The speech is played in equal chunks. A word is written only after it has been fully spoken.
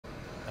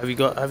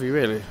Have you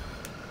really?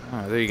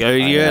 Oh, there you go.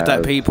 You heard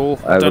that, people.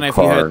 I don't know if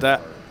you heard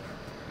that.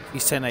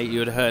 He's 10.8. You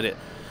would have heard it.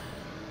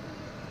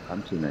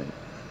 I'm 10.8.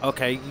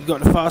 Okay, you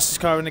got the fastest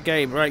car in the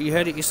game, right? You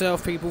heard it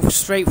yourself, people.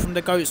 Straight from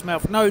the goat's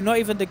mouth. No, not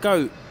even the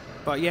goat.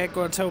 But yeah,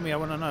 go and tell me. I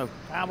want to know.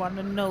 I want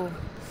to know.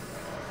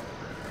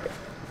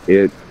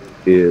 It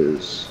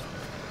is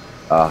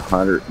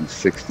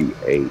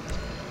 168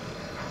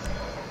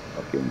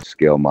 fucking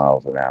scale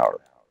miles an hour.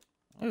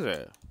 Is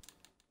it?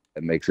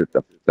 It makes it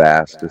the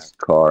fastest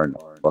car in the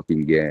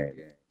fucking game.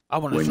 I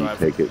want to drive.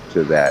 When you take it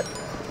to that,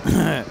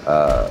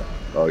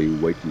 oh, you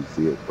wait till you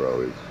see it,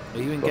 bro. It's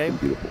are you in game?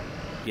 Beautiful.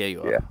 Yeah,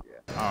 you are. Yeah.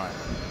 All right.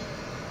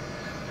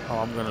 Oh,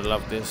 I'm gonna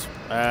love this.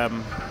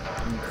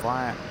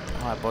 Quiet,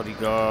 high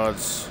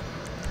bodyguards,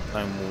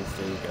 lone wolf.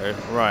 There you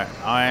go. Right,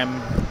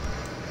 I'm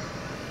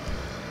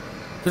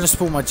gonna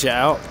spawn my jet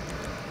out.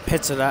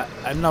 Head to that.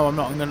 And no, I'm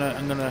not.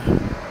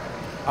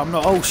 I'm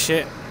not. Oh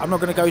shit! I'm not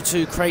gonna go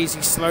too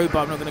crazy slow, but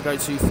I'm not gonna go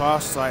too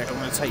fast. Like I'm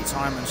gonna take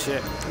time and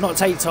shit. Not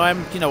take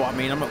time. You know what I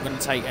mean? I'm not gonna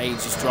take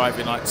ages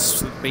driving like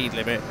speed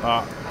limit,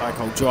 but like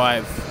I'll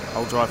drive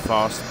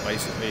fast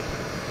basically.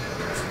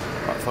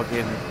 Like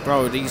fucking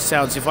bro, these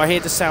sounds. If I hear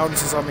the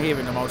sounds as I'm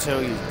hearing them, I'll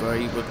tell you, bro.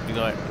 You would be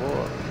like,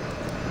 what?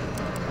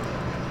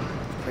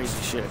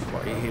 Crazy shit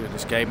what you hear in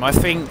this game. I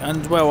think,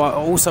 and well,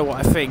 also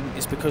what I think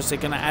is because they're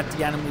gonna add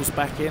the animals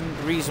back in.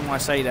 The reason why I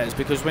say that is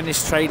because when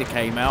this trailer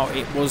came out,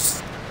 it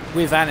was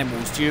with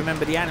animals. Do you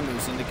remember the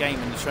animals in the game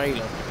in the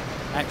trailer?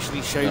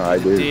 Actually showed you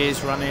the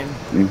deers running.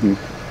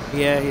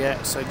 Yeah.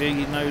 So do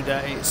you know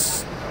that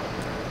it's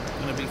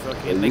gonna be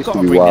fucking? They got to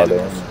bring wild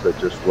animals. animals that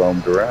just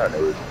roamed around.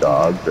 There was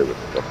dogs. There was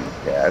fucking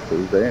cats. There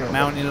was animals.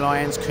 Mountain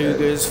lions,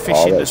 cougars,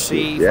 fish in the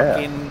sea,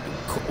 fucking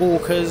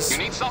orcas. You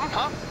need something,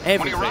 huh? Everything.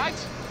 Want your ride?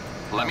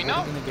 Let me know.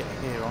 I'm gonna get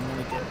here. I'm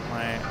gonna get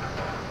my.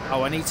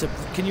 Oh, I need to.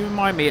 Can you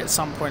remind me at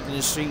some point in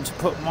the stream to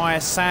put my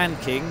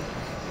Sand King?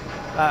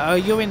 Oh,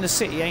 you're in the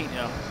city, ain't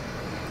you?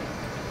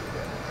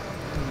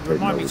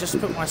 Remind me just to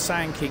put my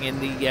Sand King in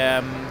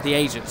the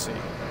agency,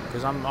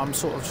 because I'm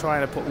sort of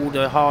trying to put all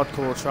the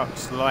hardcore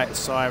trucks, lights,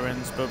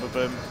 sirens, boom, boom,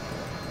 boom.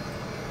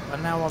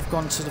 And now I've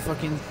gone to the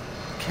fucking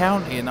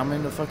county, and I'm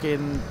in the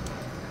fucking.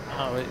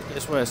 Oh, it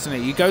gets worse,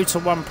 doesn't it? You go to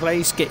one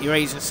place, get your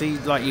agency,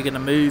 like you're going to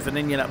move, and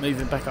then you're not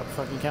moving back up the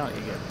fucking county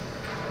again.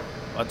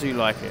 I do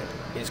like it.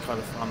 It's kind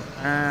of fun.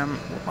 What am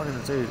I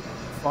going to do?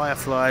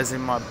 Fireflies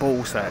in my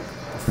ball sack.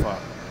 Oh, fuck.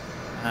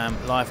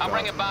 Lifeguard. I'll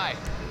bring it by.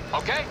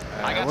 Okay?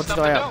 I got what did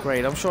I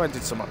upgrade? I'm sure I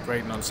did some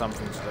upgrading on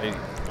something today.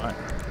 Right?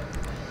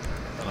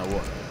 Don't know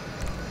what.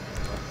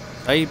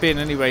 How you been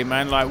anyway,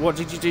 man? Like, what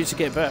did you do to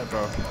get better,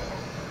 bro?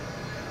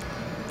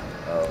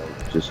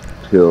 Just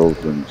pills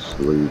and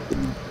sleep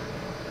and...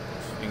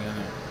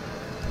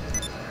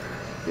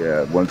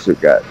 Yeah, once it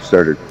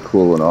started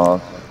cooling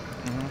off,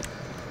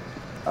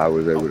 I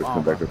was able to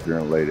come back up here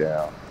and lay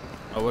down.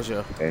 Oh, was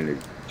you? And it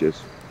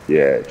just,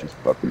 just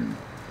fucking.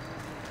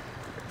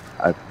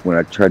 When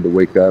I tried to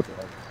wake up,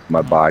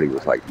 my body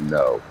was like,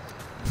 no,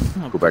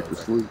 go back to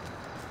sleep.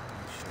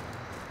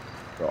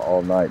 So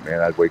all night,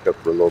 man, I'd wake up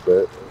for a little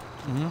bit,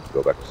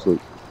 go back to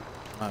sleep.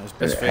 That's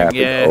and it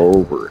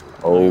happened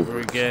over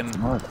again.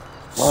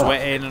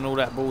 Sweating and all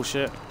that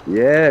bullshit.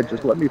 Yeah,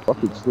 just let me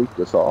fucking sleep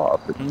this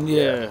off.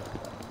 Yeah.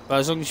 But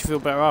as long as you feel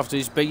better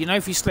afterwards. But you know,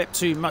 if you slept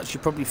too much, you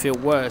probably feel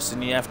worse,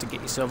 and you have to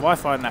get yourself. I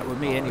find that with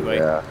me anyway.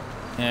 Yeah.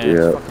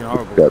 It's fucking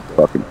horrible. Got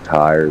fucking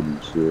tired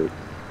and shit.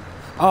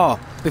 Oh,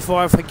 before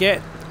I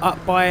forget,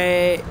 up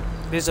by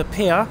there's a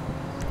pier.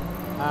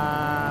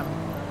 I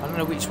don't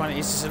know which one it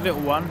is. It's a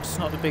little one. It's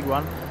not the big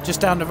one. Just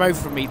down the road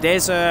from me.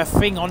 There's a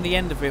thing on the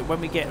end of it.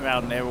 When we get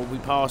around there or we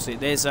pass it,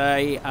 there's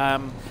a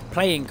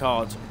playing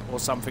card or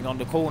something on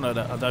the corner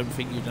that I don't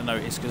think you'd have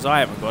noticed because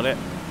I haven't got it.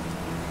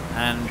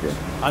 And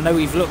I know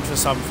we've looked for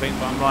something,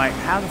 but I'm like,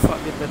 how the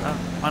fuck did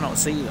I not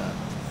see that?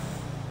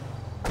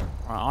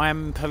 Right,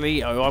 I'm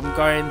Polito. I'm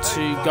going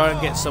to go and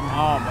get some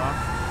armor.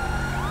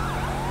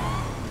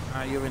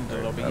 You're in the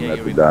lobby. I'm yeah, at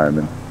you're the in.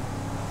 Diamond.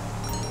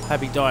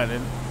 Happy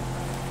Diamond.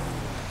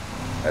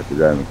 At the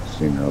Diamond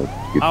Casino.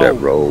 Get that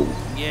roll.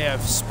 Yeah,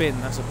 spin.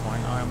 That's a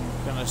point. I'm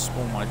gonna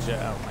spawn my jet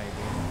out maybe.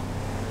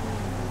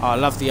 Oh, I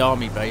love the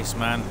army base,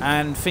 man.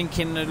 And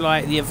thinking of,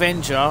 like the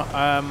Avenger.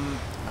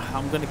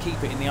 I'm going to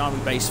keep it in the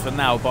army base for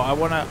now, but I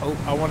want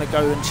to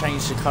go and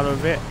change the colour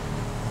of it.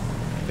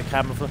 The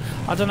camouflage.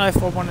 I don't know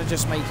if I want to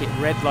just make it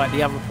red like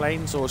the other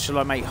planes, or shall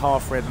I make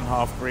half red and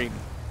half green?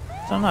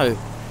 I don't know.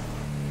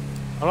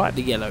 I like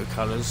the yellow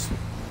colours.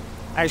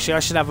 Actually,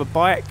 I should have a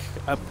bike,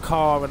 a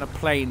car, and a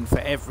plane for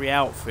every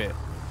outfit.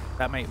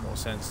 That makes more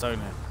sense, don't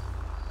it?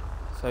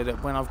 So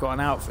that when I've got an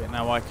outfit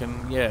now, I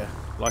can,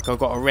 like I've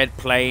got a red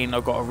plane,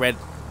 I've got a red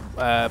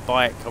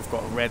bike, I've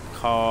got a red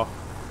car.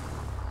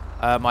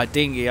 My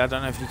dinghy, I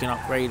don't know if you can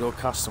upgrade or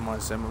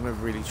customise them. I've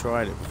never really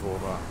tried it before,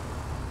 but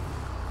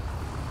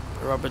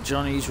rubber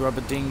johnnies,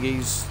 rubber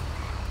dinghies.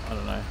 I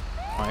don't know.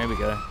 Right, here we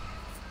go.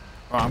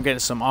 Right, I'm getting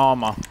some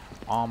armour.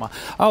 armor.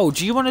 Oh,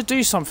 do you want to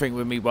do something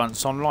with me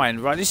once online?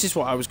 Right, this is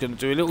what I was going to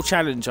do. A little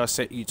challenge I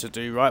set you to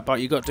do, right?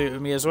 But you got to do it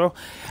with me as well.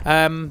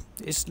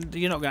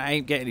 You're not going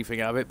to get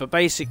anything out of it, but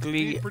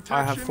basically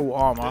I have full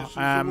armor.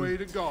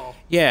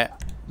 Yeah,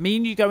 me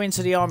and you go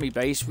into the army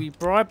base. We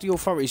bribe the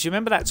authorities. You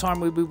remember that time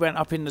we went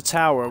up in the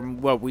tower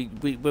and, well,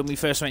 when we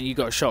first went, you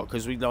got shot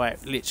because we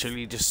like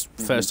literally just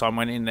first time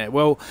went in there.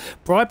 Well,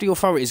 bribe the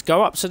authorities,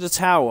 go up to the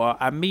tower,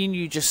 and me and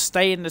you just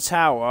stay in the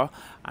tower,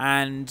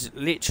 and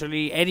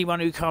literally anyone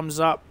who comes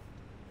up,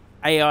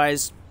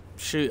 AIs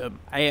shoot them,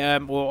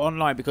 or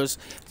online, because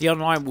the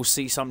online will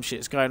see some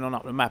shit's going on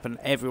up the map and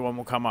everyone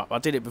will come up. I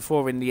did it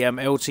before in the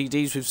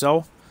LTDs with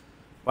Zol.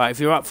 Right,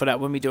 if you're up for that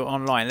when we do it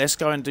online, let's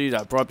go and do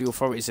that. Bribe the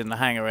authorities in the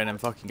hangar and then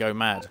fucking go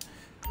mad.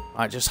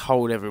 Right, just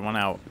hold everyone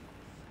out.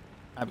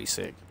 That'd be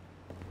sick.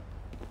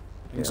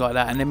 Things like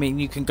that. And then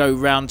you can go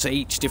round to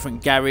each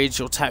different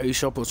garage or tattoo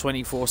shop or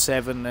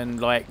 24/7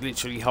 and like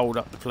literally hold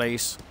up the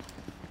place.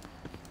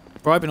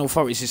 Bribing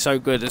authorities is so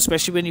good,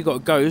 especially when you've got a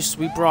ghost.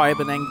 We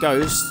bribe and then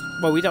ghost.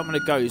 Well, we don't want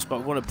a ghost, but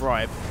we want to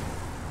bribe.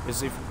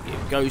 Because if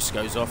ghost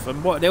goes off,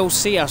 and they'll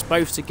see us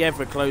both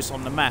together close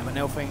on the map, and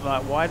they'll think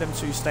like, why are them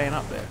two staying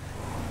up there?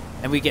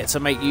 And we get to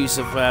make use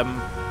of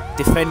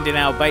defending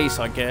our base,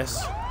 I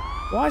guess.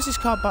 Why is this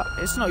car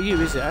it's not you,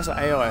 is it? That's an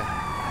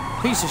AI.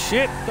 Piece of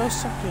shit. Go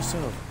suck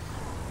yourself.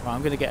 Right,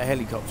 I'm going to get a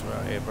helicopter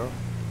out here, bro.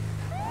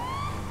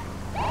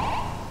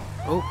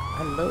 Oh,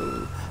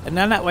 hello. And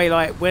then that way,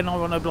 like, when I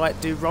want to, like,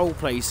 do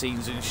roleplay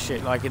scenes and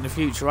shit, like, in the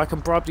future, I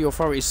can bribe the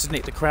authorities to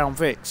nick the Crown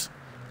Vics.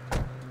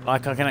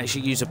 Like, I can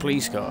actually use a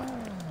police car.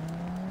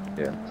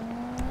 Yeah.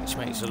 Which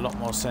makes a lot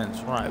more sense.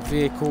 Right,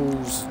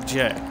 vehicles,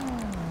 jet.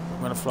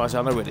 I'm going to fly, so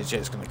I know where the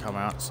jet's going to come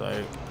out,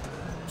 so...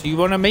 Do you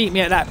want to meet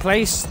me at that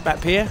place, that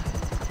pier?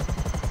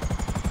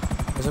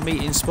 There's a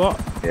meeting spot?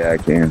 Yeah, I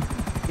can.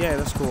 Yeah,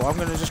 that's cool. I'm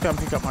going to just go and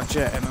pick up my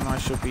jet, and then I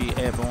should be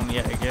airborne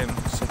yet again.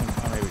 Second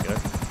time, there we go.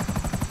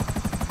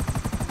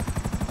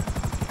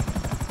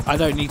 I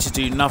don't need to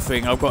do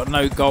nothing. I've got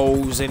no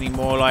goals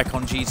anymore like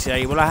on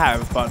GTA. Well, I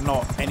have, but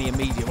not any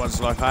immediate ones.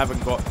 Like, I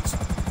haven't got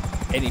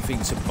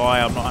anything to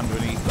buy. I'm not under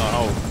any, like,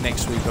 oh,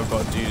 next week I've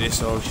got to do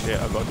this, oh shit,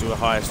 I've got to do a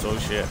heist, oh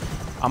shit.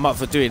 I'm up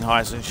for doing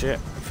heists and shit,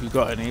 if you've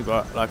got any,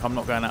 but, like, I'm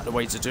not going out the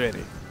way to do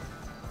any.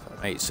 If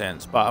that makes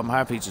sense. But I'm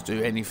happy to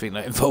do anything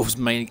that involves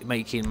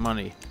making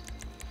money.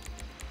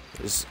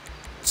 Because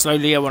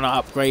slowly I want to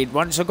upgrade.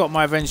 Once I've got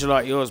my Avenger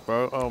like yours,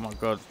 bro, oh my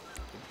god.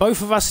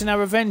 Both of us in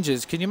our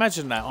Avengers, can you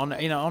imagine that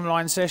in an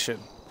online session?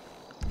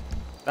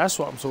 That's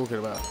what I'm talking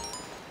about.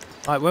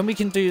 Like, when we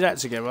can do that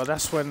together,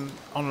 that's when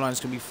online's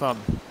going to be fun.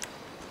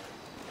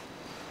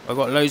 I've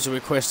got loads of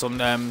requests on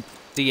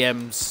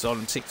DMs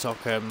on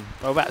TikTok.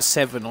 Well, about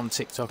 7 on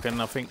TikTok, and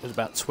I think it was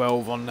about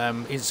 12 on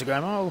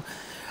Instagram. Oh,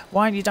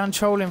 why haven't you done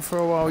trolling for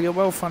a while? You're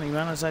well funny,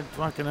 man. I said,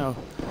 fucking hell.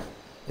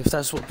 If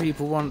that's what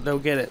people want, they'll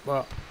get it.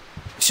 But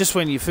it's just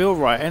when you feel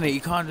right, innit?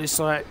 You can't just,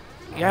 like,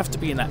 you have to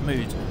be in that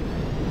mood.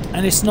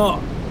 And it's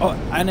not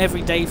an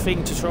everyday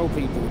thing to troll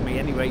people with me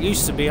anyway. It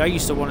used to be. I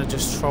used to want to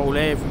just troll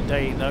every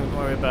day. Don't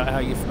worry about how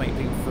you make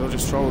people feel,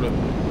 just troll them.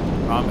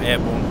 I'm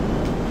airborne.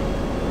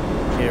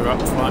 Gear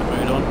up, flight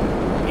mode on.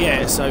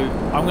 Yeah, so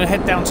I'm going to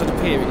head down to the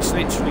pier. It's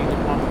literally the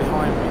one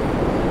behind me,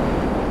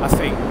 I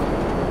think.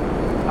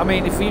 I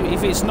mean,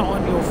 if it's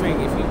not on your thing,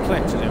 if you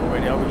collected it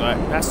already, I'll be like,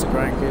 that's the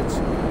grandkids.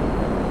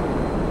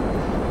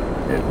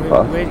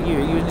 Where are you?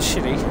 Are you in the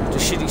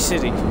shitty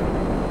city?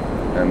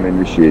 I'm in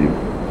the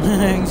shitty.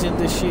 He's in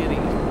the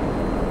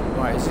shitty.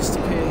 Right, is this the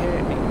pier here?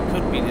 It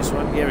could be this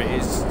one. Yeah,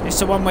 it is. It's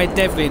the one where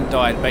Devlin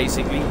died,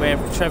 basically, where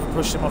Trevor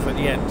pushed him off at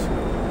the end.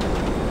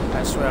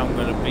 That's where I'm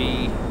going to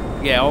be.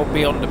 Yeah, I'll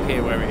be on the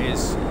pier where it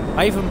is.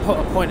 I even put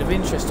a point of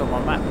interest on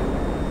my map.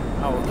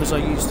 Oh, because I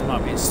used them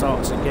up, it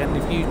starts again.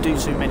 If you do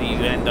too many,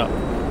 you end up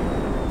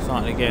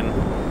starting again.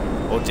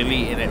 Or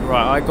deleting it.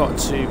 Right, I got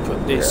to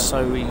put this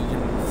so we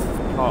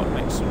can park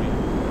next to me.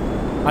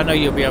 I know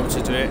you'll be able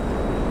to do it.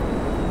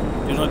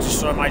 Do not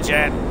destroy my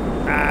jet.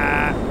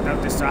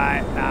 Don't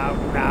destroy.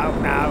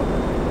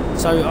 No.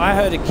 So I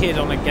heard a kid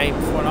on a game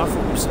before, and I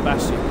thought it was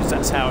Sebastian, because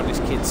that's how this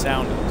kid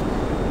sounded.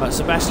 But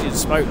Sebastian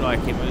spoke like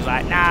him. It was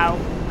like, no,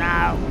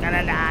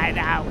 gonna die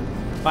now.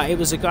 But it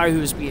was a guy who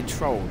was being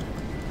trolled,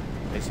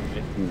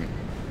 basically.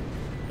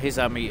 Here's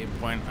our meeting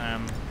point.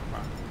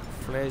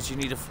 Flares, you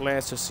need a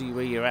flare to see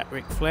where you're at,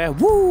 Ric Flair.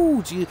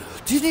 Woo! Do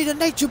you need a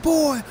nature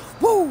boy?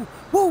 Woo!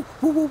 Woo!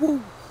 Woo! Woo!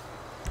 Woo!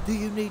 Do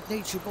you need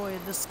nature boy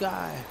in the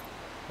sky?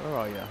 Where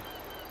are you?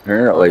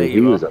 Apparently,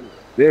 he was a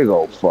big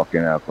old fucking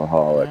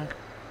alcoholic.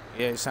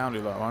 Yeah, it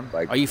sounded like one.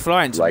 Like, are you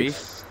flying to me?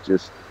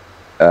 Just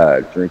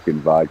drinking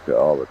vodka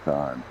all the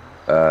time.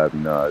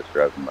 No, I was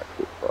driving my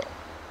cool car.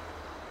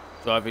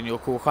 Driving your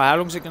cool car. How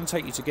long is it going to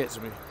take you to get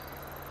to me?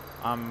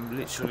 I'm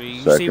literally.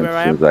 You Seconds see where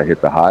I am? As soon as I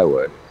hit the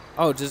highway.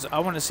 Oh, I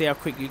want to see how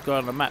quick you go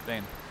on the map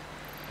then.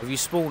 Have you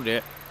spawned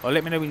it? Or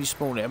let me know when you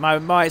spawn it.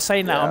 Am I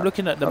saying that? I'm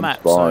looking at the map.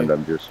 Spawned. So...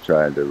 I'm just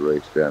trying to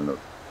race down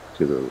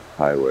to the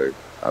highway.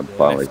 I'm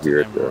finally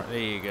here at the... Right, there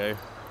you go.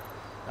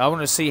 I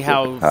want to see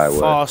how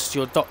fast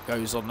your dot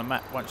goes on the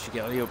map once you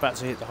get... You're about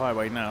to hit the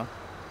highway now.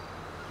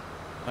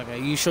 Okay,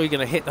 you sure you're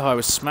going to hit the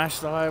highway? Smash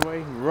the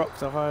highway? Rock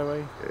the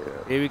highway?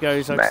 Yeah. Here we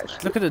go.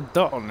 Smash Look at the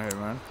dot on there,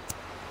 man.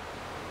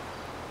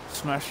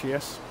 Smash,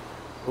 yes.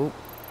 Oh.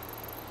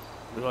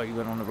 Look like you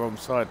went on the wrong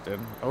side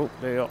then. Oh,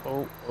 there you are.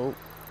 Oh, oh.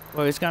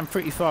 Well, it's going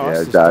pretty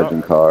fast. Yeah,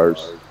 dodging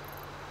cars.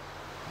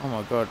 Oh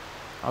my god.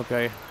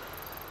 Okay.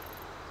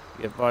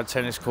 Yeah, by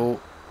tennis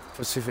court,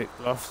 Pacific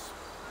Bluffs.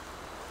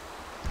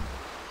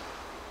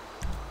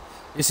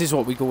 This is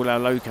what we call our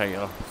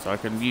locator, so I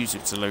can use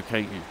it to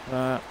locate you.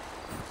 Yeah,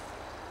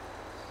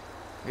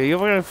 you're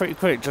going pretty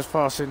quick, just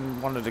passing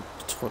one of the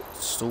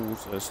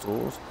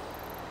stores.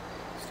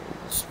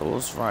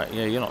 Right,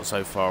 yeah, you're not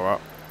so far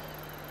up.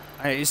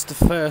 Hey, it's the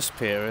first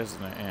pier,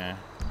 isn't it? Yeah.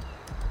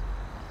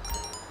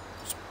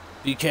 Just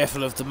be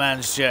careful of the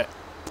man's jet.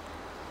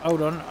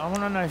 Hold on, I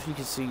want to know if you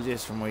can see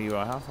this from where you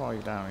are. How far are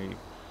you down? Are you?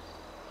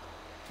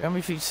 Tell me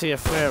if you can see a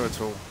flare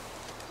at all.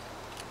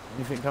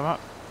 Anything come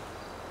up?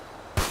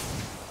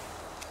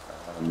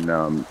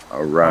 No, I'm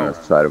around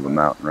the side of a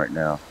mountain right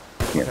now.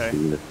 Can't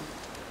see it.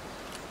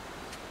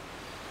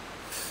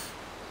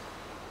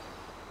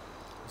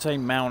 Say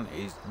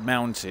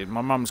mounted.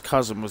 My mum's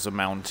cousin was a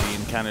Mountie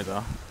in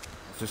Canada.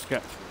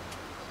 Saskatchewan.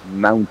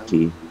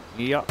 Mountie.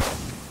 Yep.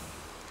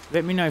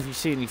 Let me know if you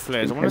see any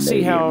flares. I want to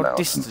see how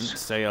distant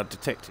they are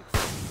detected.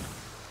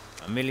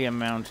 A million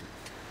mounted.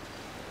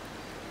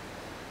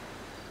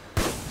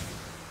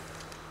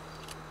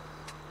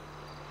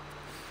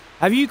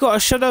 Have you got a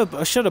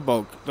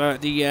Shutterbug,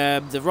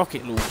 the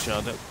rocket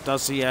launcher that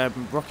does the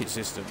rocket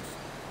systems?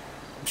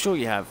 I'm sure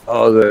you have.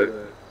 Oh,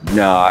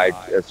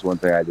 that's one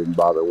thing I didn't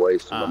bother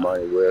wasting my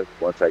money with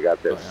once I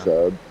got that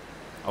sub.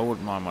 I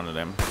wouldn't mind one of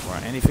them.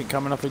 Right, anything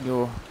coming up in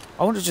your...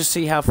 I want to just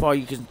see how far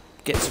you can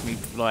get to me,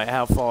 like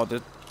how far the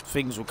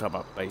things will come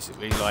up,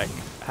 basically. Like,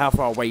 how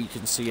far away you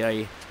can see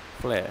a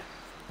flare.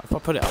 If I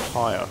put it up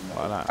higher,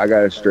 like that. I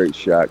got a straight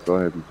shot. Go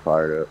ahead and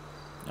fire it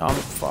up.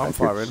 I'm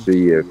firing.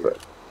 See if...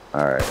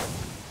 Alright.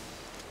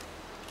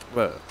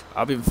 But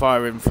I've been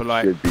firing for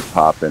like... Should be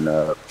popping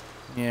up.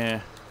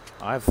 Yeah.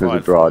 I've fired for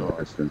the draw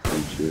distance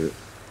and shit.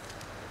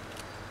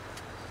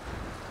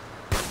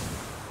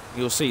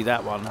 You'll see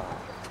that one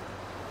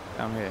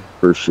down here.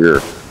 For sure.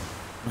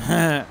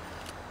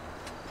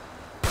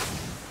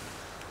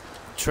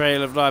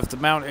 Trail of life. The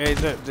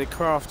mountain. Look, the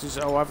craft is...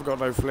 Oh, I've got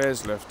no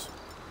flares left.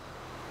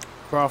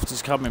 Craft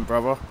is coming,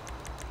 brother.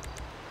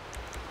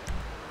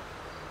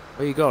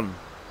 Where you gone?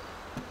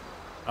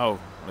 Oh,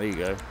 there you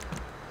go.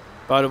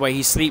 By the way,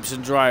 he sleeps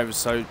and drives,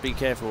 so be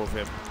careful of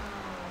him.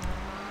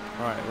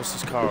 Right, what's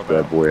this car about?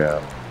 Bad boy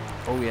out.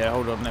 Oh yeah,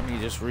 hold on, let me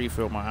just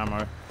refill my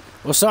ammo.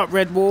 What's up,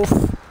 Red Wolf?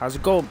 How's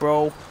it going,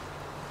 bro?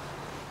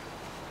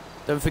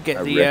 Don't forget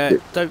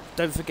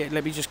don't forget.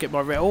 Let me just get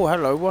my red. Oh,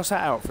 hello. What's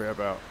that outfit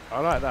about? I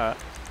like that.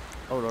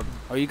 Hold on.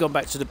 Oh, you gone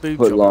back to the boot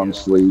Put job long again?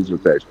 sleeves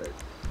with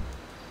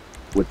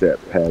that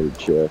padded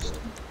chest.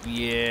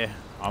 Yeah,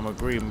 I'm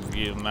agreeing with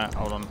you on that.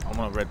 Hold on, I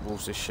want to Red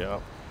Wolf this shit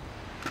up.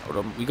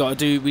 Hold on, we gotta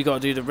do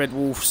the Red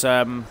Wolf's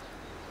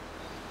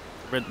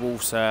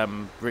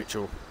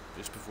ritual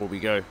just before we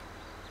go.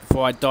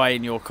 Before I die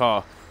in your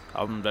car.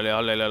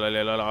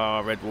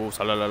 Red Wolves.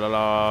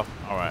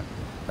 Alright.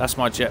 That's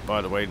my jet,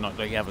 by the way, not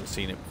that you haven't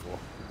seen it before.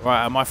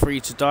 Right, am I free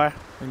to die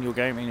in your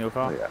game, in your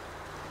car? Yeah.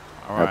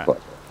 Alright.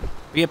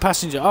 Be a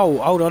passenger. Oh,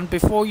 hold on,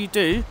 before you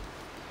do,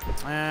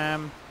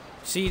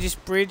 see this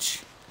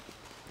bridge?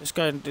 Let's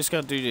go and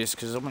do this,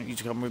 because I want you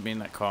to come with me in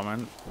that car,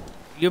 man.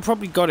 You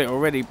probably got it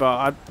already, but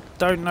I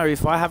don't know.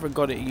 If I haven't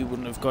got it, you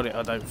wouldn't have got it,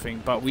 I don't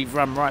think. But we've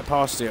run right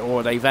past it,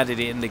 or they've added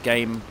it in the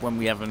game when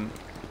we haven't.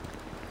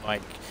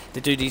 Like, they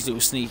do these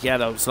little sneaky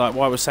adults. Like,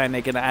 why I was saying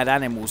they're going to add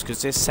animals,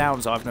 because there's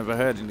sounds I've never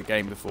heard in the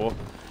game before.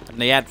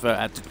 And the advert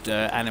added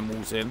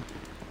animals in.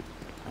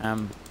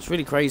 It's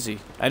really crazy.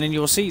 And then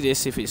you'll see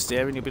this if it's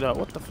there, and you'll be like,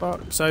 what the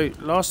fuck? So,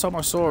 last time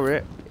I saw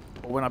it,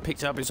 or when I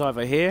picked it up, it's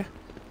either here,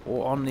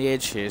 or on the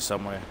edge here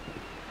somewhere.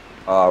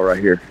 Oh, right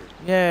here.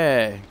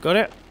 Yeah, got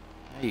it?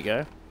 There you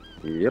go.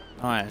 Yep.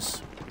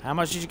 Nice. How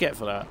much did you get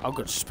for that? I've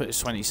got to just put this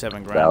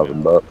 27 grand.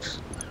 $1,000.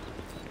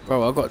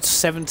 Bro, I got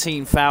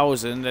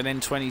 17,000 and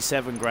then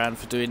 27 grand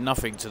for doing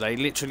nothing today.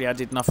 Literally, I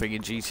did nothing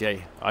in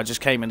GTA. I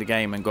just came in the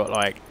game and got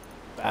like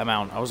that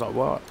amount. I was like,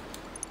 what?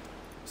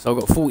 So I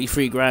got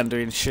 43 grand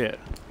doing shit.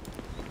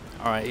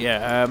 All right,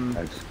 yeah.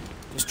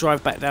 Let's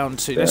drive back down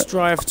to. Let's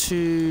drive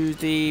to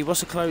the. What's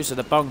the closer?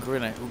 The bunker,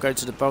 innit? We'll go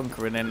to the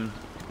bunker and then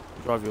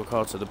drive your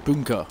car to the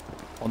bunker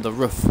on the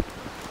roof.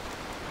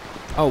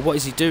 Oh, what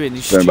is he doing?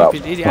 He's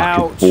stupid idiot.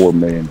 Ouch. $4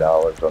 million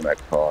on that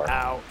car.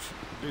 Ouch.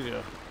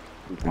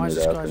 Why is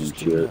this guy just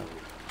doing that?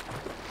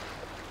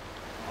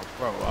 Oh,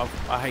 bro,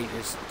 I hate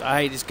this.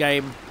 I hate this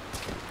game.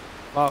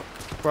 Fuck,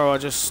 bro,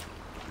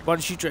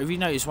 once you if you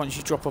notice, once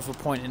you drop off a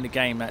point in the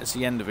game, that's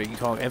the end of it. You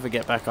can't ever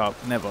get back up.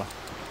 Never.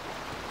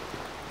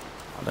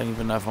 I don't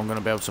even know if I'm going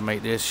to be able to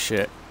make this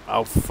shit.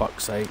 Oh,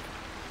 fuck's sake.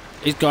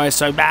 This guy is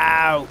so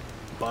bow.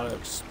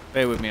 Bollocks.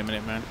 Bear with me a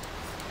minute, man.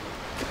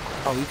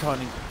 Oh, you can't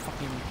even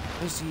fucking...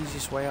 Where's the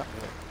easiest way up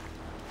here?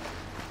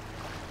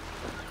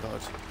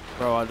 God.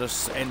 Bro, I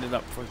just ended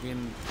up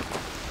fucking...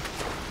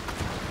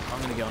 I'm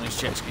I'm gonna get on this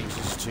jet ski because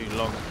it's too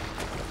long.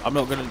 I'm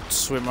not gonna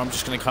swim. I'm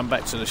just gonna come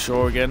back to the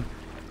shore again.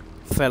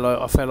 I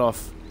fell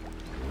off.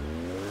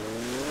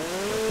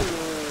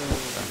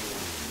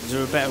 Is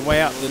there a better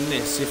way up than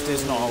this? If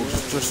there's not, I'll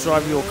just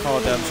drive your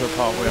car down to a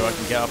part where I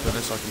can get up,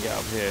 unless I can get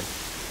up here.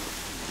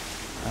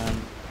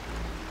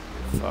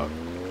 Fuck.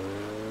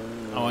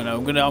 Oh, I know.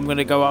 I'm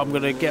gonna go up. I'm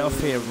gonna get off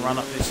here and run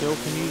up this hill.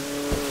 Can you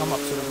come up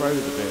to the road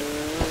a bit?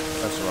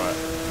 That's right.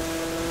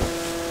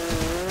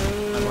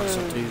 And once I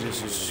do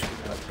this, it's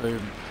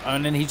boom.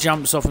 And then he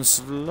jumps off and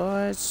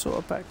slides sort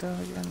of back down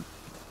again.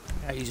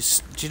 Yeah, he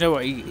just. Do you know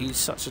what? He's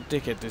such a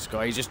dickhead. This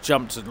guy. He just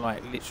jumped and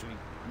like literally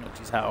knocked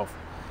his hat off.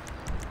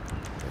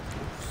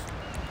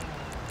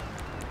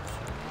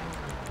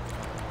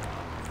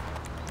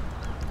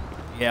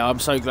 Yeah, I'm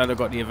so glad I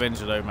got the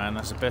Avenger though, man.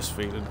 That's the best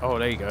feeling. Oh,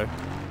 there you go.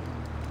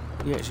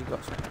 Yeah, she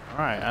got some.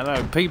 Alright,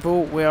 hello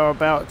people. We are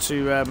about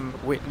to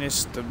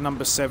witness the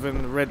number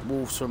 7 Red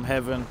Wolves from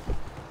Heaven.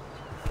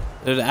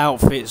 The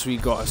outfits we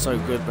got are so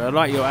good, but I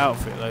like your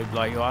outfit though,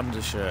 like your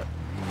undershirt. Look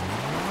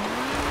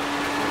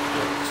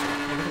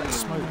at that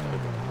smoke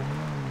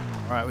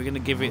though. Alright, we're going to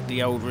give it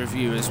the old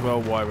review as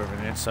well while we're in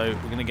here. So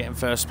we're going to get in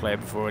first player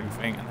before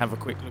anything and have a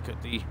quick look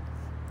at the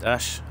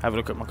dash. Have a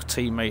look at my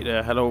teammate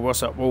there. Hello,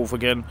 what's up, Wolf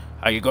again?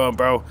 How you going,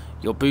 bro?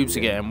 Your boobs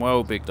are getting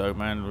well big though,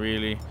 man,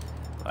 really.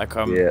 Like,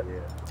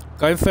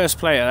 going first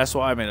player, that's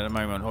what I'm in at the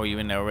moment. Or are you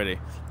in there already?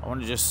 I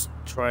want to just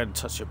try and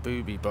touch a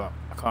boobie, but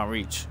I can't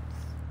reach.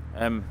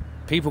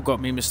 People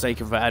got me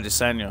mistaken for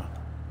Adesanya.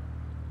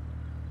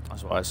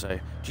 That's what I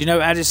say. Do you know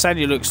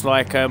Adesanya looks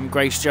like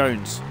Grace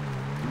Jones?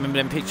 Remember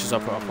them pictures I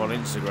put up on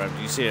Instagram?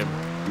 Do you see him?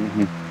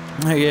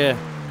 Mm-hmm. Yeah.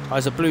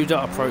 There's a blue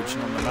dot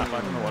approaching on the map. I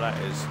don't know what that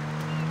is.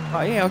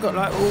 Oh, yeah, I got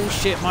like, oh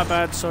shit, my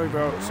bad. Sorry,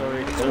 bro.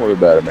 Sorry. Don't worry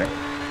about it, man.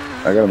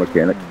 I got a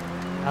mechanic.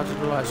 How did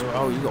the lights work?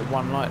 Oh, you got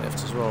one light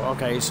left as well.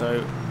 Okay,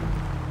 so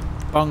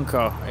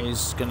bunker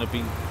is going to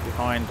be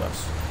behind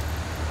us.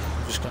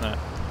 I'm just going to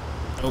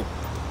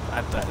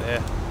add that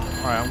there.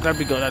 Alright, I'm glad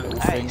we got that little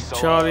thing.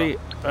 Charlie,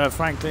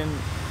 Franklin,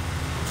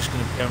 I'm just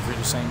going to be going through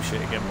the same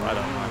shit again, but I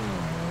don't mind.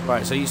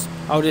 Right, so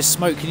oh, there's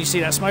smoke. Can you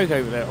see that smoke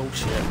over there? Oh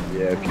shit.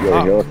 Yeah, if you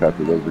got a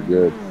helicopter, those are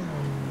good.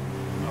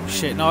 Oh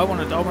shit, no, I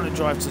want to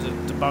drive to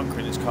the bunker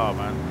in this car,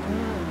 man.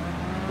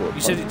 You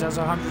said it does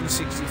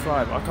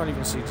 165. I can't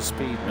even see the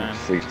speed, man.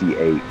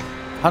 68.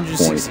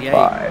 168.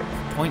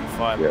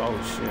 0.5. Yep. Oh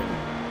shit.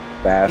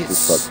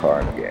 Fastest fuck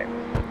car in the game.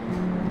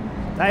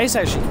 That is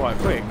actually quite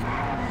quick.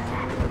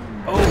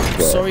 Oh,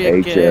 sorry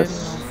again.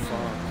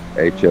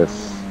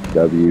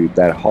 HSW,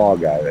 that Haw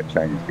guy, that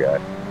Chinese guy.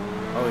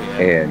 Oh yeah.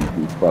 And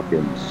he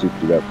fucking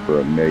souped it up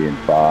for $1.5 million.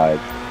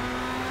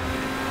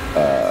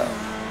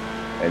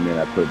 And then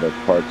I put those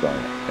parts on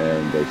it,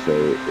 and they say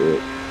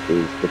it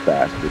is the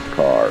fastest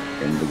car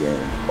in the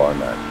game, bar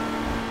none.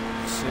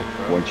 Shit,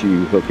 bro. Once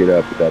you hook it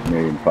up with that $1.5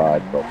 million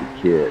bumpy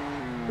kit,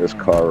 this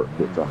car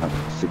hits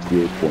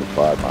 168.5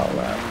 mile an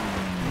hour.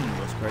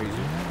 That's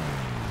crazy.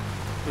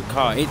 Good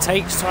car. It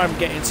takes time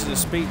getting to the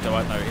speed, though.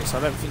 I noticed. I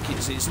don't think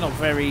it's not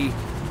very.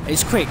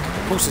 It's quick.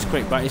 Of course, it's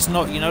quick, but it's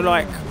not. You know,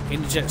 like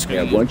in the jet ski.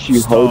 Yeah. Once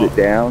you hold it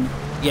down.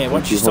 Yeah.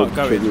 Once you start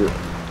going. Trigger,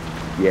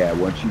 yeah.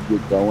 Once you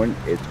get going,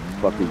 it's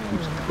fucking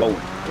keeps going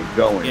and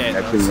going. Yeah,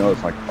 next thing you know,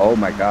 it's like, oh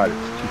my god, it's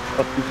too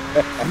fucking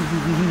fast.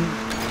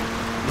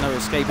 No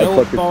escape. I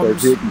fucking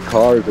start hitting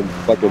cars and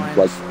fucking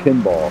like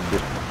pinball,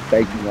 just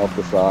banking off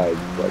the sides.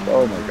 Like,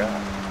 oh my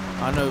god.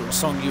 I know a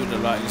song you would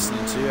have liked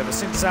listening to. Ever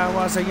since I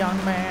was a young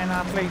man,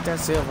 I played that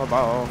silver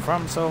ball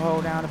from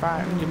Soho down to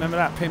Brighton. You remember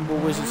that Pinball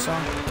Wizard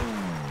song?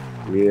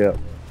 Yeah.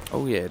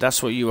 Oh yeah,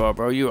 that's what you are,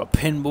 bro. You're a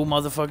pinball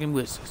motherfucking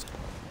wizard.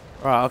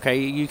 Right, okay,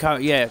 you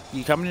can't. Yeah,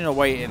 you coming in or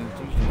waiting?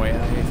 You can wait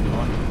out here if you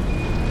want.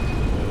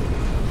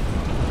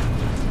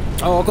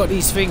 Oh, I got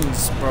these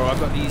things, bro. I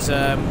got these,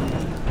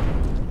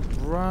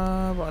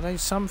 what are they?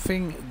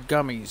 Something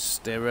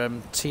gummies. They're,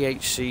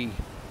 THC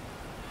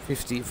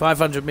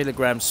 500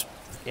 milligrams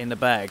in the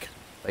bag,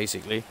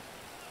 basically.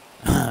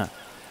 Right,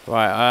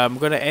 I'm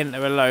going to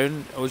enter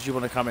alone, or do you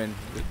want to come in?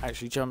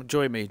 Actually,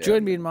 join me. Yeah.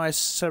 Join me in my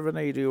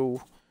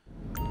serenadial...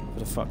 What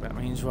the fuck that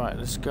means? Right,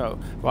 let's go.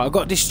 Right, I've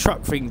got this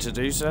truck thing to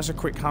do, so that's a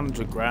quick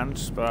 100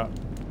 grand, but...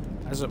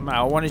 doesn't matter.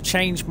 I want to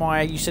change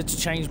my... You said to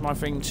change my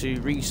thing to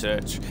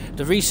research.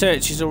 The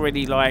research is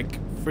already like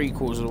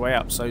 3/4 of the way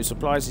up, so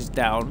supplies is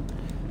down.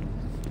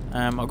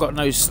 I've got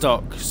no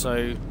stock,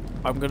 so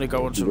I'm going to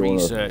go on to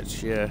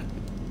research, yeah.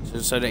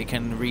 So that it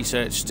can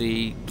research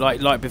the...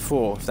 Like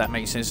before, if that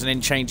makes sense, and then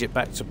change it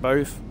back to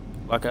both.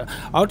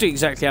 I'll do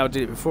exactly how I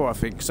did it before, I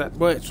think, because that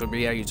worked for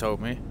me, how you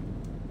told me.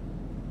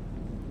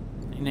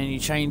 And then you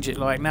change it,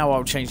 like now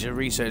I'll change it to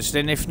research.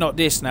 Then if not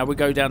this, now we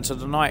go down to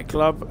the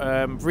nightclub.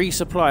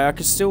 Resupply, I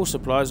could steal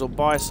supplies or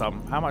buy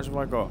some. How much have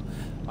I got?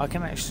 I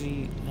can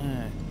actually...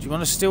 do you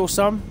want to steal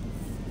some?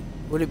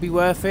 Would it be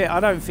worth it? I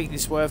don't think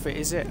it's worth it,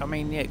 is it? I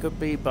mean, yeah, it could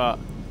be, but...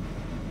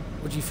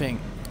 What do you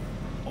think?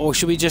 Or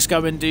should we just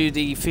go and do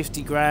the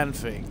 50 grand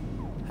thing?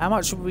 How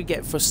much would we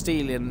get for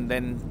stealing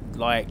then,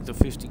 like, the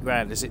 50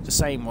 grand? Is it the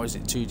same or is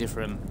it two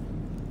different?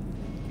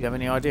 Do you have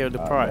any idea of the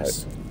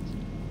price?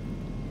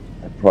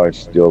 I'd probably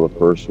steal the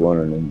first one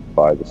and then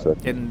buy the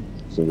second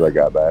as soon as I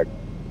got back.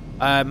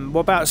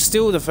 What about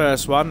steal the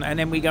first one and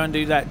then we go and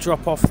do that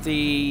drop off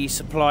the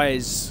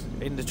supplies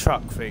in the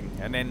truck thing,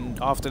 and then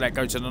after that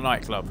go to the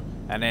nightclub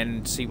and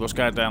then see what's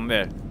going down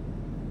there.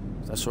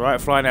 That's all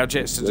right. Flying our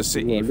jets to the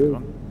city.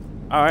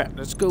 All right,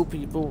 let's go,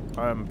 people.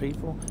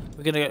 People,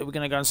 we're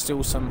gonna go and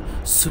steal some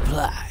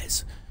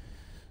supplies.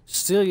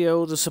 Steal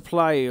all the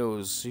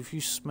supplies. If you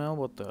smell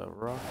what the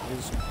rock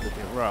is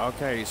cooking. Right.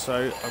 Okay.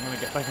 So I'm gonna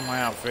get back in my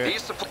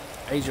outfit.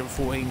 Agent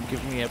 14,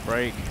 give me a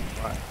break.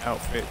 Right.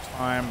 Outfit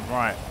time.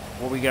 Right.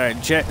 Where we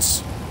going?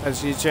 Jets.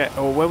 As your jet.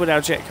 Or where would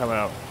our jet come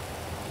out?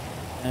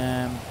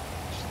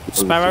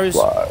 Sparrows.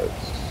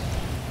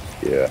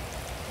 Yeah.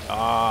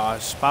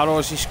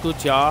 Sparrows is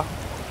good, yeah.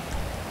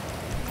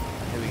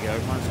 Here we go.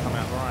 Mine's come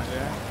out right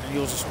there. And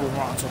yours will spawn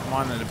right on top of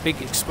mine, and a big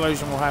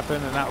explosion will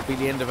happen, and that will be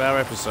the end of our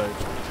episode.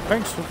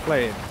 Thanks for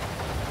playing.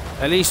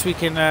 At least we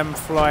can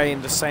fly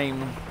in the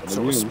same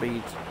sort of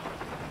speed.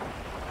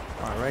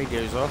 Right,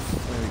 radio's off.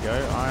 There we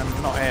go.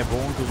 I'm not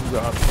airborne because we've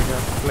got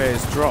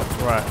flares dropped.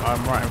 Right,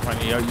 I'm right in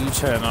front of you. You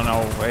turn on.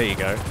 Oh, there you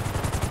go.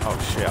 Oh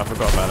shit, I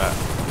forgot about that.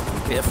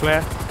 Hit a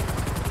flare.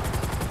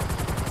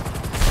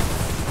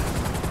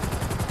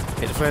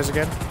 Hit the flares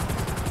again.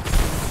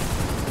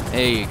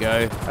 There you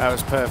go. That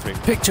was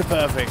perfect. Picture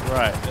perfect.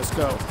 Right, let's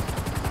go.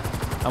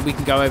 And we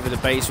can go over the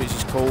base, which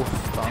is cool.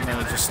 But I'm going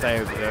to just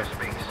stay over there.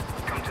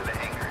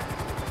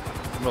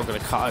 I'm not going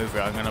to cut over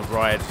it. I'm going to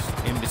ride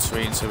in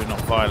between so we're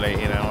not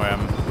violating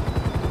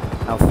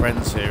our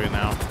friends here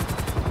now.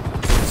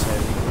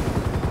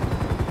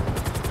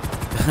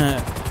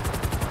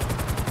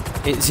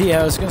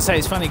 I was going to say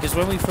it's funny because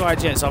when we fly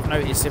jets, I've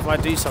noticed if I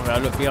do something, I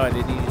look behind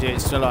it, and you do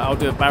it. So like I'll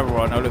do a barrel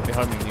roll and I'll look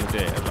behind me and you'll do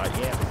it. I'm like,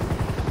 yeah.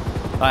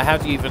 Like, how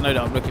do you even know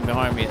that I'm looking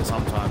behind me at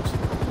sometimes?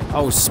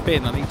 Oh,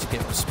 spin. I need to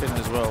get a spin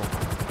as well.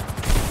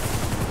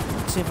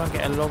 Let's see if I can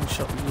get a long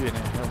shot of you in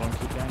it. Hold on,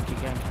 keep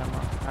going,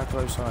 camera. How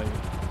close are you?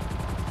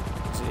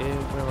 Is it here?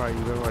 Where are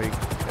you?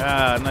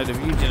 Ah, no, the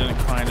view didn't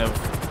kind of...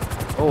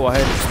 Oh, I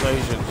heard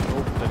explosions.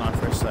 Oh, then I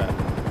pressed that.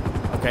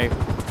 Okay.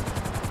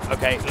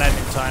 Okay,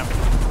 landing time.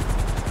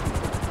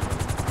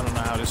 I don't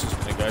know how this is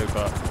going to go,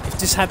 but... If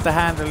this had the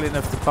handling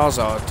of the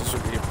buzzer, this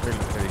would be a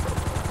brilliant helicopter.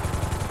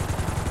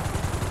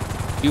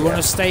 Do you want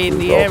to stay in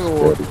the air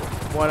or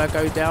while I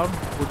go down?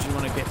 Or do you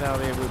want to get down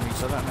here with me?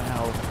 So I don't know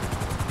how...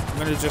 I'm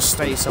going to just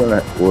stay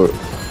somewhere.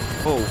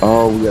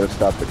 Oh, we gotta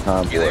stop the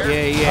convoy.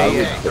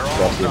 Yeah. They're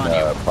almost on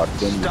you.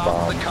 Proximity Stop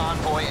bomb the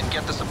convoy and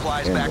get the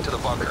supplies back to the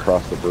bunker.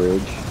 Across the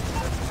bridge.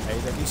 Okay,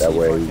 let me see that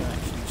way, if I can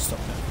actually stop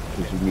that.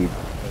 Because you need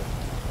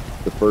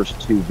the first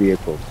two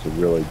vehicles to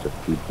really just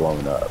keep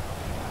blowing up.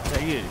 Is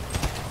that you?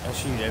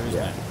 That's you there, isn't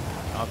it?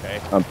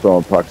 Okay. I'm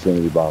throwing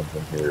proximity bombs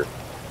in here,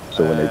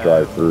 so when they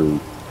drive through.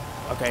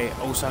 Okay,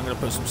 also I'm going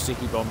to put some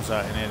sticky bombs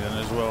out in here then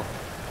as well.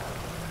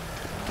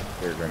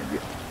 They're going to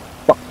get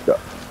fucked up.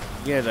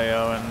 Yeah, they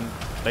are, and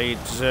they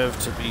deserve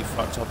to be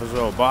fucked up as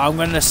well. But I'm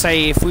going to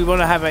say if we want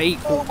to have an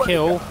equal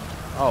kill...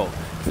 Oh,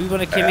 if we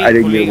want to kill equally... I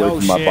didn't get away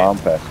from my bomb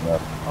fast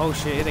enough. Oh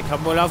shit, here they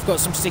come. Well, I've got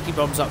some sticky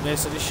bombs up there,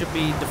 so this should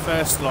be the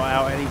first lot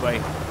out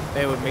anyway.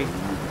 Bear with me.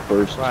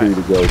 First two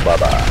to go,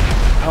 bye-bye.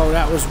 Oh,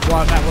 that was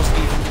one. That wasn't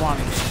even one.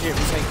 Shit,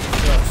 we're taking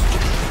shots.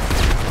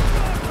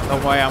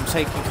 Don't worry, I'm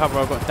taking cover.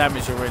 I've got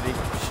damage already.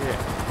 Shit.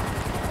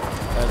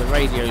 The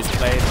radio's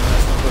playing.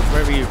 That's not good.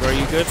 Where are you, bro?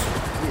 You good?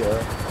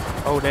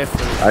 Yeah. Oh, they're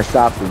through. I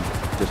stopped him.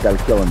 Just gotta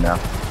kill him now.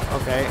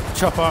 Okay.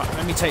 Chopper.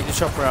 Let me take the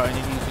chopper out and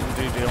then you can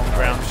do the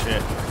on-ground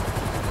shit.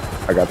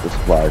 I got the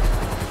supplies.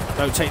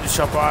 Don't take the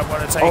chopper. I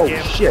want to take him.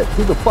 Oh, shit.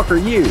 Who the fuck are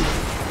you?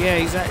 Yeah,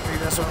 exactly.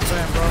 That's what I'm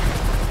saying, bro.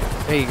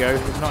 There you go.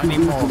 Not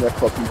anymore. in that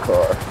fucking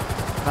car.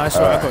 Nice,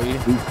 right, I got you.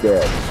 He's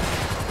dead.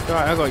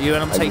 Alright, I got you,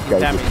 and I'm taking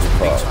damage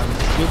big time.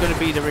 You're going to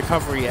be the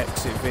recovery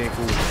exit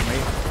vehicle for me.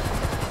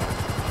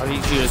 I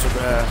need you as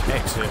an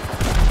exit.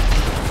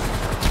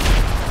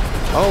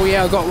 Oh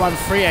yeah, I got one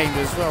free aimed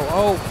as well.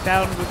 Oh,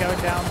 down, we're going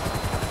down.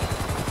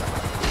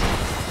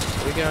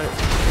 Here we go.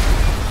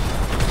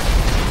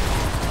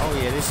 Oh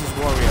yeah, this is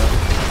Warrior.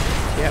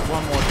 Yeah,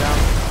 one more down.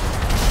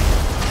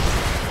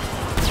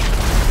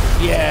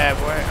 Yeah,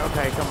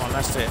 okay, come on,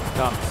 that's it,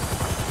 done.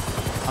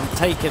 I'm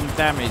taking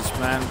damage,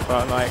 man,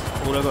 but like,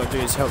 all I've got to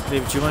do is help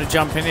live. Do you want to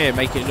jump in here,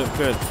 make it look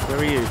good? Where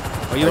are you?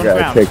 Are you on the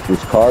ground? I gotta take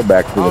this car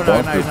back to the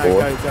bunker.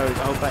 No, go,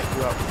 I'll back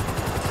you up.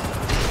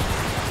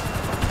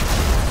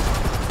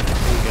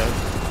 There you go.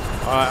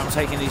 Alright, I'm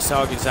taking these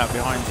targets out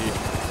behind you.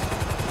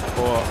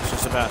 Or it's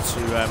just about to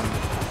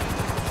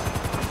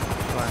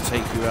try and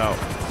take you out.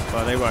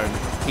 But they won't.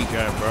 Keep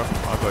going, bro.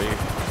 I got you.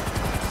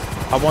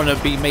 I want to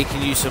be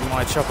making use of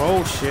my chopper.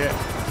 Oh, shit.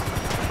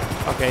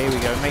 Okay, here we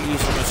go. Make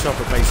use of the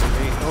chopper,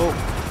 basically. Oh,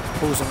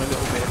 cause them a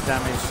little bit of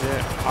damage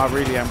there. I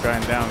really am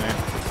going down here.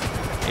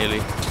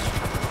 Nearly.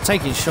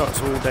 Taking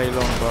shots all day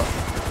long, but...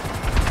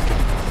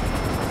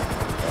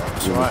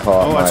 That's right.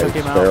 Oh, I took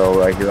him out. Sparrow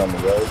right here on the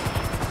road.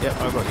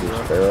 Yep, I got you,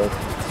 bro. Sparrow.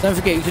 Don't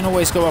forget, you can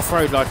always go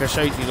off-road like I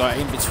showed you, like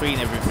in between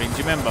everything. Do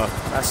you remember?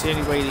 That's the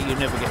only way that you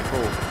never get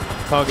caught.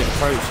 Target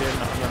approaching,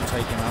 I'm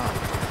taking out.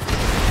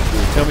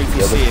 Tell me if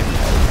you see him.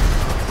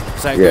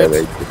 Is that Yeah, good?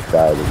 they just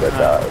died as I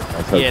died.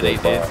 That's yeah, they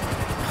so did.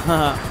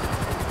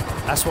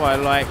 That's what I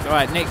like. All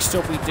right, next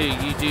job we do,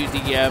 you do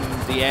the air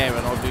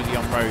and I'll do the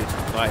on road,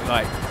 like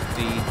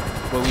the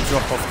where we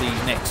drop off the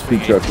next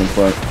thing. Two trucks in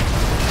front.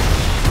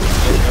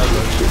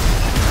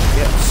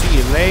 Yep. See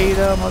you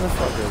later,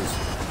 motherfuckers.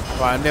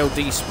 Right, and they'll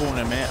despawn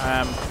a minute.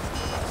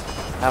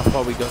 How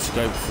far we got to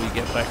go before we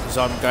get back? Because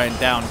I'm going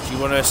down. Do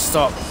you want to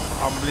stop?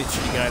 I'm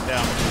literally going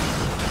down.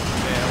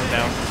 Yeah, I'm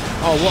down.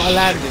 Oh, what a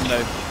landing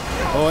though.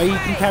 Oh, you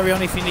can carry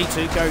on if you need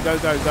to. Go, go,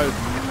 go, go.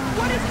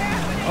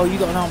 Oh, you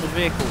got an armoured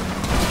vehicle.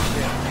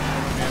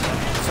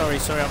 Sorry,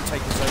 I'm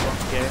taking so long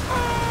to get it.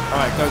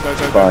 Alright, go, go,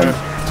 go, Fine. go,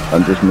 go.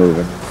 I'm just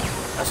moving.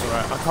 That's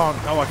alright. I can't.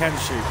 Oh, I can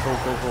shoot. Cool.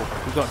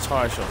 We've got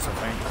tyre shots, I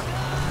think.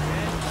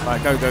 Alright,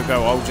 go, go,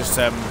 go. I'll just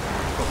put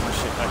my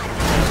shit back in.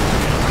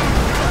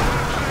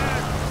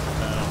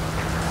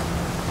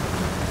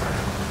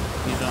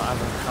 You do not have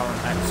a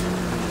current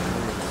active.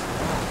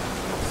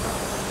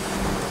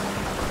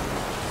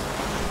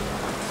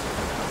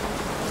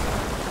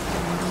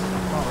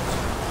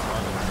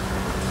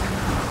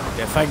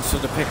 Yeah, thanks for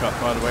the pickup,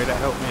 by the way. That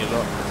helped me a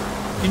lot.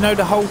 You know,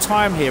 the whole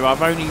time here,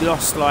 I've only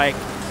lost like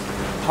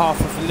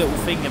half of a little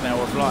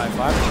fingernail of life.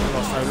 I haven't even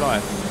lost no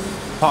life,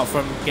 apart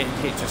from getting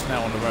hit just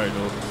now on the road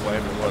or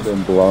whatever it was. I've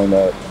been blown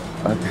up.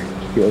 Oh,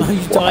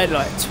 you died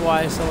like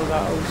twice. I was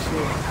like, oh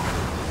shit.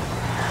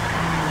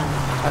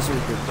 That's all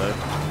good though.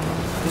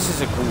 This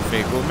is a cool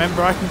vehicle.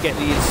 Remember, I can get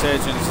the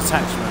Insurgent's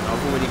attachment.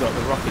 I've already got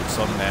the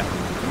rockets on there.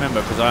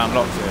 Remember, because I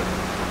unlocked it.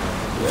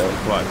 Yeah,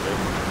 quite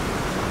good.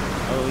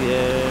 Oh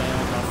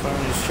yeah.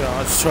 Phone is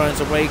charged, trying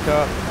to wake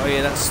up. Oh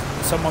yeah, that's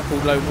someone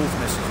called Lone Wolf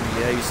messaged me.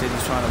 Yeah, he said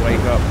he's trying to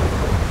wake up.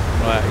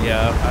 Right,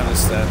 yeah, I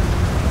understand.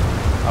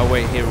 I'll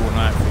wait here all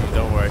night for you,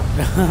 don't worry.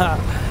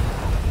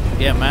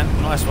 Yeah, man,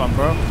 nice one,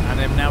 bro. And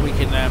then now we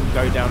can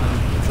go down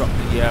and drop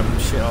the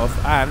shit off.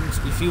 And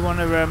if you want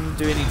to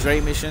do any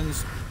Dre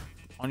missions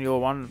on your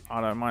one, I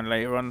don't mind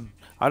later on.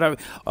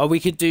 We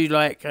could do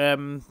like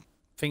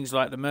things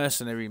like the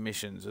mercenary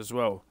missions as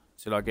well,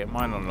 till I get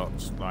mine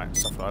unlocked, like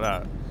stuff like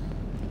that.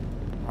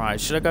 Right,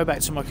 should I go back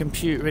to my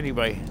computer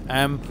anyway?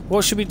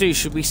 What should we do?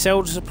 Should we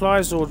sell the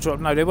supplies or drop?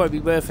 No, they won't be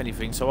worth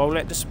anything, so I'll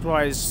let the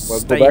supplies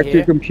stay go back here. to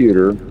your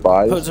computer,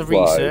 buy the Put the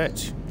supplies,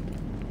 research.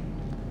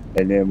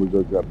 and then we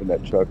go drop in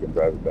that truck and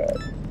drive it back.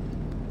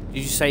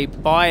 Did you say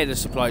buy the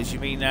supplies? You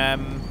mean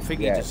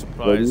thingy the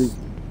supplies? Go to your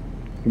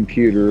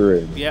computer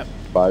and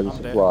buy the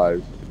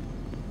supplies.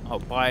 Oh,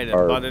 buy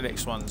them. Buy the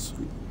next ones.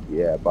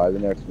 Yeah, buy the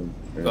next one,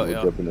 and then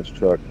we'll jump in this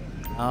truck.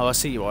 Oh, I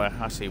see why.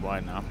 I see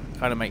why now.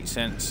 Kind of makes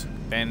sense.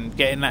 Then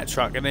get in that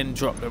truck and then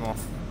drop them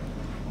off.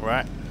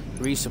 Alright.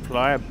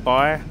 Resupply,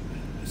 buy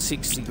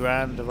 60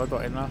 grand. Have I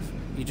got enough?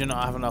 You do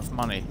not have enough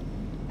money.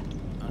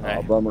 Okay.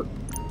 Oh, bummer.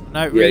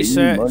 No, yeah, research.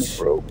 You need money,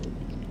 bro.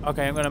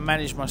 Okay, I'm going to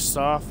manage my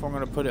staff. I'm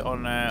going to put it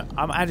on.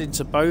 I'm adding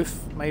to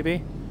both,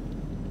 maybe.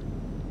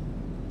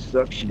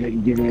 Sucks you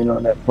didn't get in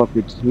on that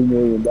fucking $2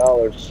 million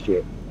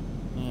shit.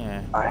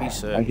 Yeah,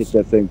 research. I hit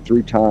that thing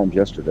 3 times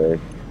yesterday.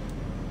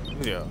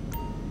 Yeah.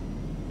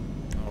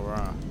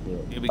 Alright.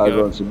 Here we I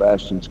go. run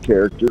Sebastian's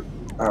character.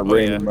 I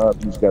ran him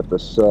up. He's got the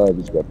sub.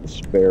 He's got the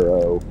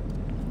Sparrow.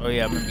 Oh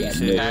yeah, I'm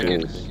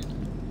missiles.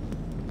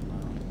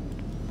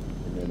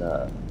 And then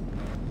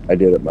I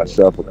did it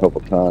myself a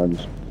couple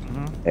times,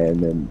 and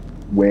then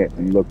went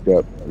and looked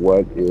up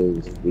what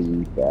is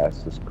the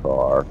fastest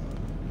car,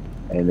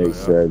 and they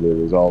said it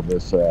was all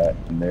this, that,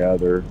 and the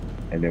other.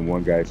 And then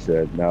one guy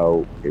said,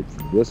 no, it's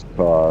this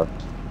car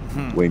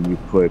when you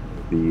put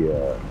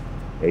the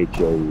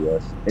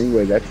HOES.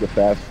 Anyway, that's the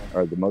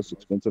the most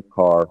expensive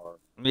car.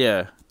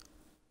 Yeah.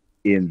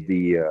 In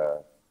the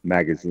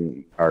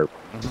magazine, or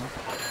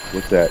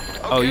what's that?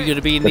 Oh, you're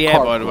gonna be in the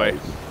air, by the way.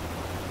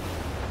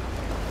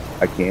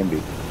 I can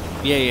be.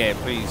 Yeah,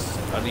 please.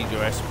 I need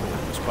your escort.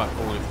 It's quite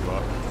cool if you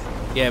are.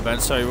 Yeah, man.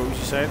 Sorry, what was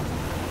you saying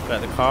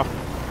about the car?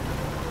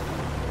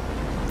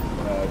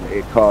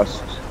 It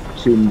costs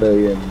 $2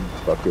 million,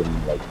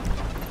 fucking like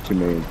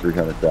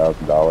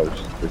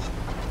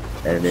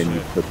 $2,300,000, and then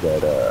you put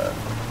that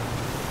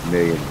 $1.5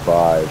 million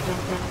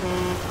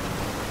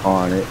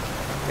on it,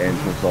 and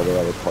plus all the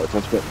other parts.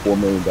 I spent $4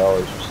 million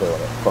or so on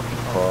that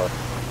fucking car.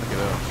 Look at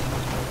that.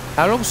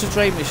 How long's the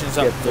Dre missions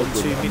up for?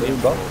 $2 million.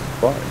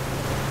 Fine.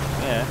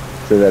 Yeah.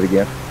 Say that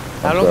again.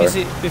 How long is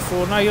it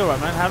before? No, you're right,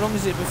 man. How long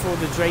is it before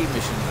the Dre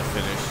missions are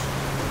finished?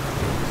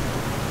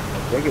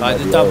 Like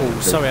the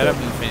doubles. Sorry, I don't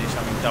mean finished.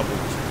 I mean doubles. I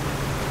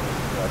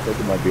think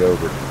it might be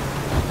over.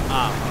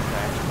 Ah,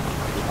 okay.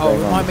 Oh,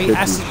 remind me,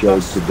 Acid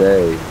Bus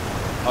today.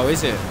 Oh,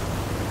 is it?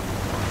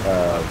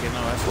 Okay,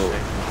 no, that's a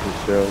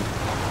shame.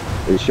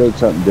 It showed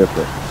something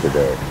different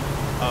today.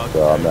 Oh, okay.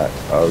 So I'm not.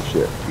 Oh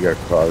shit! You got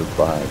cars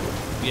behind you.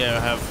 Yeah, I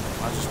have.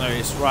 I just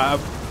noticed. Right,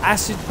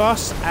 Acid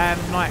Bus and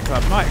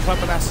Nightclub. Nightclub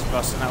and Acid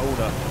Bus in that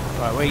order.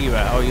 Right, where you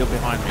at? Oh, you're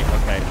behind me.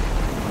 Okay.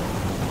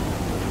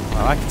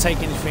 Right, I can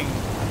take anything.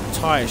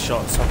 Tyre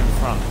shots up in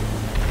front.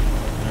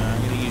 I'm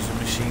going to use a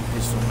machine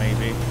pistol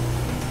maybe.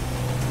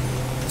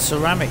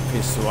 Ceramic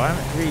pistol, I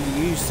haven't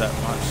really used that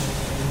much.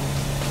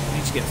 I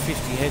need to get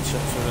 50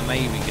 headshots with a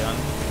navy gun.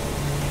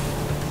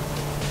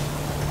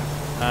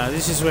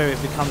 This is where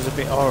it becomes a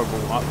bit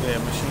horrible up there,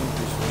 machine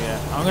pistol, yeah.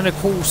 I'm gonna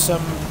call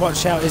some,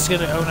 watch out, it's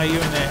gonna, oh no,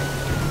 you're in there.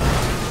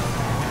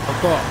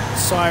 I've got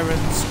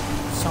sirens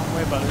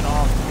somewhere, but they're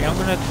not after me. I'm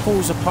gonna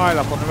cause a pile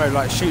up on the road,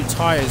 like shoot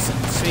tyres and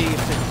see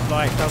if it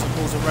like doesn't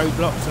cause a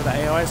roadblock to the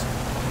AIs.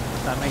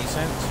 If that makes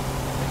sense.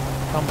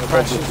 Come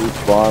crashes. Just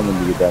respawn when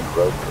you get down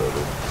the road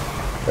further.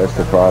 That's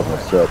the problem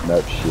with setting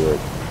up shit.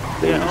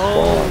 They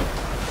respawn.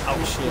 Oh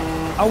shit.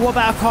 Oh, what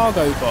about a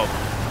cargo bob?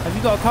 Have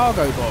you got a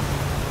cargo bob?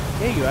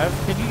 Yeah, you have.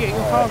 Can you get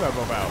your cargo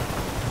bob out?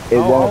 It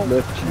won't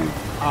lift you.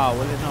 Oh,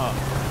 will it not?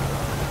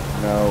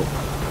 No,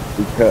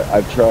 because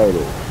I've tried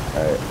it.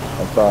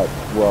 I thought,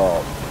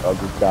 well, I'll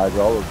just dodge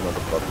all those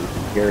motherfuckers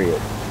and carry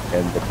it.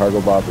 And the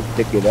cargo bob will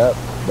pick it up,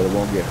 but it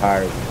won't get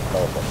higher than the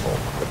telephone pole.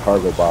 The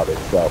cargo bob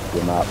itself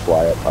will not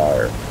fly up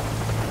higher.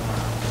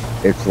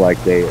 It's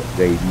like they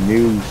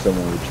knew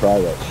someone would try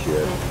that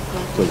shit,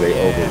 so they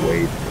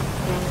overweight it.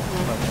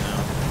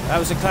 That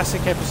was a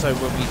classic episode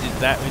when we did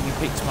that, when you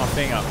picked my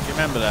thing up. Do you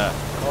remember that?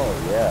 Oh,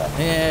 yeah.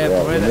 Yeah,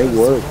 bro. And it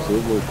works.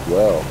 It works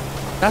well.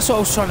 That's what I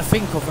was trying to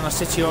think of when I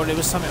said to you, oh, there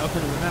was something I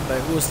couldn't remember.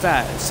 It was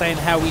that, saying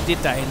how we did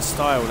that in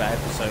style, that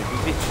episode.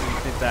 We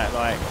literally did that,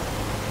 like,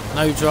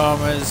 no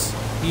dramas.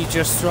 You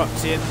just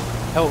dropped in,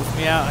 helped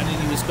me out, and then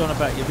you was gone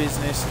about your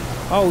business.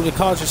 Oh, the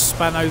car just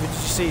span over.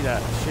 Did you see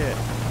that? Shit.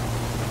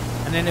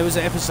 And then there was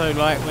an episode,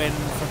 like, when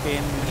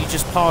fucking you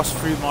just passed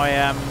through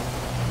my,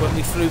 when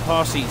we flew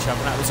past each other,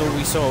 and that was all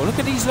we saw. Look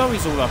at these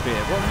lorries all up here.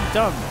 What have you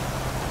done?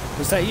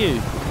 Was that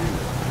you?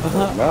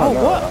 No,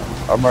 what?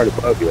 I'm right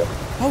above you.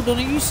 Hold on,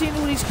 are you seeing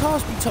all these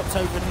cars be topped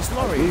over in this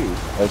lorry?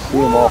 I see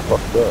them all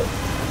fucked up.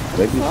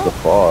 Maybe it's the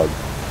fog.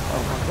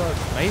 Oh my god,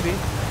 maybe.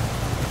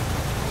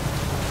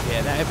 Yeah,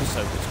 that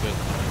episode was good.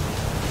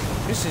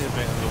 This is a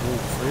bit of a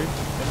walkthrough.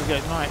 Then we go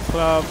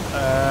nightclub.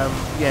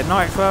 Yeah,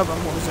 nightclub, and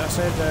what was it I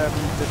said?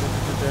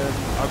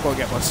 I've got to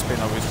get my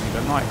spin, obviously.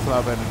 The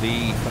nightclub and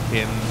the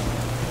fucking...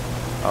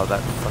 Oh,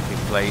 that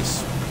fucking place.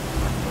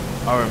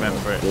 I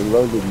remember it. They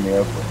loaded me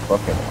up with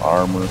fucking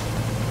armor.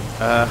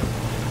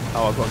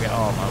 Oh, I've got to get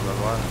armor,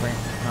 I think.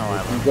 No, I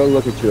haven't. If you go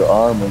look at your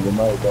armor, there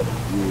might have been a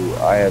few.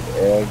 I have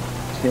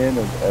 10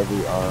 of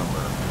every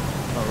armor.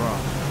 Oh,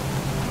 right.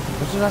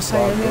 What did I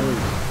say again?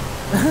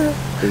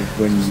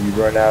 When you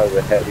run out of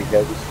the heavy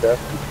stuff,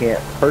 you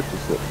can't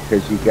purchase it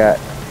because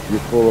you're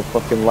full of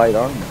fucking light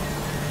armor.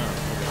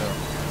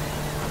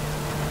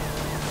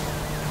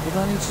 What do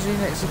I need to do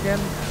next again?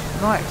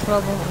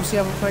 Nightclub, what was the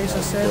other place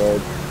I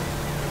said?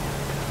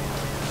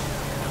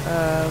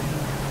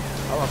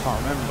 Oh, I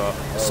can't remember.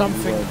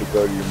 Something. You wanted to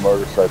go to your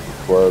motorcycle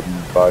club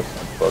and buy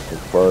some fucking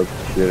club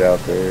shit out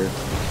there.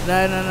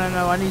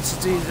 No. I need to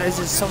do. There's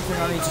something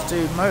I need to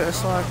do.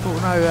 Motorcycle.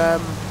 No.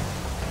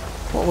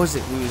 What was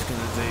it we was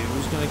gonna do? We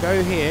was gonna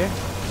go here,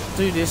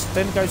 do this,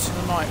 then go to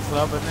the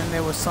nightclub, and then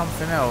there was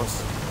something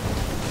else.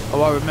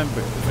 Oh, I remember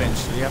it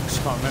eventually. I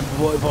just can't remember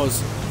what it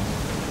was.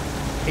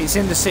 It's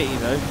in the city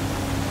though.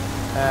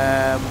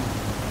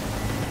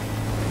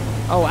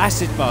 Oh,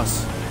 acid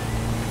bus.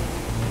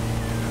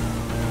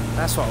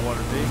 That's what I want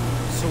to do.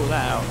 Sort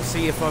that out.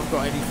 See if I've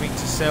got anything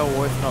to sell,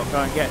 or if not, go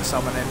and get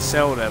some and then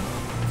sell them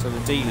to the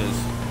dealers.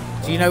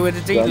 Do you know where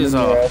the dealers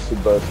are? Your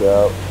acid bus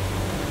out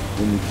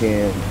when you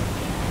can,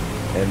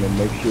 and then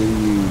make sure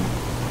you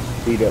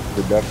speed up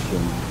production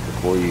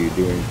before you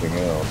do anything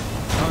else.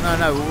 Oh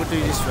no, we'll do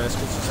this first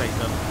because it's take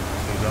them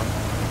too long.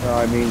 No,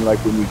 I mean like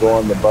when you go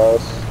on the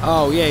bus.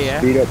 Oh yeah.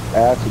 Speed up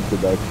acid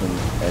production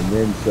and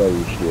then sell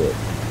your shit.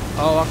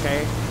 Oh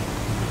okay.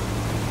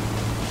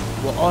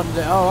 Well, on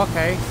the... Oh,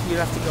 okay.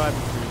 You'll have to guide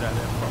me through that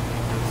then, probably,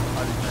 because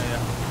I didn't know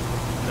that.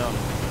 No.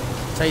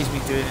 Saves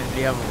me doing it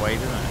the other way,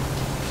 doesn't it?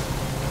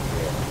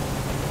 Yeah.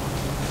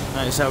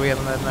 Notice how we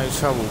haven't had no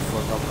trouble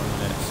for a couple of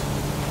minutes.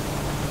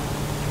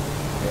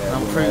 Yeah,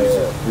 I'm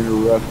cruising.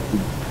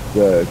 Interrupted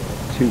the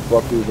two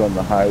fuckers on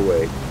the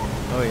highway.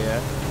 Oh,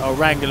 yeah. Oh,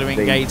 Wrangler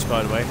engaged,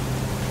 by the way.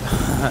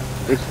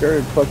 They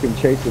started fucking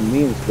chasing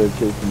me instead of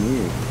chasing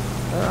you.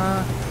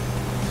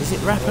 Is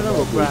it Rapper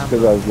or Graham?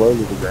 Because I was low to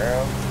the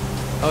ground.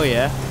 Oh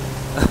yeah.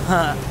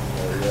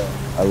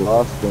 I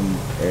lost them,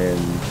 and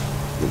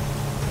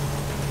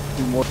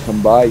two more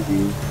come by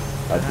you.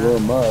 I blew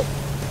them up,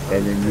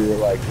 and then you were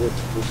like,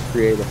 "Let's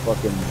create a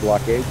fucking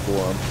blockade for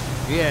them."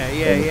 Yeah.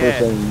 And the first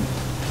thing,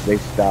 they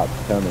stopped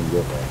coming.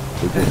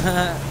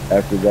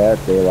 After that,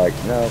 they're like,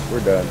 "No,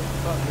 we're done."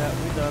 Fuck that,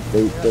 we're done.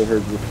 They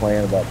heard your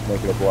plan about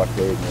making a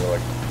blockade, and they're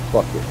like,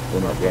 "Fuck it,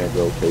 we're not gonna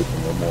go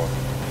chasing no more."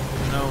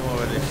 No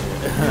more of this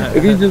shit.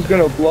 If he's just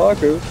gonna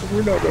block us,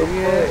 we're not gonna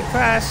fight.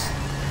 Crash.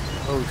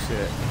 Oh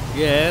shit.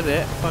 Yeah,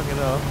 that. Fuck it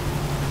off.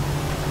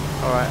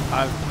 Alright,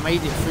 I've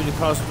made it through the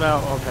cars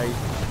without... Okay,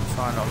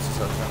 try not to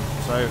touch them.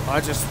 So,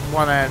 I just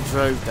one-hand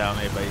drove down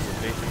here,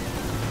 basically.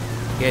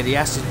 Yeah, the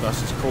acid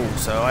bus is cool,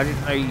 so I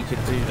didn't know you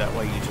could do that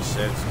way you just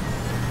said.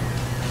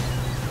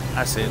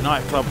 That's it,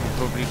 nightclub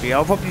will probably be...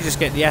 I'll probably just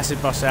get the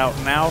acid bus out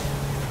now,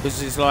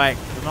 because it's like,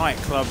 the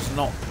nightclub's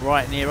not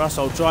right near us.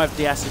 I'll drive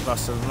the acid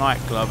bus to the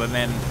nightclub, and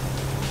then...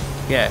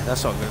 Yeah,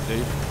 that's what I'm going to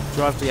do.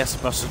 Drive the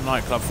acid bus to the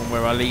nightclub from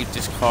where I leave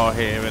this car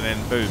here, and then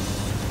boom.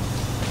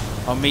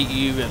 I'll meet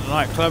you at the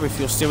nightclub if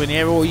you're still in the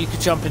area, or you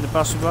could jump in the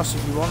bus with us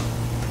if you want.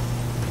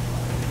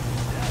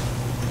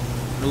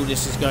 And all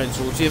this is going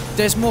towards you.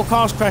 There's more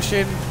cars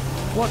crashing.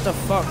 What the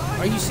fuck?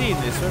 Are you seeing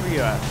this? Where are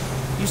you at?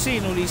 You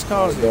seeing all these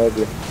cars?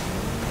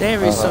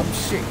 There is some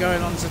shit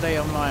going on today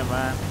online,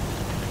 man.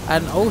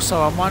 And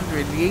also, I'm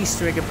wondering, the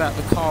Easter egg about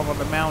the car on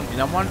the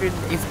mountain, I'm wondering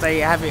if they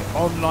have it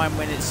online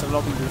when it's a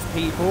lobby with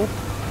people,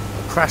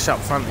 crash up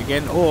front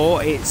again,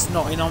 or it's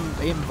not in on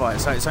invite,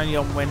 so it's only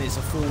on when it's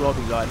a full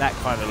lobby, like that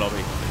kind of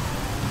lobby.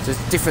 There's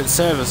different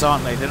servers,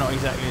 aren't they? They're not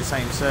exactly the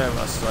same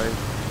server, so...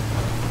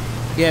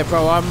 Yeah,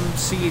 bro, I'm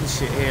seeing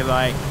shit here,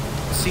 like,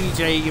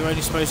 CJ, you're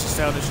only supposed to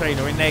stay on the train,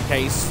 or in their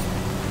case,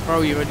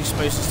 bro, you're only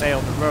supposed to stay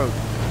on the road.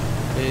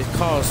 There's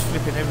cars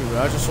flipping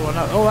everywhere. I just saw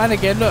another. Oh, and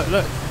again,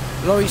 look.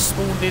 Lorry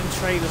spawned in,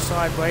 trailer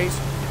sideways.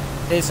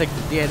 There's a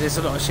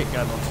lot of shit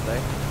going on today.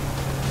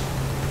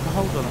 But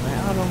hold on a minute.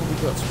 How long have we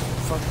got to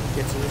fucking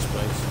get to this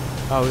place?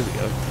 Oh, here we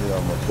go. We're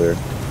almost there.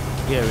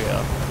 Yeah, we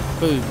are.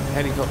 Boom.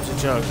 Helicopter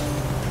Joe.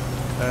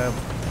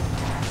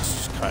 Let's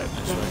just cut it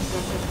this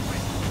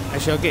way.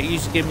 Actually, I'll get you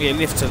to give me a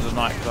lift to the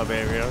nightclub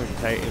area.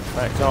 Okay. In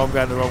fact, oh, I'm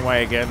going the wrong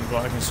way again,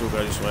 but I can still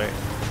go this way.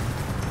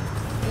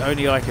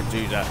 Only I could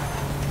do that.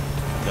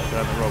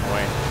 Going the wrong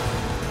way.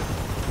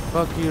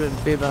 Fuck you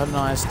and Bib, have a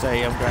nice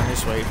day. I'm going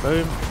this way.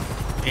 Boom.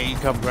 Yeah, you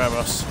come grab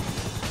us.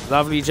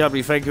 Lovely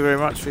jubbly, thank you very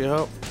much for your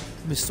help,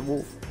 Mr.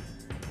 Wolf.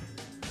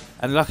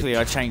 And luckily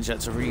I changed that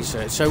to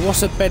research. So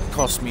what's a bed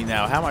cost me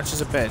now? How much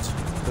is a bed?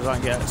 Because I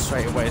can get it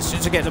straight away. As soon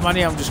as I get the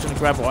money, I'm just going to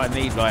grab what I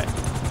need, like,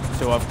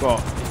 till I've got.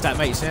 If that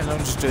makes sense, I'll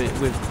just do it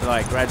with,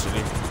 like,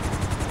 gradually.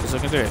 Because I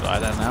can do it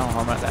like that now.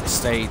 I'm at that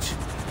stage.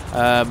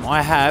 I'm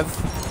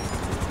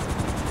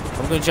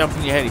going to jump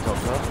in your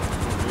helicopter.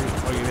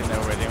 Oh, you're in there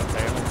already.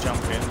 Okay, I'm going to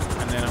jump in,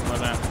 and then I'm going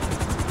to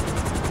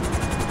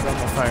grab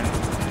my phone.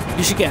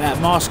 You should get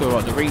that mask or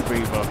what, the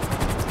rebreather.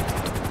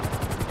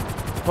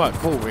 It's quite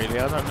cool, really.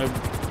 I don't know.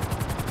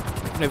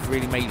 I've never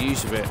really made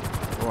use of it.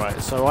 Right,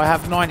 so I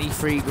have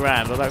 93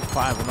 grand. I don't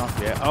quite have enough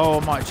yet. Oh,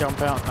 I might jump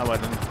out. No, I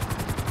didn't.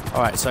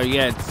 Alright, so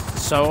yeah.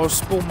 So I'll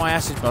spawn my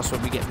acid bus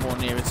when we get more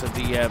nearer to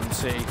the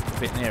city. A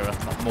bit nearer.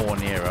 Not more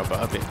nearer,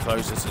 but a bit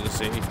closer to the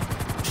city.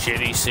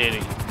 Shitty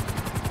city.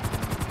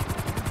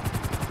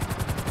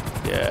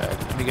 Yeah,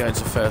 let me go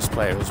into first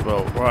player as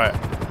well. Right,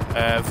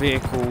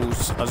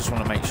 vehicles. I just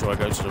want to make sure I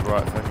go to the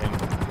right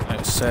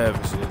fucking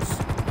services.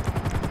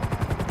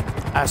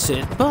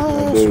 Acid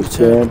bus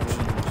return.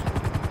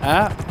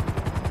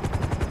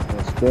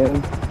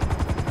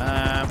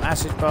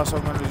 Acid bus.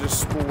 I'm going to just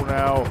spawn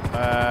out.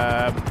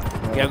 Yeah,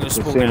 I'm going to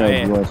spawn out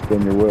here. You want to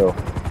spin your wheel?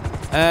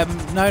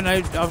 No,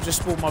 I've just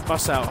spawned my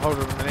bus out. Hold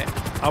on a minute.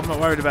 I'm not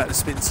worried about the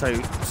spin so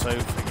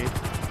thingy.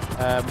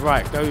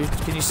 Right, go.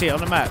 Can you see it on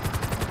the map?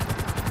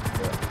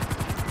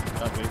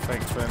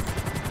 Thanks, man.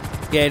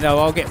 Yeah, no,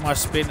 I'll get my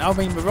spin. I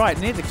mean, we're right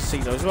near the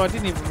casino as well. I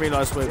didn't even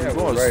realise where we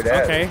was. Right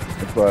okay.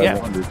 That's why I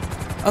wondered.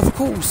 Of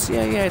course,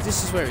 yeah,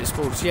 this is where it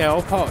spawns. Yeah,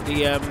 I'll park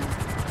the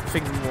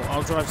thing.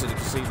 I'll drive to the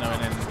casino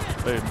and then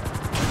boom.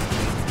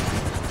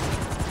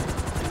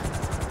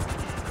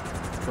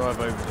 Drive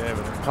over there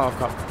and then park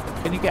up.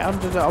 Can you get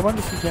under there? I wonder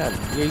if you can.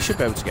 Yeah, you should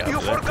be able to get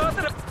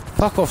under there.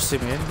 Fuck off,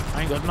 Simeon.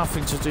 I ain't got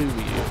nothing to do with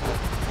you.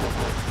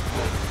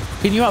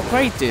 Can you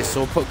upgrade this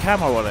or put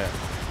camo on it?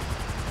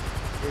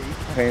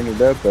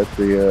 Painted up at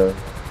the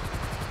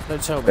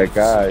don't tell me that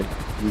guy.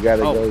 You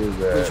gotta go to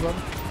the which one?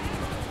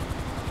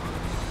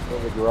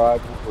 The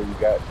garage where you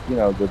got, you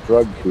know, the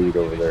drug feed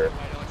over there.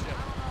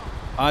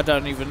 I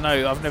don't even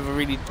know. I've never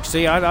really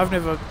I've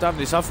never done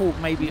this. I thought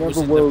maybe it was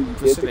in the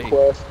facility. Get the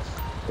quests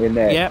in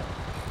that. Yep.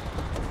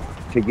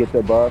 To get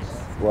the bus.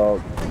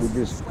 Well, we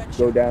just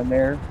go down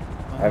there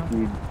after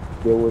you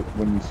deal with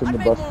when you send the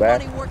bus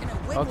back.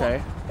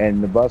 Okay.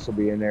 And the bus will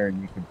be in there,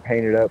 and you can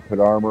paint it up, put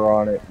armor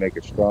on it, make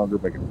it stronger,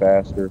 make it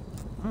faster.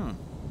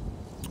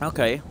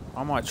 Okay,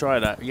 I might try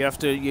that. You're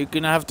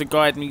gonna have to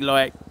guide me,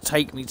 like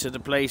take me to the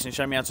place and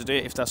show me how to do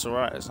it, if that's all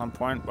right at some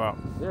point. But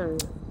yeah.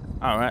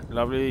 All right,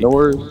 lovely. No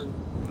worries.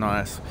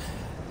 Nice.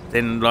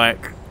 Then,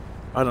 like,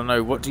 I don't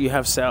know. What do you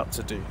have set up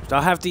to do?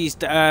 I have these.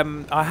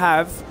 I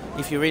have,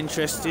 if you're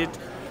interested.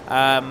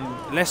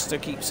 Lester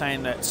keeps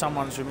saying that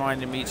someone's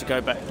reminding me to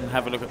go back and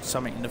have a look at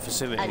something in the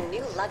facility.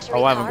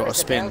 Oh, I haven't got a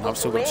spin. I've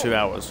still got 2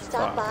 hours.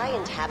 Stop by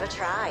and have a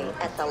try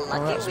at the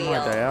Lucky that's Wheel.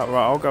 My day out.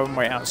 Right, I'll go and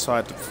wait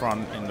outside the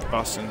front in the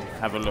bus and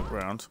have a look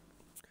round.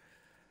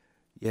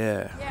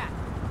 Yeah.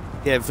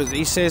 Yeah,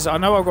 he says, I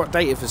know I've got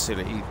data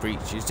facility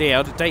breaches.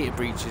 Yeah, the data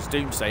breaches,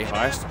 Doomsday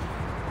heist.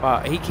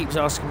 But he keeps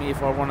asking me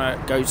if I want to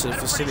go to the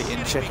facility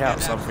and check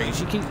out something.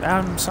 She keeps,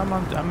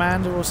 someone,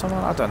 Amanda or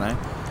someone, I don't know.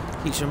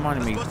 Keeps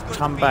reminding me,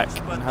 come back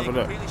and have a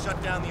look.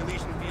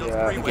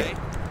 Yeah,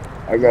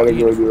 I gotta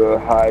go to a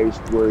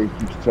heist where he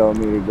keeps telling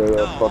me to go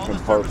to a fucking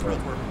apartment.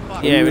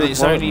 Yeah, but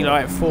it's only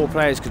like 4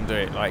 players can do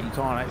it. Like, you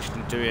can't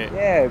actually do it.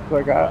 Yeah, it's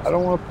like, I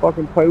don't want to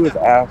fucking play with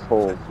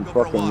assholes who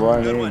fucking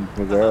run in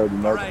because they already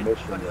know the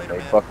mission and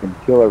they fucking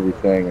kill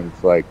everything. And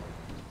it's like,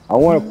 I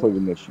want to play the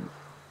mission.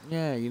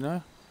 Yeah, you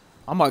know.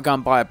 I might go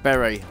and buy a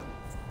beret.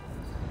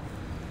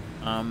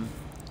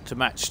 to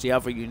match the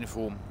other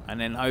uniform,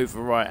 and then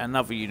overwrite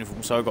another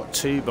uniform. So I got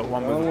two, but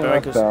one with The a only one I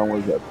burger. found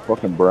was that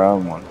fucking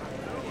brown one.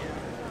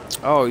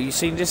 Oh, you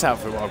seen this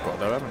outfit what I've got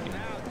though, haven't you?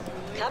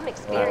 Come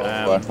experience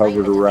I the hovered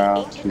excitement of the around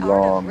ancient too art of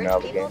long, rich now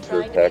the people games are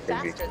trying to be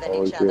attacking me. faster than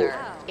Holy each other. shit.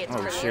 It's Oh,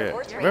 Premier shit.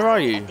 Horse Where are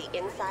Racing you? at the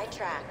inside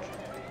track.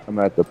 I'm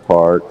at the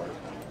park.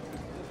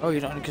 Oh,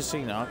 you're not in the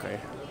casino? Okay.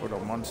 Hold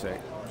on one sec.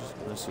 I'm just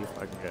going to see if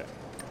I can get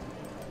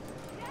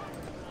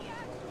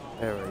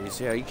berries.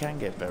 Yeah, you can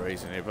get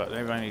berries in here, but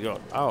they've only got...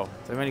 Oh,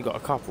 they've only got a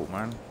couple,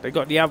 man. They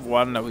got the other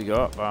one that we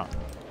got, but...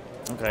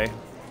 Okay.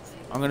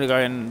 I'm going to go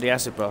in the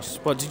acid bus.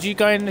 What, did you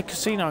go in the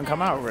casino and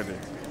come out already?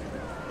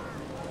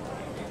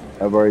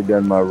 I've already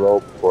done my roll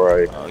before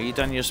I Oh, you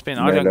done your spin?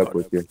 met up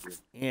with you.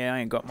 Yeah, I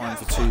ain't got mine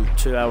for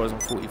 2 hours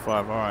and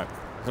 45. Alright.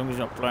 As long as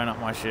you're not blowing up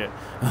my shit.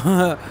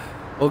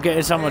 Or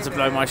getting someone to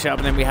blow my shit up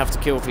and then we have to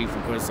kill people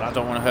because I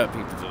don't want to hurt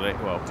people today.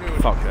 Well,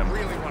 fuck them.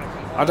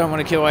 I don't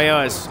want to kill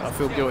AIs. I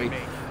feel guilty.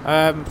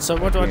 So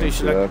what do I do?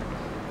 Should I...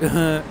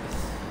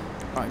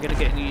 Right, I'm going to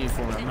get a new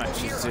uniform that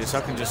matches this.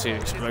 I can just see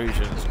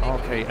explosions.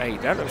 Okay,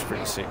 8. That looks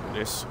pretty sick with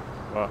this.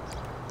 But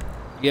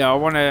yeah, I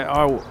want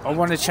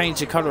to change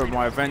the colour of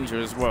my Avenger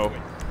as well.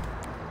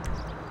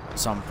 At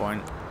some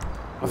point.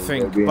 I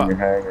think. Be in But, your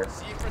hangar.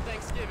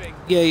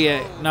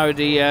 yeah. No,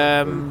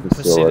 the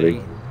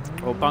facility.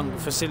 Or bunk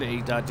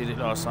facility that I did it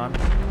last time.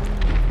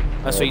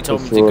 That's where you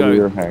told me to Facility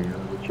go. or hangar,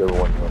 whichever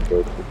one you want to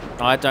go to.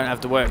 I don't have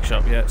the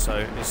workshop yet,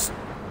 so it's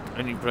the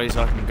only place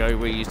I can go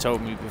where you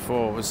told me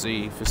before was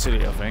the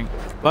facility, I think.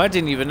 But I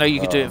didn't even know you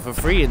could do it for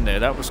free in there.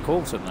 That was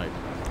cool to know.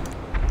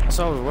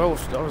 So I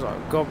was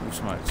like,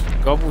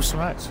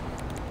 gobblesmacked.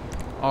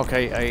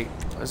 RK8.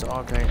 There's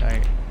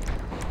RK8.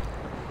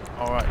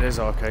 Alright, there's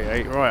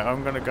RK8. Right,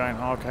 I'm going to go in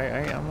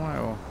RK8, am I?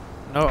 Or...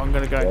 No, I'm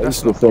going to go... I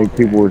That's used to think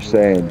people were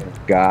saying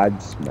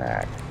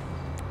Godsmack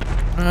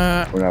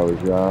Uh, when I was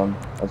young.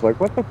 I was like,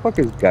 what the fuck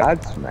is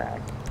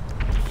Godsmack?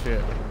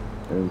 shit.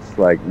 And it's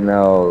like,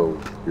 no,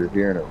 you're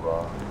hearing it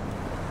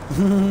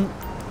wrong.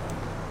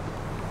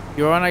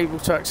 You're unable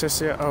to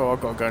access it. Oh,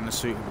 I've got to go in the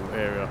suitable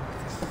area.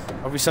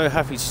 I'll be so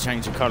happy to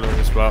change the colour of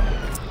this, but...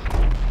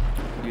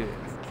 Yeah.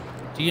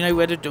 Do you know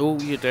where the... Oh,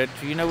 you're dead.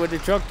 Do you know where the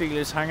drug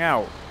dealers hang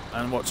out?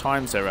 And what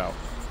times they're out?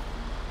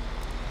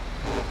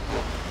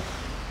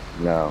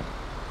 No.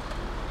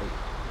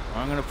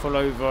 I'm going to pull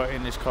over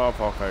in this car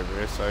park over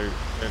here, so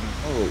then...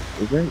 Oh,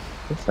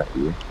 that's not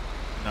you.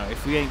 No,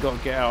 if we ain't got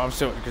to get out... I'm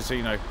still at the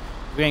casino.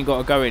 If we ain't got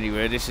to go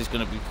anywhere, this is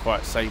going to be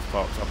quite safe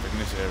parked up in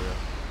this area.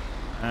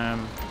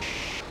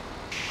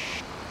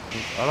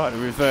 I like the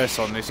reverse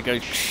on this. It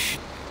goes...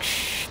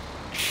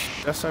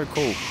 That's so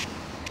cool.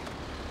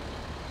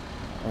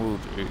 All we'll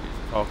do is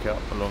park it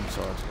up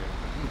alongside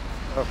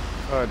here.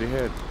 Upside your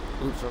head.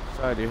 Oops,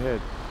 upside your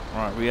head.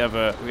 Right, we have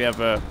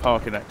a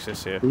parking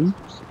access here.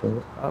 Oops.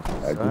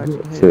 Upside your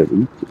head. Said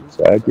oops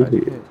inside your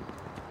head.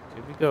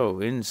 Here we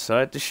go,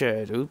 inside the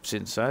shed. Oops,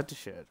 inside the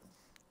shed.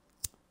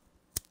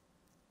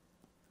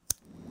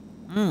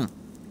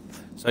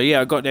 So yeah,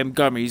 I got them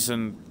gummies,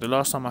 and the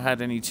last time I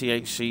had any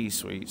THC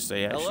sweets,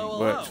 they actually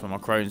worked for my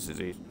Crohn's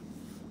disease.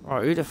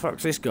 Right, who the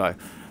fuck's this guy?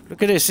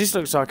 Look at this. This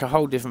looks like a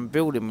whole different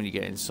building when you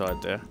get inside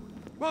there.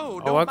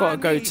 Whoa, Oh, I gotta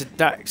go to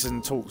Dax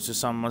and talk to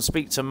someone.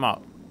 Speak to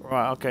Mutt.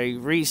 Right, okay.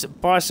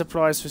 Buy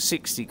supplies for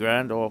 60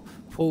 grand or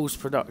pause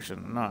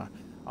production. No,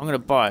 I'm gonna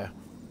buy.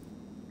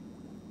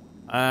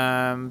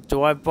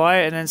 Do I buy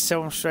it and then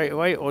sell them straight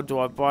away, or do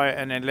I buy it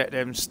and then let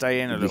them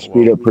stay in a little Speed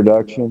while? up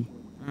production.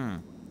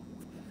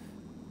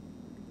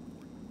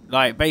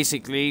 Like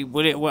basically,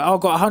 will it? Well, I've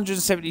got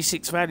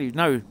 176 value.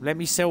 No, let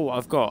me sell what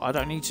I've got. I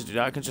don't need to do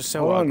that. I can just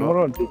sell what I've got. Hold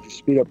on. Did you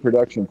speed up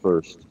production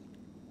first?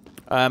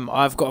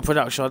 I've got a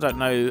production. I don't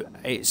know.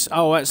 It's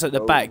that's at the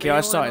back. Yeah,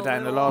 I started that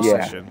in the last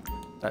session.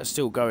 That's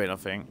still going, I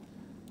think.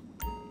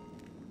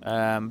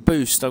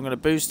 Boost. I'm going to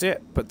boost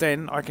it, but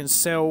then I can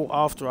sell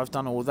after I've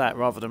done all that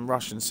rather than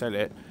rush and sell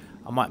it.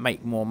 I might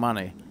make more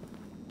money.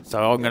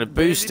 So I'm going to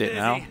boost it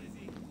now.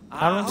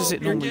 How long does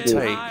it normally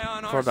take?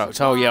 Product.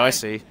 Oh yeah, I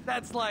see.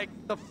 That's like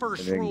the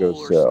first And then rule go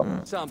or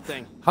sell.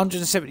 something.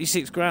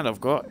 176 grand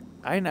I've got.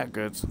 Ain't that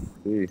good?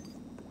 See.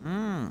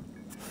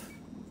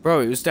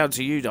 Bro, it was down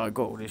to you that I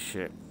got all this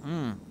shit.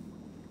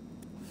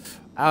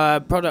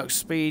 Product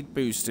speed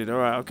boosted.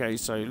 Alright, okay,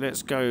 so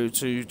let's go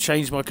to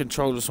change my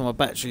controllers for my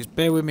batteries.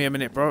 Bear with me a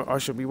minute, bro. I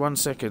shall be 1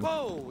 second.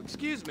 Whoa,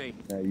 excuse me.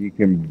 Now you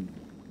can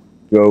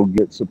go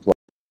get supplies.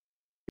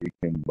 You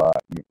can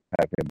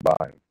have him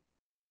buy.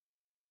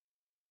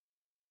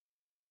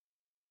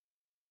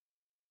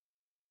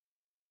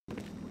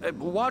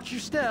 Watch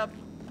your step.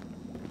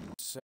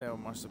 Sell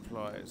my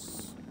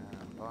supplies.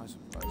 Buy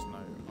supplies, no.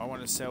 I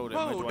want to sell them.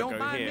 Whoa, Where do don't I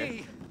go mind here?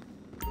 me.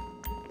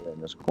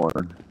 In this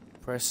corner.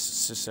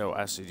 Press to sell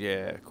acid,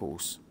 yeah, of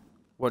course.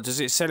 What, does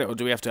it sell it or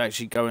do we have to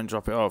actually go and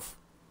drop it off?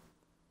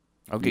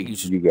 I'll get you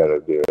to... You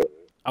gotta do it.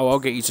 Oh, I'll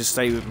get you to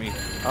stay with me.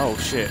 Oh,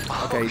 shit.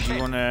 Okay, do you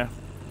want to...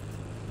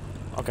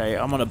 Okay,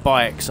 I'm on a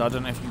bike, so I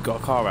don't know if you've got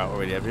a car out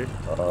already, have you?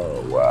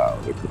 Oh, wow.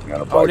 They're putting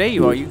on a bike Oh, there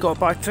you too. are. You've got a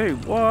bike too.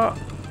 What?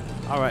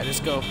 Alright, let's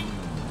go.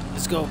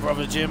 Let's go,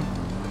 brother Jim.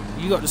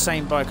 You got the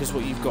same bike as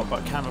what you've got,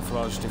 but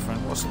camouflage different.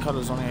 What's the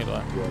colours on here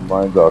like? Yeah,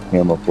 mine's all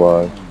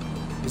camouflage.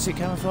 Is it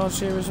camouflage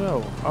here as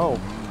well? Oh.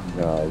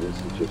 No, this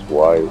is just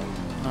white.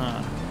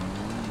 Ah.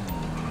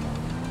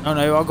 Oh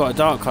no, I got a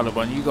dark coloured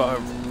one. You got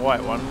a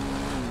white one.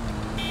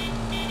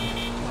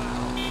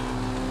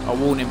 I'll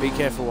warn him. Be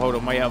careful. Hold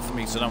on. Wait out for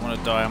me, because I don't want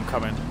to die. I'm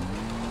coming.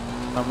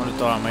 I don't want to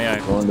die on my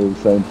own. Going to the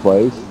same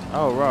place.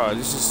 Oh right.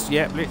 This is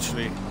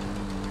literally.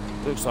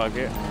 Looks like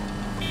it.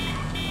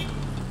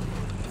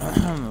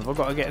 Have I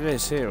got to get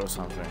this here or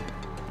something?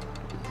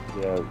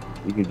 Yeah,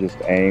 you could just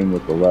aim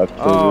with the left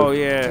trigger. Oh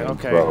yeah. And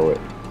Okay. throw it.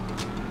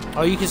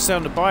 Oh, you can stay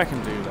on the bike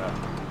and do that.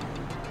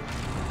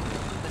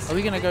 Are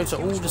we going to go to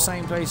all the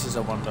same places,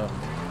 I wonder?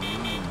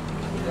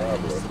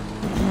 Probably.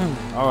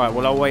 Alright,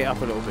 well I'll wait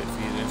up a little bit for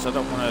you then, so I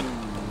don't want to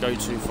go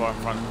too far in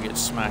front and get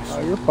smashed.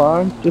 Oh, you're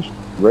fine. Just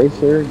race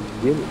there and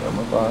get it.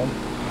 I'm fine.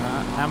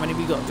 How many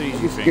have we got to do, do you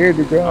You're think? scared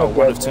to drive. Oh,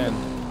 1 of 10.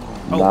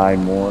 Oh.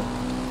 9 more.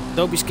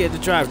 Don't be scared to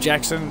drive,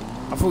 Jackson.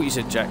 I thought you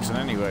said Jackson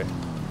anyway.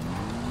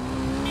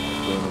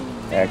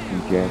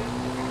 Action Jack.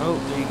 Oh,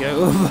 there you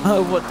go.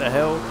 What the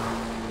hell?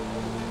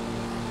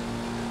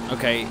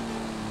 Okay.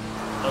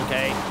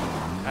 Okay.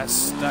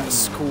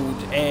 That's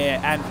called air,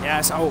 and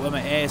that's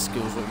ultimate air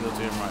skills, what you're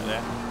doing right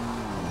there.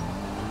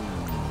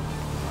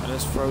 Right,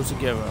 let's throw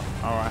together.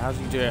 Alright, how do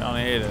you do it on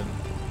here then?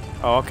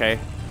 Oh, okay.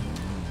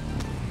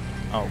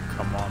 Oh,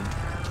 come on.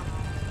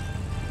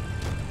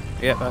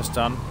 Yep, that's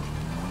done.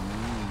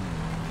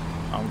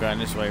 I'm going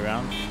this way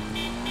round.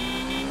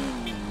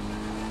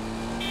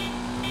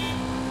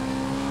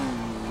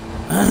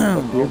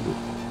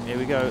 Here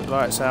we go,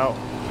 lights out.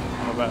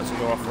 I'm about to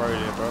go off-road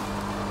here, bro.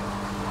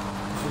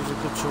 This was a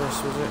good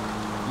choice, was it?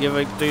 You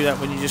ever do that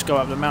when you just go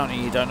up the mountain,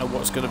 you don't know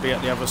what's going to be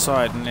at the other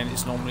side, and then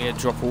it's normally a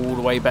drop all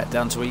the way back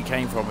down to where you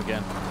came from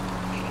again?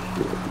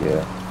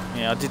 Yeah.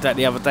 Yeah, I did that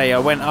the other day. I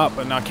went up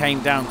and I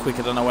came down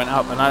quicker than I went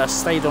up, and I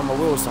stayed on my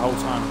wheels the whole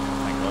time.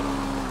 Thank God.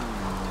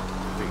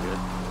 Pretty good.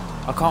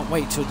 I can't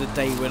wait till the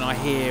day when I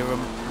hear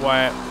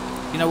why.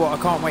 You know what?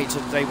 I can't wait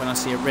till the day when I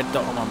see a red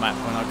dot on my map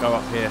when I go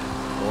up here,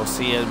 or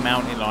see a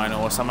mountain line,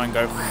 or someone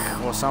go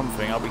or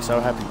something. I'll be so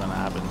happy when that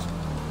happens.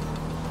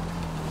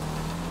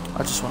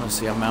 I just want to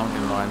see a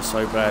mountain lion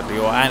so badly,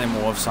 or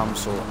animal of some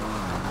sort.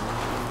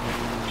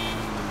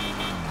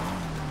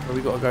 Where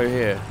we got to go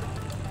here?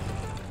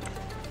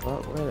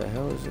 What? Where the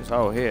hell is this?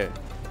 Oh, here.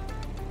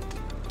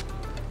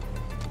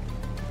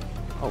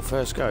 Oh,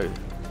 first go.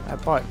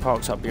 That bike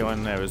parks up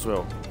behind there as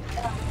well.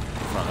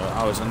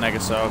 Oh, it's a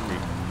Nagasaki.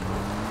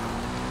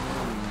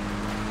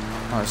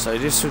 Alright, so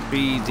this would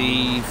be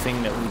the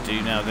thing that we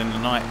do now, then the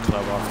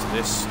nightclub after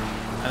this.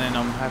 And then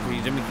I'm happy,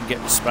 then we can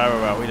get the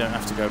Sparrow out. We don't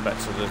have to go back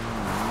to the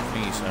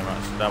thingy so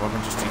much. Now I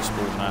can just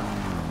despawn that.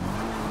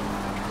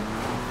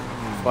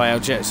 Fly our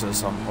jets at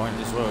some point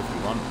as well if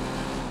you want.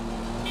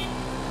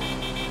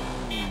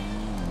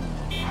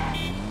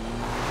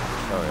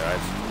 Sorry, I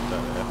just put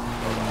that there.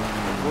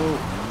 Whoa.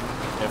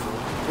 Careful.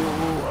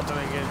 Whoa, I've done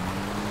it again.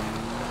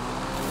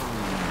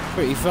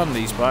 Pretty fun,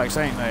 these bikes,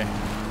 ain't they?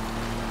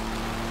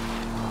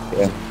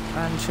 Yeah.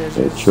 Manches.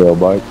 It's a trail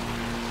bike.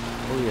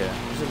 Oh yeah.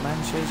 Is it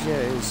Manches? Yeah,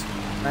 it is.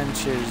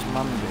 Manches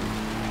Monday.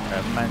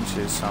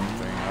 Manches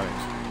something.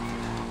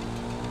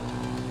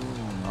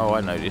 Oh, I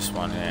know this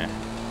one, yeah.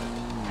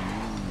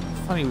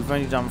 Funny, we've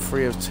only done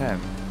 3 of 10.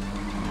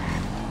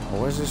 Oh,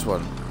 where's this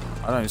one?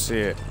 I don't see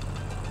it.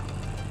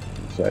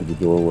 Inside the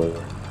doorway.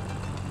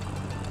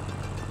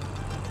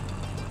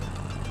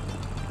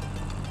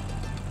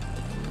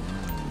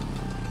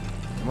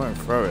 I won't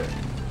throw it.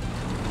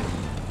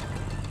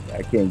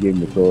 I can't get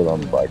him to throw it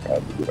on the bike. I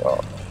have to get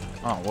off.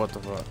 Oh, what the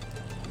fuck?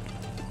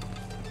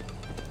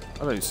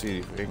 I don't see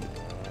anything.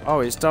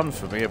 Oh, it's done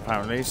for me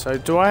apparently. So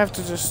do I have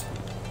to just...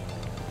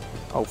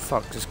 Oh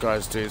fuck, this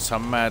guy's doing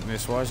some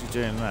madness. Why is he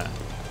doing that?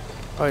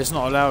 Oh, it's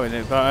not allowing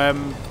it. But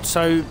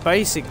so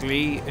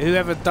basically,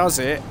 whoever does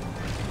it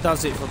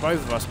for both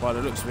of us by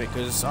the looks of it,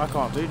 because I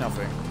can't do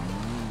nothing.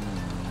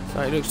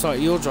 So it looks like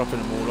you're dropping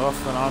them all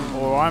off, and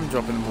I'm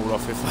dropping them all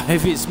off.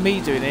 If it's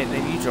me doing it,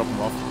 then you drop them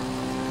off.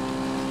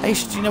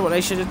 You know what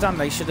they should have done?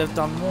 They should have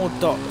done more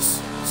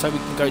dots so we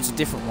can go to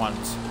different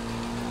ones,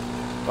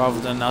 rather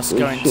than us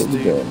going to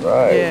do.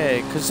 Right. Yeah,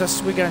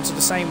 because we're going to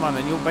the same one,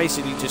 and you're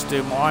basically just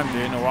doing what I'm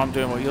doing, or I'm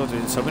doing what you're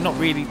doing. So we're not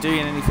really doing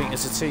anything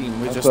as a team.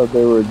 We're I just. thought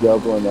they were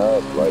doubling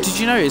up. Like, Did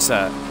you notice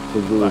that?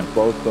 because we were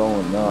both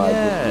going. No,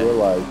 Yeah. I just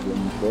realized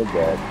when you said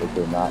that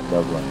they're not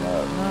doubling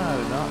up. No,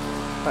 they're not.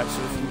 Back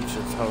to the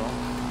Future. Hold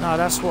on. No,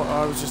 that's what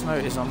I was just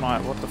noticed. I'm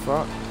like, what the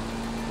fuck?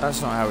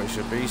 That's not how it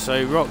should be.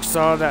 So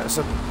Rockstar, that's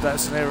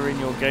an error in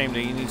your game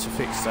that you need to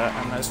fix that,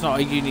 and that's not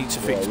a you need to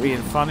fix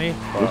being funny.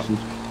 This is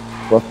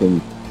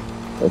fucking.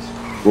 That's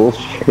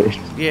bullshit.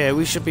 Yeah,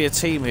 we should be a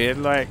team here.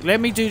 Like, let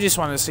me do this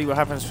one and see what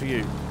happens for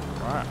you.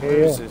 Right? Yeah,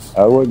 Where is this?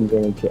 I wasn't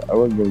gonna get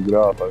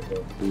off. I was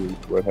gonna see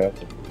what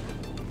happened.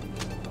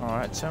 All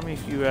right, tell me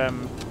if you Oh,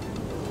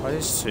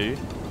 there's 2.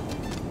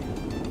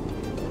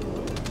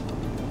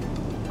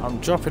 I'm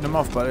dropping them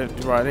off, but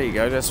right there you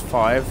go. There's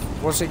 5.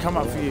 What's it come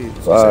up for you? 5.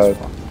 It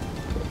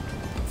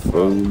says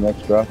Go to the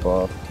next drop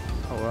off.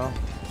 Oh well,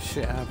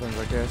 shit happens,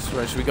 I guess.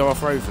 Right, should we go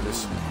off-road for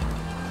this?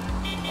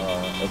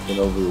 Up and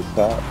over the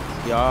top.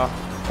 Yeah.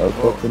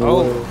 Up and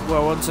away.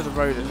 Well, onto the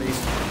road at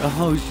least.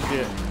 Oh,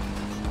 shit.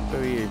 Who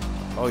are you?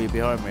 Oh, you're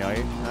behind me, are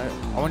you? No.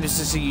 I wanted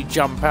to see you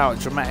jump out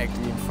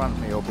dramatically in front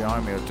of me or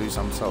behind me or do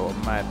some sort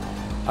of mad...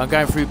 I'm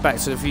going through Back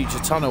to the Future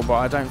tunnel, but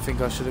I don't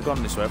think I should have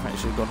gone this way. I think I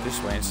should have gone this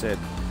way instead.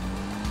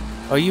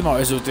 Oh, you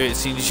might as well do it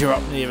seeing as you're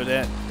up near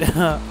there.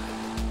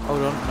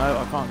 Hold on. No,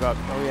 I can't go up.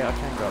 Oh, yeah, I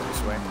can go up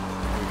this way.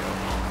 There we go.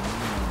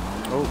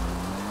 Oh.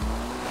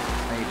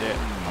 Made it.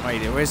 I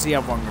made it. Where's the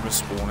other one going to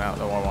spawn out,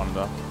 though, I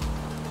wonder?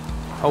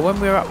 Oh, when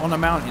we're up on a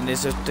mountain,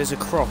 there's a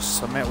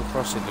cross, a metal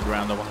cross in the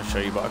ground I want to show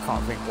you, but I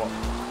can't think what...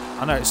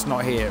 I know it's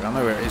not here. I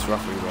know where it is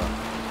roughly, but...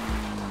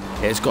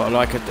 Yeah, it's got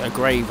like a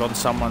grave on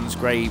someone's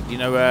grave. You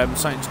know,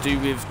 something to do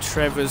with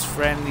Trevor's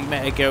friend. He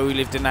met a girl who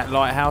lived in that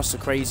lighthouse, a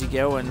crazy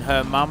girl, and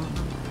her mum.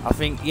 I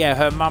think, yeah,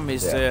 her mum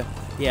is the...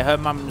 Yeah, her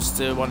mum's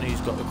the one who's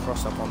got the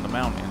cross up on the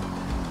mountain.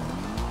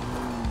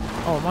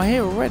 Oh, am I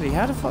here already?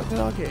 How the fuck did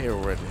I get here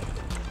already?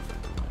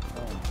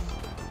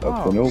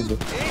 Up and over.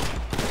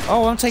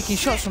 Oh, I'm taking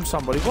shots from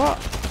somebody. What?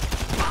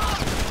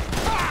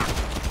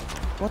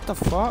 What the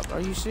fuck?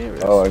 Are you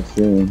serious? Oh, I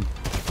see him.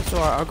 It's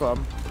alright, I got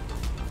him.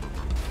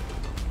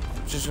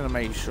 Just gonna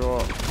make sure.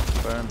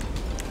 Boom.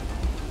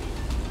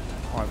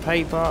 Alright,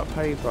 paper.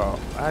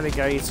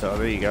 Alligator.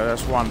 There you go.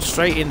 That's one.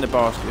 Straight in the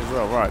basket as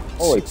well. Right.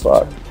 Holy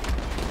fuck.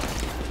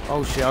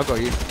 Oh shit, I got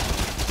you.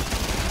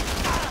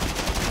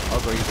 I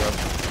got you, bro.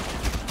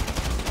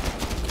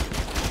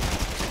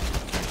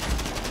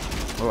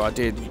 Oh, I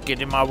did. You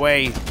get in my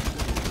way.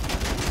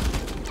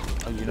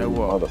 Oh, you know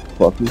what?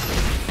 Motherfucker.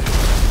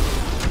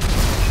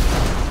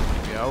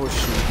 Yeah, I was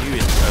shooting you in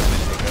a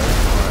minute ago.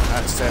 Alright,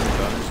 that's them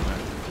done, isn't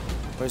it?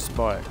 Where's the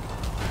bike?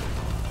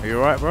 Are you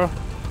alright, bro?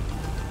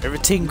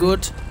 Everything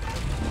good?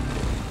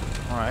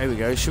 Alright, here we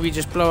go. Should we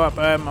just blow up?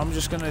 I'm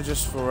just gonna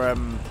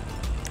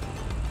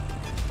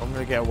I'm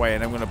gonna get away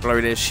and I'm gonna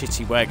blow their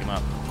shitty wagon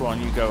up. Go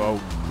on, you go,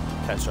 I'll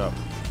catch up.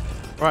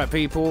 Right,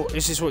 people,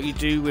 this is what you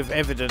do with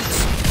evidence.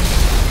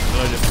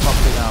 Blow the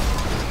fucking up.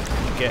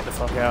 You get the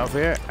fuck out of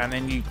here, and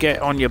then you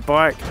get on your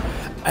bike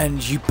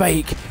and you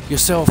bake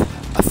yourself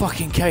a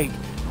fucking cake,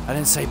 and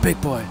then say, "Big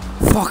boy,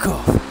 fuck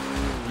off."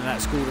 And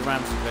that's called a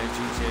Ramsey play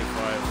GTA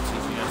 5.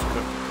 Teaching us to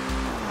cook.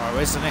 Alright,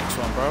 where's the next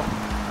one, bro?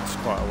 That's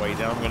quite a way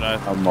down.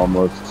 I'm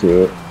almost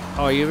to it.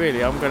 Oh, you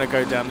really? I'm gonna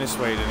go down this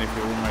way then if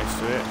you're almost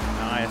to it.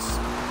 Nice.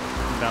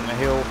 Down the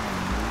hill.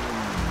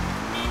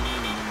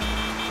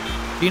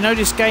 You know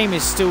this game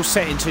is still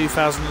set in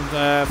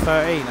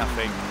 2013, I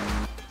think.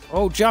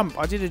 Oh, jump!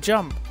 I did a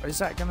jump. Is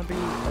that gonna be?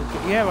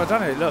 Okay? Yeah, I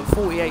done it. Look,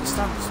 48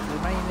 stunts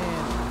remaining.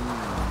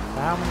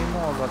 How many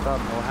more have I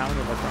done, or how many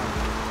have I done?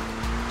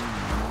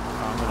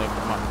 Oh, I'm gonna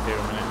come up here a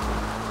minute.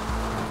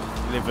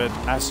 Delivered.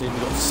 Actually,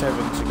 we've got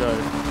 7 to go.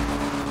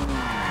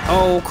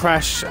 Oh,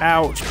 crash!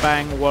 Ouch!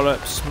 Bang!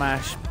 Wallop!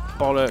 Smash!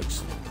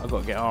 Bollocks! I've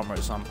got to get armor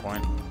at some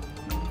point.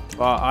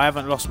 But I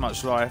haven't lost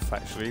much life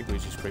actually,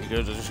 which is pretty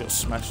good. I just got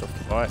smashed off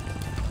the bike.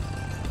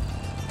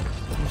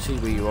 Let me see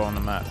where you are on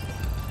the map.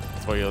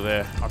 Oh, you're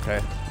there. Okay.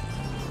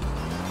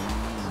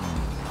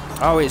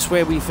 Oh, it's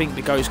where we think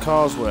the ghost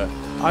cars were.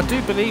 I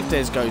do believe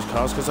there's ghost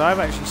cars because I've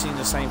actually seen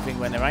the same thing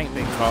when there ain't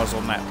been cars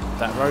on that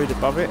road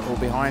above it or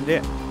behind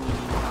it.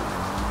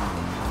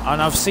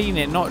 And I've seen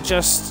it not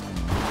just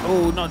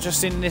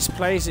in this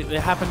place. It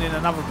happened in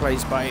another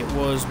place, but it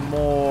was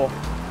more.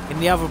 In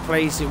the other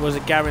place, it was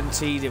a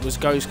guaranteed. It was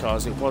ghost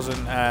cars. It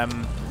wasn't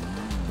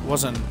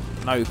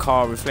no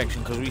car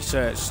reflection because we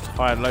searched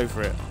high and low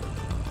for it.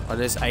 Oh,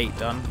 there's 8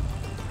 done.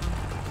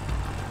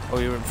 Oh,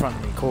 you're in front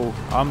of me. Cool.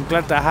 I'm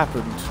glad that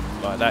happened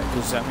like that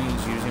because that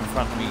means you was in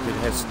front of me. You could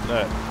head.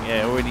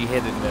 Yeah, already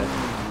headed there.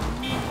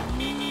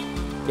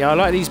 Yeah, I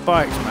like these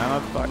bikes, man.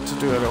 I'd like to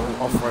do a little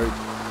off-road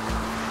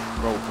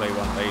roleplay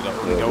one day.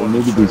 Like, yeah, we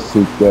need to be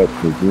souped up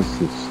because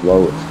this is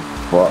slow as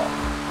fuck.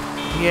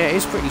 Yeah,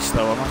 it's pretty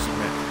slow, I must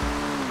admit.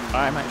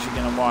 I'm actually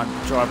going to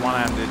drive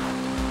one-handed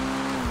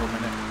for a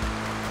minute.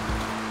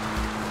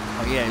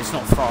 Oh yeah, it's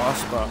not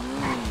fast, but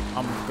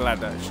I'm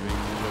glad actually.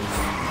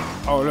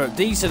 Because... Oh look,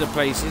 these are the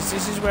places.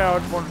 This is where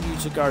I'd want you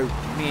to go.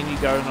 Me and you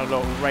go on a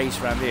little race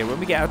around here. When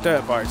we get our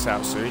dirt bikes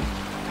out soon,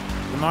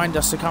 remind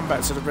us to come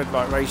back to the red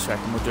light racetrack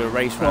and we'll do a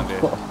race around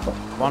here.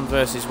 1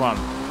 versus 1.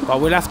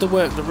 But we'll have to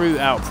work the route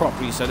out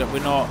properly so that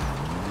we're not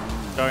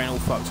going all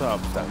fucked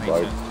up, if that makes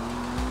sense.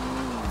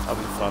 That'll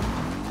be fun.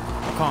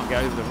 I can't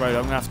get over the road.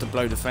 I'm going to have to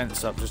blow the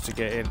fence up just to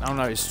get in. Oh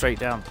no, it's straight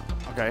down.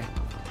 Okay.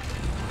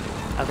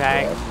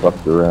 Okay. Yeah, I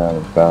fucked around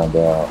and found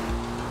out.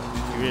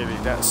 Really?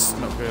 That's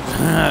not good.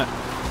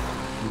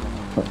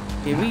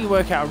 Yeah, we can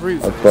work out a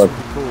route for this. Would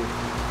be cool.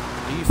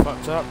 Are you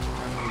fucked up?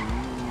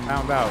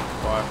 Found out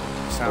by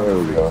sound. There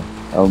we go.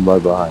 I'm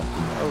right behind you.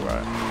 Oh,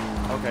 right.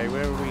 Okay,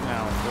 where are we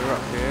now? We're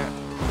up here.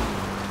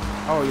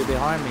 Oh, you're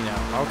behind me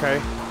now. Okay.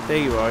 There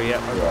you are,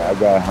 yeah. Okay. Yeah, I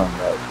got hung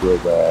up real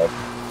bad.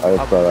 I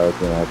just thought I was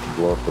going to have to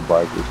blow up the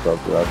bike or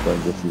something. I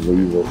thought just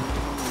leave it.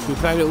 we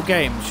play a little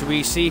game? Should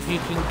we see if you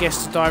can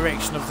guess the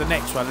direction of the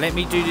next one? Let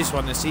me do this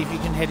one and see if you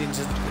can head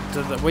into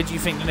the where do you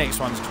think the next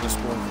one's going to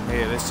spawn from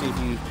here? Let's see if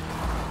you're...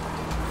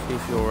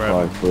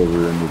 Probably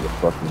further into the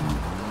fucking...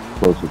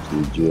 closer to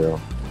the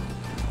jail.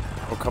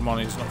 Oh, come on,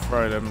 he's not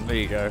throwing them. There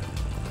you go.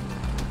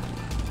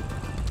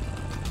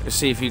 Let's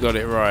see if you got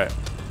it right.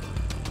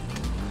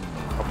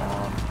 Come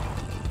on.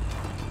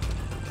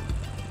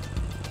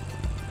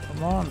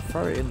 Come on,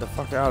 throw it in the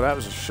fuck out. Oh, that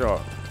was a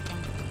shot.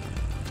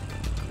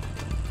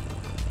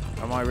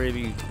 Am I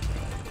really...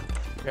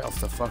 Get off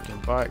the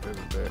fucking bike a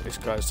little bit. This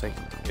guy's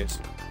taking the piss.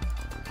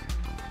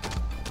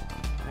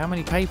 How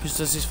many papers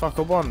does this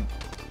fucker want?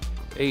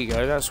 There you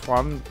go, that's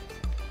one.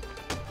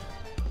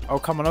 Oh,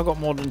 come on, I've got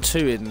more than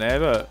 2 in there,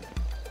 look.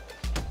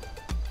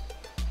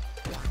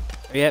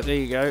 Yep, there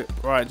you go.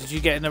 Right, did you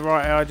get in the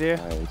right idea?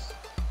 Nice.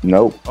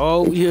 Nope.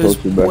 Oh, it's you was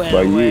back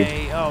by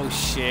away. you. Oh,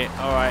 shit.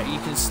 Alright, you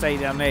can stay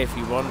down there if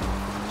you want.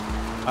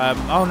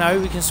 Oh, no,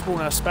 we can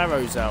spawn our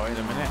sparrows out in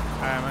a minute.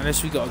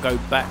 Unless we got to go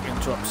back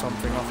and drop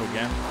something off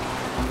again.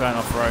 I'm going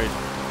off-road.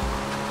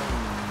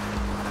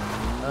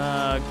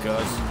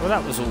 God. Well,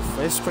 that was all.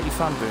 It's pretty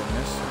fun doing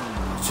this.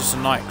 It's just a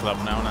nightclub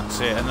now, and that's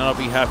it. And then I'll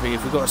be happy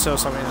if we've got to sell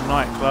something in a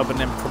nightclub and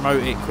then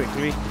promote it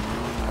quickly.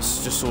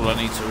 That's just all I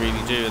need to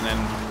really do. And then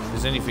if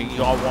there's anything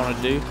I want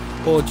to do,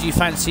 or do you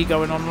fancy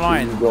going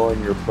online? You can go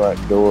in your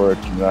front door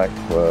at your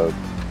nightclub.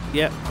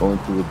 Yep. Going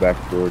through the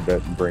back door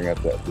doesn't bring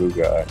up that blue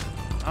guy.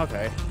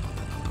 Okay.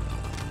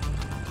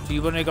 Do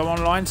you want to go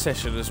online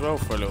session as well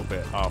for a little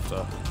bit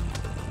after?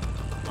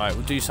 Right,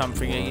 we'll do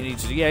something that you need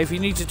to do. Yeah, if you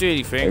need to do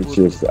anything. It's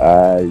just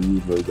I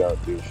usually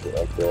don't do shit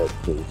like that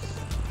because.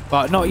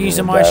 But not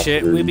using my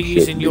shit. We'll be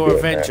using your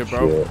adventure,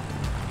 bro. Shit.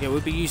 Yeah, we'll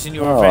be using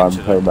your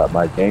adventure. I'm talking about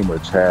my gamer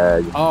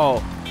tag.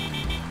 Oh.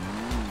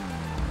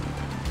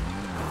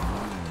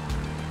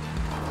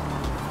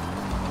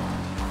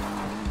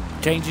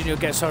 Changing your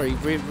get. Sorry,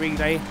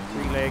 relay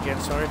again.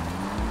 Sorry.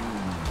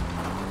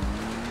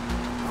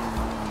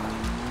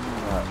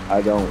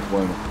 I don't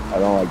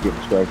like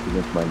getting strikes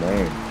against my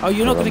name. Oh,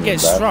 you're not going to get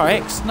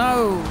strikes?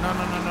 No.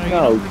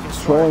 No,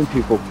 trolling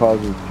people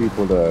causes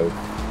people to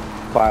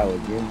file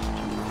against you.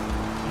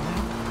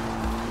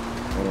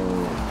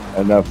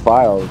 And enough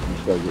files, you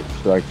start getting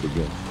strikes against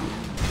you.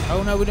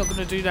 Oh no, we're not going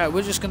to do that.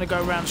 We're just going to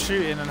go around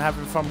shooting and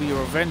having fun with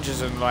your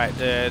Avengers and like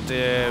the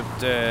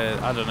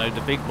I don't know,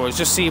 the big boys.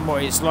 Just seeing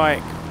what it's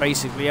like.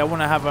 Basically, I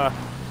want to have a.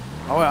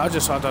 I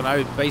don't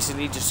know,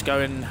 basically just go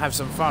and have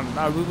some fun.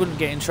 No, we wouldn't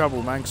get in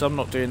trouble, man, because I'm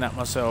not doing that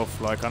myself.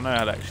 Like, I know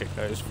how that shit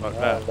goes. Fuck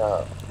that.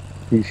 No.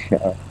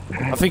 Yeah.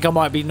 I think I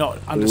might be not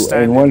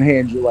understanding. On one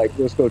hand, you're like,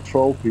 let's go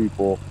troll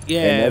people.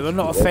 Yeah, we're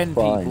not offend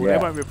people. Yeah.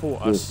 They won't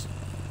report us.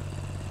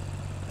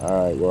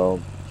 Alright, well,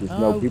 just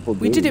know people do.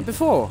 We did it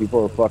before.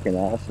 People are fucking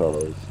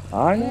assholes.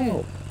 I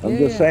know. I'm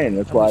just saying,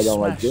 that's why I don't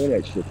like doing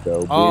that shit,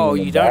 though. Oh,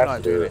 you don't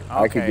like doing it? Okay.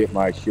 I could get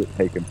my shit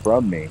taken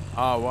from me.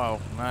 Oh, well.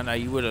 No,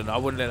 you wouldn't. I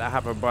wouldn't let that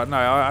happen, but no,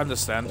 I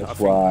understand. That's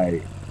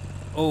why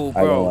oh,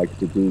 bro. I don't like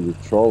to do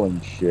the trolling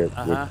shit.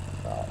 I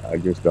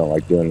just don't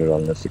like doing it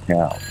on this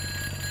account.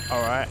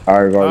 Alright.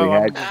 I've already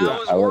had shit.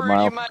 I let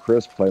my Uncle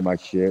Chris play my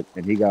shit,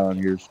 and he got on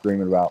here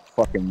screaming about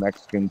fucking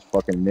Mexicans,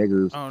 fucking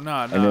niggers. Oh,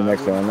 no. And then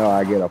next thing I know,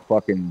 I get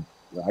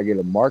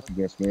a mark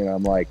against me, and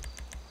I'm like,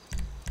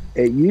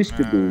 it used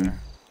to be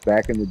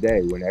back in the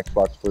day when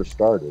Xbox first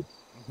started.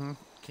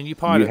 Can you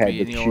pilot me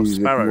in your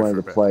Sparrow? If you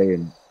wanted to play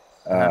in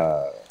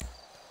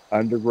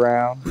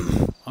Underground,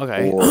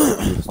 okay, or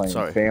you're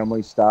playing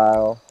Family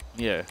Style,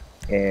 yeah,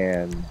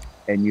 and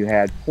you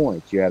had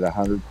points. You had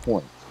 100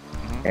 points,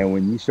 and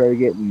when you started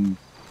getting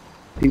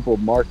people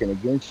marking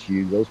against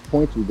you, those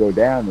points would go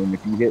down, and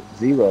if you hit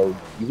 0,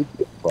 you would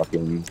get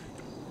fucking.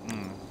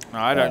 No,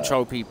 I don't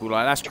troll people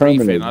like that's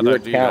griefing. I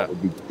don't do that.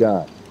 Would be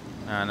done.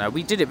 No,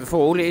 we did it before.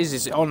 All it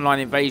is online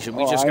invasion.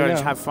 We just go and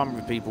have fun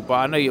with people. But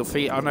I know your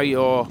feet. I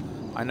know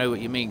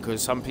what you mean,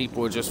 because some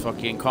people are just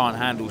fucking can't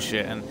handle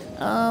shit. And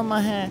oh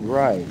my hair.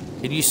 Right.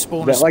 Can you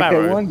spawn a sparrow?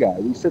 Like that one guy.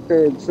 We sit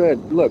there and said,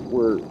 "Look,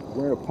 we're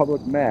in a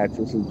public match.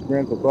 This is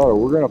Grand Theft Auto.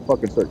 We're gonna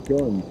fucking start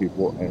killing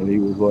people." And he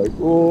was like,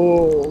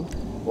 "Oh,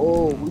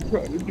 we're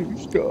trying to do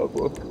stuff.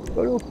 Go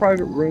to a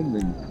private room,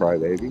 then,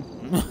 crybaby."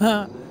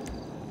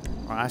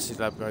 Right, acid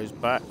lab goes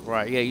back.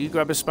 Right, yeah, you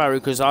grab a sparrow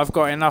because I've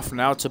got enough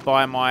now to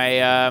buy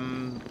my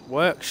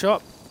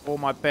workshop or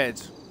my bed.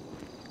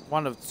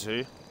 One of the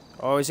two.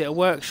 Or is it a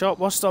workshop?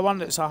 What's the one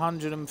that's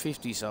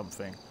 150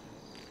 something?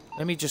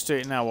 Let me just do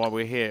it now while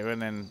we're here,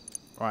 and then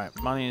right,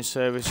 money and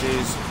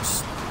services.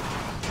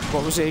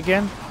 What was it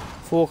again?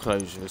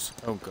 Foreclosures.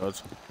 Oh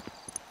god,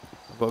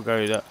 I've got to go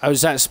with that. Oh,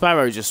 is that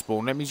sparrow just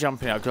spawned? Let me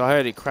jump in because I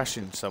heard it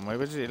crashing somewhere.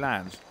 Where did it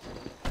land?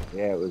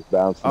 Yeah, it was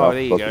bouncing off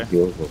there you go.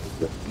 hills.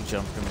 You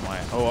jump in my...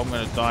 Oh, I'm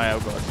going to die.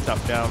 I've got to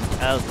duck down.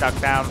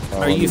 Duck down.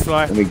 Oh, you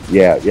fly.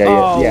 Yeah.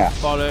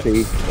 Bollocks.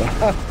 See?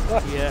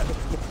 yeah.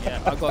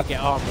 I've got to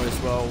get armor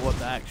as well. What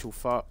the actual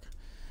fuck?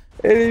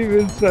 It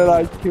even said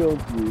I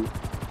killed you.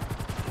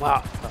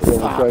 What the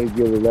fuck? I'm trying to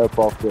get it up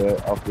off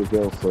the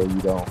hill so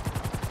you don't.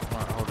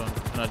 Right, hold on.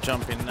 Can I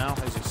jump in now?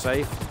 Is it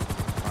safe?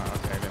 Right,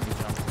 okay, let me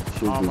jump in.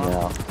 Should be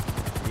now.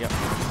 Yep.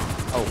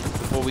 Oh,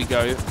 before we go,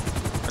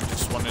 I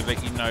just want to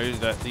let you know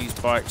that these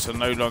bikes are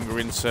no longer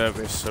in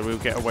service, so we'll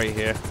get away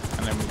here,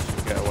 and then we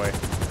should get away.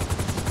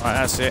 Right,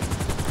 that's it.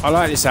 I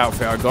like this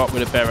outfit I got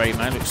with a beret,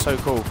 man. Looks so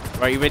cool.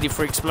 Right, you ready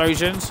for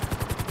explosions?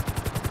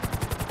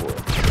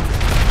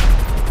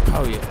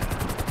 Oh, yeah.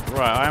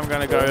 Right, I am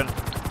going to go and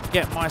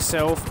get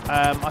myself,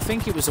 I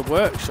think it was a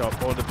workshop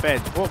or the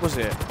bed. What was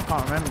it? I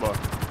can't remember.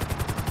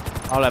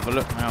 I'll have a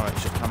look now. It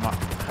should come up.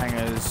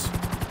 Hangers.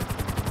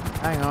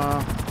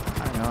 Hanger.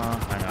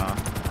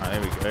 Right,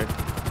 there we go.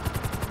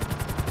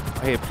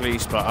 I hear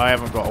police, but I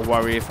haven't got to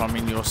worry if I'm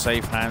in your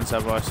safe hands,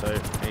 have I? So,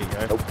 there you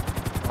go. Nope.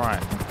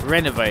 Right.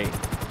 Renovate.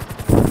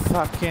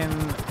 Fucking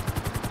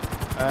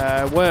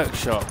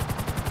workshop.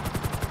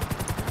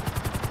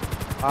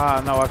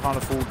 Ah, no, I can't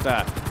afford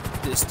that.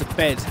 It's the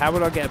bed. How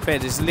would I get a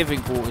bed? It's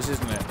living quarters,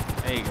 isn't it?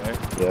 There you go.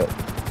 Yeah.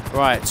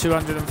 Right,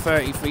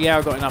 230 for, yeah,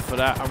 I've got enough for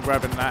that. I'm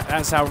grabbing that.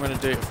 That's how I'm going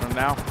to do it from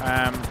now.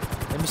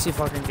 Let me see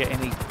if I can get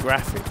any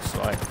graphics,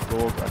 like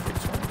floor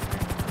graphics or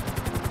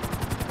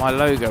anything. My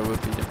logo would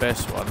be the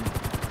best one.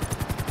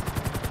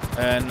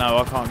 No,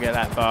 I can't get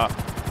that, but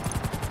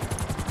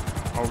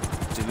I'll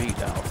delete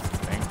that off the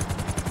thing.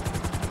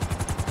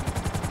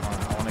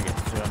 Right, I want to get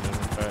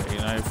 230,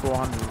 you know,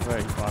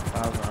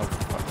 435,000, oh,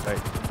 for fuck's sake.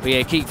 But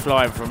yeah, keep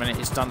flying for a minute.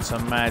 It's done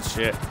some mad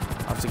shit.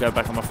 I have to go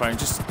back on my phone.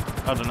 Just,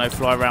 I don't know,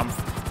 fly around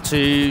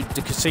to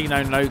the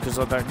casino. No, because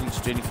I don't need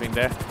to do anything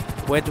there.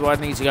 Where do I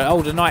need to go?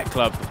 Oh, the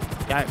nightclub.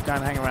 Go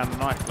and hang around the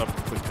nightclub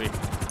quickly.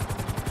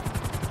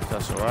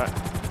 That's alright.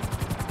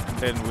 And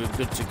then we're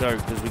good to go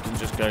because we can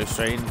just go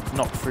straight in.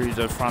 Not through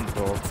the front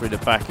door, through the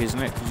back, isn't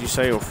it? Did you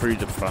say, or through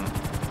the front?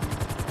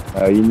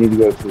 You need to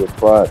go to the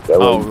front. That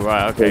oh, way,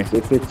 right, okay.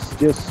 If it's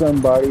just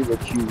somebody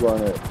that you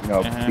want to, you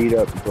know, beat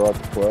up and throw out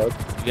the club,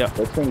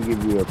 that's going to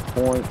give you a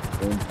point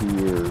into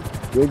your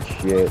good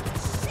shit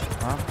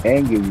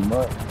and give you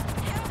money.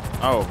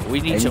 Oh,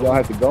 we need and to. You don't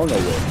have to go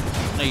nowhere.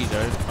 No, you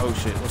don't. Oh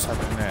shit, what's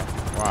happening there?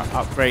 Right,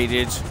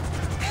 upgraded.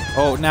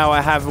 Oh, now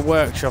I have a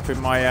workshop in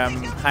my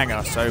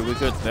hangar, so we're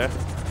good there.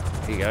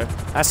 There you go.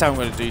 That's how I'm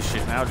going to do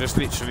shit now. Just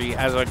literally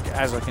as I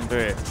can do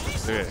it.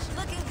 Just do it.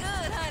 Looking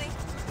good, honey.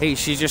 Hey,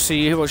 she just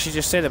see what she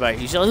just said about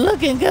you. She's like,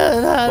 looking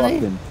good,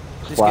 honey.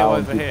 Just go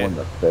over here. In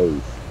the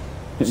face.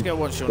 Just go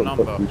watch your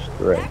number.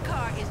 That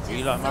car is just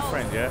You like my so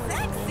friend, yeah?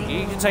 sexy.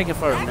 You can take a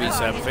photo of me,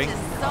 something.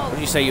 When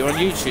you say you're on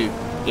YouTube.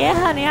 Yeah,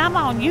 honey, I'm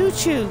on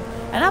YouTube.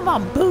 And I'm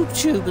on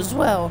BoobTube as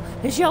well.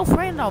 Is your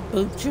friend on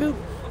BoobTube?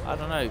 I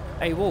don't know.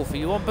 Hey, Wolf, are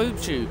you on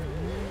BoobTube?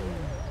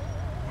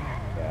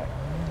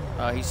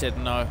 Yeah. He said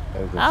no.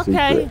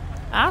 Okay. Secret.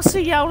 I'll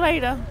see y'all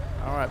later.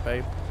 All right,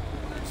 babe.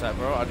 What's that,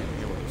 bro? I didn't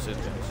hear what you said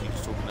then. She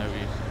was talking over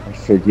you. I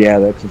said, yeah,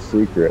 that's a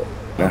secret.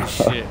 Oh,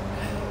 shit.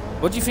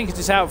 What do you think of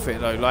this outfit,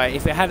 though? Like,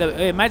 if it had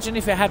a... Imagine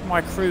if it had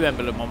my crew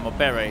emblem on my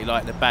beret,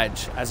 like the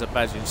badge, as a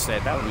badge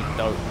instead. That would be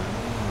dope.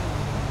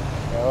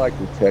 I like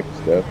the tech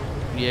stuff.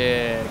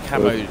 Yeah,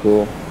 camo.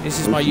 Cool. This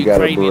is my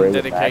Ukrainian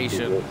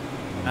dedication.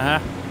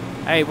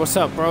 Hey, what's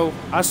up, bro?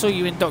 I saw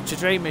you in Dr.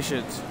 Dre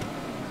missions.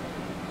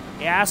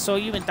 Yeah, I saw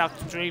you in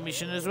Dr. Dre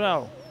mission as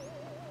well.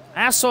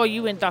 I saw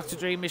you in Dr.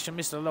 Dre mission,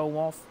 Mr. Lone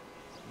Wolf.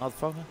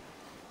 Motherfucker.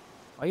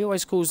 He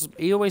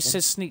always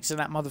says sneaks in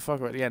that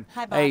motherfucker at the end.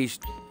 Hi, Bob. Hey,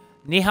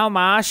 ni hao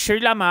ma,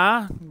 shula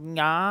ma,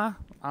 nga.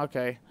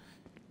 Okay.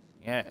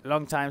 Yeah,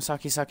 long time,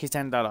 saki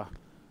 $10.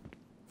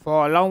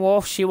 For Lone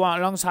Wolf, she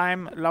want long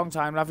time,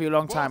 love you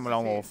long time,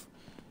 Lone Wolf.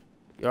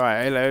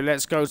 Alright, hello,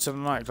 let's go to the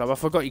nightclub. I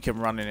forgot you can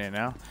run in here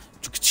now.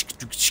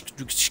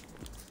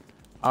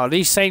 Oh,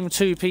 these same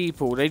two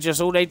people, all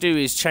they do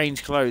is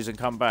change clothes and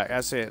come back.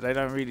 That's it. They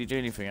don't really do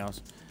anything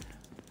else.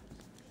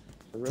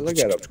 I really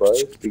got a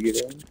buzz to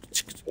get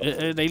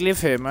in. They live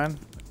here, man.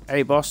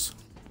 Hey, boss.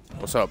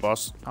 What's up,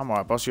 boss? I'm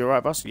alright, boss. You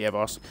alright, boss? Yeah,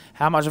 boss.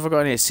 How much have I got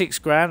in here? 6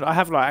 grand? I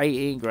have like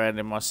 18 grand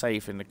in my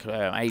safe in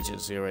the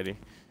agency already.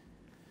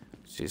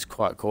 Which is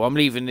quite cool. I'm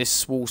leaving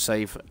this wall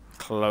safe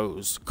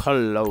closed.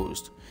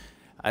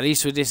 At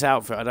least with this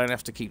outfit, I don't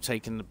have to keep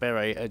taking the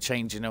beret,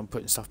 changing and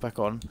putting stuff back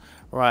on.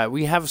 Right,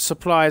 we have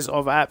supplies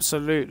of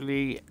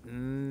absolutely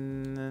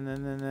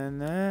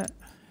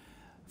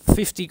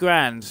 50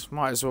 grand.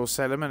 Might as well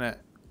sell them, innit?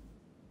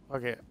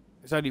 Okay,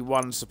 it's only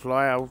one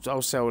supply.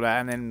 I'll sell that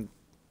and then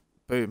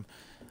boom.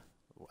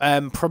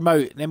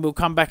 Promote. Then we'll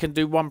come back and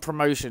do one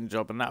promotion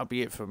job, and that'll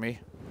be it for me.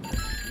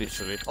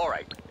 Literally. All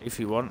right. If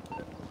you want.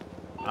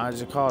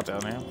 There's a car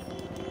down here.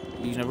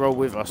 You gonna roll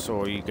with us,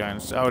 or are you going?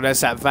 Oh,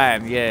 there's that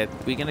van. Yeah,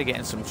 we're gonna get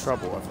in some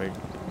trouble, I think.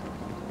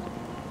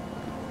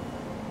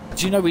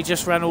 Do you know we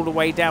just ran all the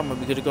way down when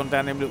we could have gone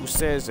down them little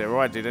stairs there? Or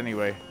I did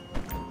anyway.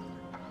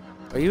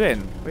 Are you in?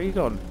 Where you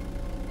gone?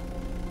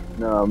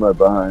 No, I'm right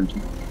behind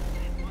you.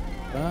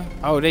 Huh?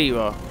 Oh, there you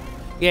are.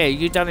 Yeah,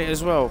 you done it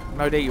as well.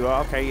 No, there you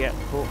are. Okay, yeah,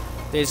 cool.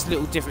 There's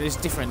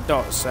different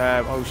dots.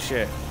 Oh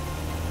shit.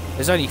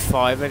 There's only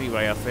 5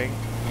 anyway, I think.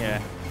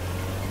 Yeah.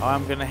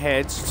 I'm gonna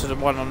head to the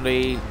one on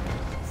the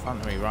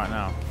front of me right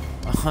now.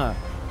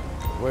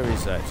 Where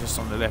is that? Just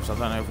on the left. I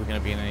don't know if we're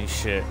gonna be in any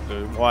shit.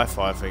 The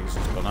Wi-Fi thing's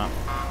just gone up.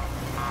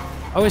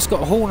 Oh, it's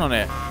got a horn on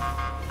it.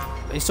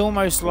 It's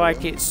almost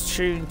like it's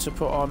tuned to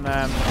put on,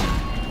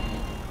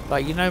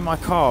 like, you know, my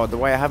car, the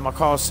way I have my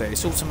car set,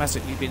 it's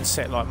automatically been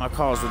set like my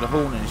car's with a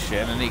horn and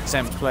shit and an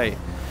exempt plate.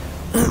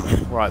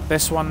 Right,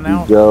 best one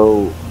now. You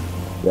go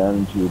down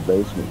into your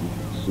basement, you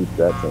can shoot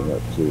that thing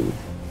up too.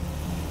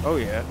 Oh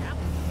yeah.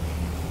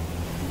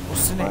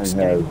 What's the Mine next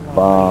has game?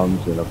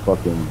 bombs and a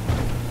fucking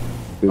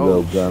big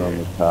old gun on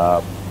the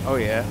top. Oh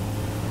yeah.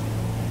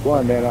 Go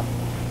on, Nana.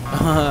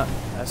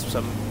 That's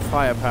some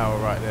firepower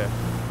right there.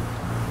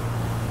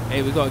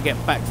 Hey, we got to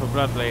get back for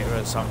blood later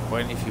at some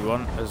point if you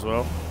want as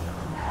well.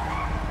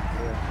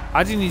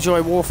 I didn't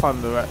enjoy War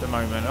Thunder at the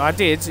moment. I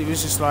did. It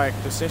was just like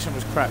the session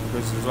was crap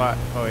because it was like,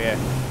 oh yeah,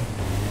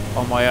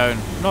 on my own.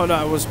 Not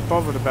that I was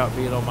bothered about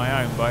being on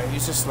my own, but it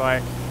was just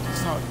like,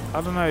 it's not.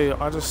 I don't know.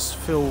 I just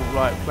feel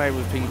like playing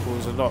with people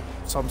is a lot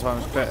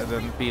sometimes better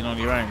than being on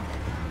your own.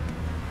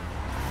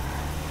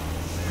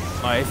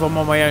 Like if I'm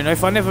on my own,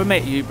 if I never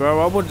met you, bro,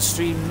 I wouldn't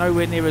stream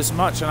nowhere near as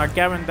much, and I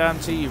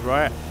guarantee you,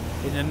 right,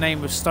 in the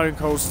name of Stone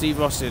Cold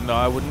Steve Austin, that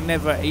I would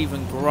never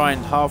even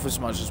grind half as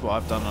much as what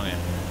I've done on it.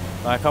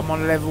 Like I'm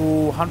on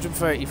level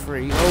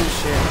 133. Oh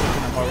shit,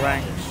 looking at my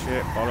rank.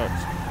 Shit,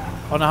 bollocks.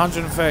 On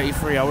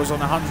 133, I was on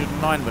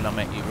 109 when I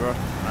met you, bro.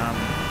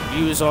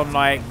 You was on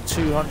like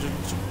 200.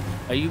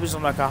 You was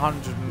on like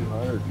 100.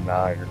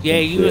 109. Yeah,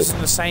 you was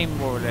in the same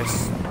more or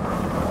less.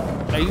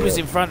 No, you was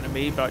in front of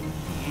me, but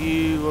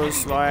you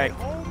was like.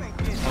 Hold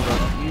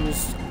on, you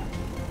was.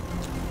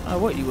 I don't know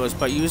what you was,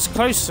 but you was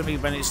close to me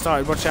when it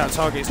started. Watch out,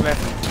 target's left.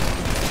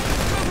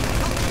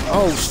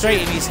 Oh,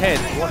 straight in his head.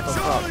 What the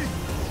fuck?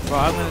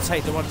 Right, I'm gonna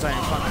take the ones out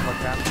in front if I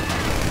can.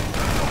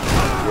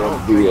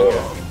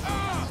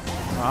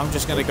 Right, I'm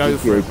just gonna go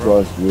for it,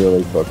 bro. Plus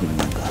really fucking.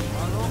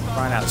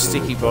 Find out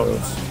sticky bombs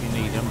if you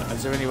need them.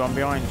 Is there anyone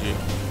behind you?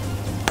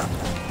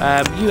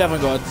 You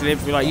haven't got a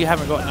delivery, like you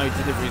haven't got no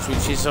deliveries,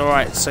 which is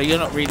alright. So you're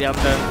not really under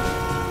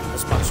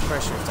as much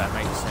pressure, if that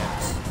makes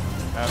sense.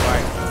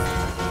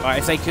 Like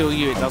if they kill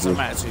you, it doesn't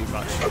matter too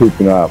much.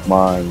 Pooping out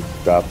mines,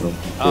 stopping them.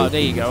 Oh,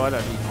 there you go. I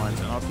don't need mines,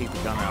 and I'll keep the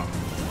gun out.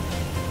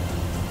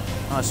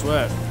 Nice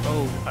work.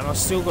 Oh, and I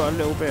still got a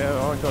little bit.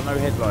 I got no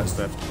headlights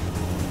left.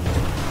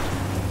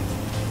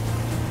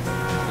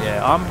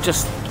 Yeah, I'm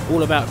just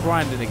all about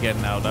grinding again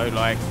now, though.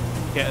 Like,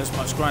 get as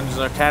much grind as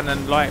I can,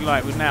 and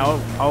like with now,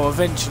 I'll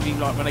eventually,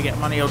 like when I get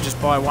money, I'll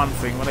just buy one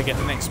thing. When I get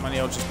the next money,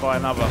 I'll just buy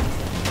another.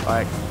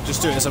 Like,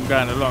 just do it as I'm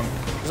going along.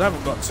 Because I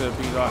haven't got to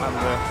be like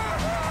under.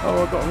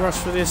 Oh, I've got to rush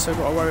for this. I've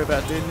got to worry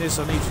about doing this.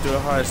 I need to do a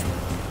heist.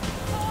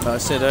 Like I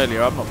said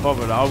earlier, I'm not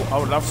bothered. I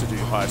would love to do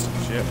heists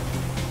and shit.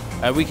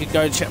 We could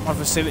go and check my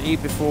facility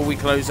before we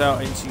close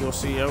out into your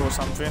CEO or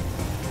something.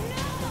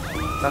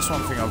 That's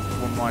one thing I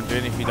wouldn't mind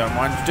doing if you don't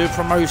mind. Do a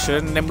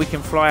promotion, and then we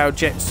can fly our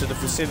jets to the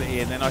facility,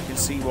 and then I can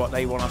see what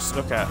they want us to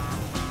look at.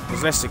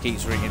 Because Lester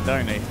keeps ringing,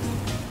 don't he?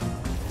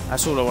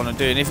 That's all I want to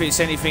do. And if it's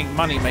anything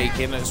money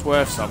making that's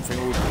worth something,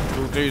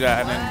 we'll do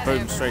that, and then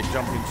boom, straight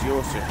jump into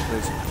your shit.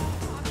 Because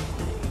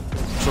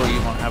I'm sure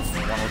you might have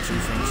one or two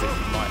things that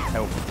you might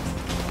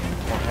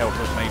want help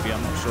with, maybe.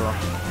 I'm not sure.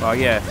 But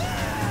yeah.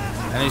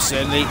 And it's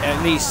at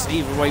least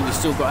either way, we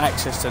still got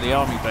access to the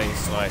army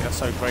base. Like, that's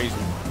so crazy.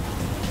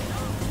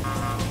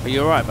 Are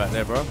you alright back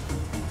there, bro?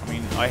 I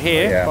mean, I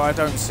hear, yeah, but I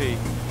don't see.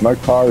 My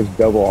car is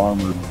double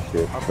armored and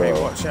shit. Okay,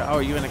 so. watch out. Oh,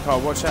 you in the car.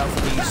 Watch out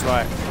for these,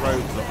 like,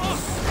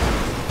 roadblocks.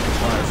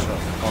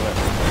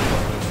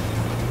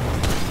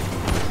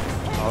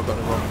 Oh, I've got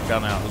the wrong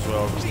gun out as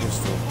well. The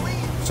pistol.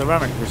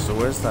 Ceramic pistol,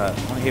 where's that? I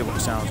want to hear what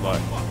it sounds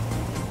like.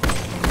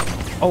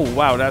 Oh,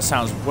 wow, that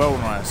sounds well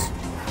nice.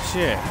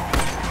 Shit.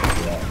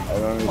 I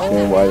don't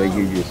understand why they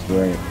give you a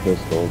ceramic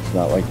pistol. It's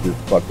not like you're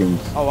fucking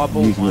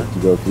using it to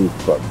go through,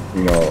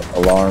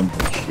 alarms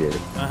and shit.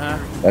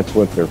 That's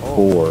what they're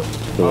for,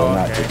 so they're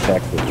not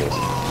detectable.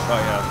 Oh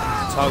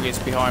yeah. Target's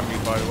behind me,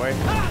 by the way.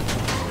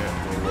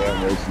 Yeah,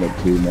 I'm racing up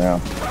two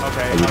now.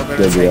 Okay, I just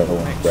killed the other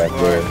one back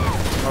there.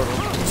 Hold on,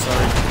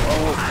 sorry.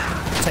 Oh,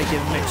 taking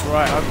the mix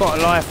right. I've got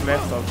a life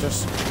left. I've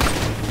just.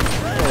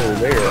 Oh,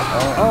 there.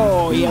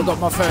 Oh, yeah, I got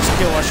my first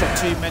kill. I shot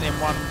 2 men in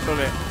one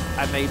bullet,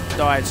 and they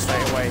died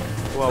straight away.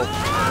 Well,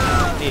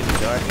 nearly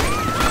died.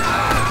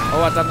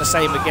 Oh, I've done the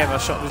same again. I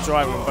shot the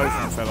driver and both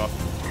of them fell off.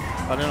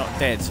 But they're not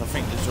dead, so I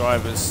think the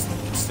driver's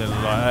still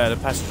alive. The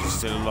passenger's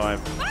still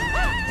alive.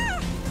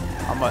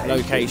 I'm at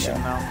location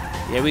now.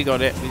 Yeah, we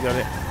got it. We got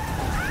it.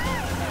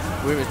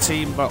 We're a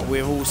team, but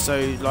we're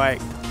also like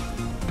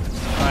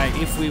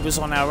if we was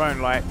on our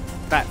own, like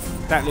that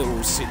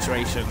little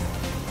situation,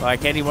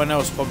 like anyone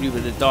else probably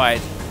would have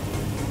died.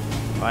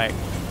 Like.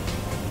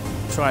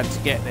 Trying to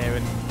get there,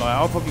 and like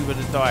I probably would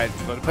have died,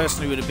 but the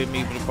person who would have been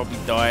me would have probably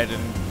died,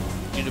 and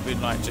you'd have been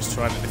like just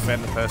trying to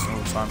defend the person all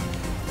the time.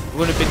 It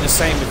would have been the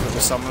same if it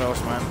was someone else,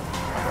 man.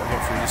 I gotta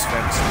get through this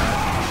fence now.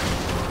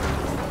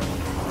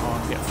 I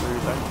want to get through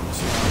that.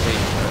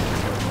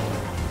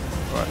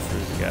 Right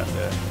through the gap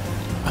there.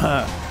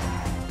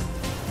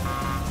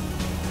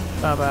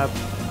 Bab.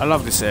 I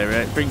love this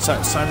area. It brings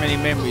up so many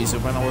memories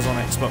of when I was on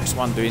Xbox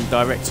One doing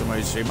director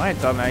mode stream. I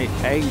ain't done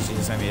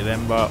ages any of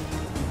them, but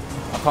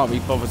I can't be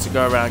bothered to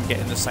go around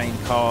getting the same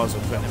cars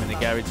and putting them in the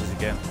garages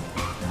again.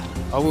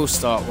 I will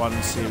start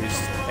one series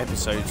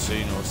episode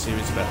soon, or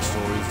series about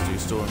stories, do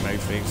story mode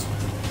things.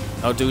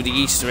 I'll do the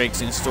Easter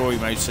eggs in story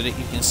mode so that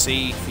you can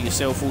see for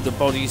yourself all the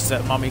bodies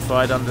that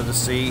mummified under the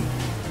sea.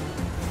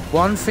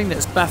 One thing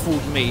that's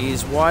baffled me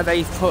is why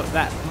they've put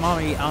that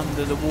mummy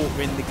under the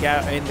water in the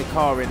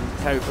car in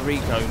Puerto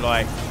Rico.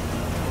 Like,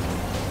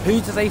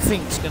 who do they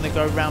think's going to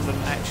go around and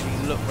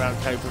actually look around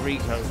Puerto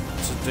Rico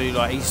to do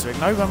like Easter egg?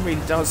 No one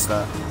really does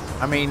that.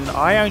 I mean,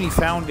 I only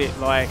found it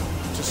like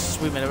just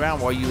swimming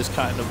around while you was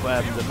cutting the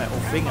metal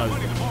thing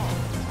open.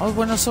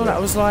 When I saw that, I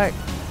was like,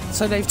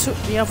 so they've took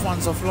the other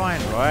ones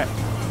offline, right?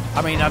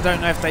 I mean, I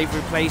don't know if they've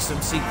replaced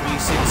them secretly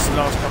since the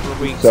last couple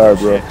of weeks. Sorry,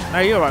 bro. No,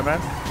 you're right,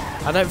 man.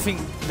 I don't think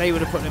they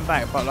would have put them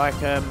back, but like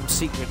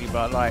secretly,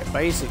 but like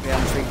basically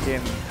I'm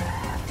thinking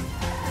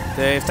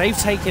if they've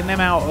taken them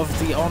out of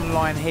the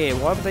online here,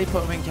 why would they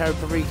put them in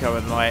Puerto Rico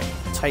and like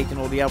taken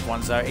all the other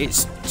ones out?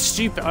 It's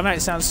stupid. I know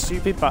it sounds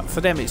stupid, but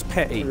for them it's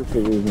petty. If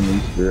it was an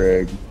Easter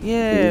egg.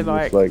 Yeah,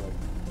 like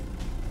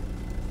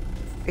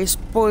it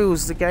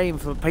spoils the game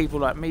for people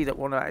like me that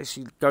want to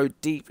actually go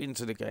deep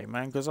into the game,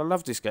 man, because I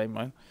love this game,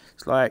 man.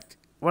 It's like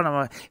if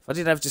I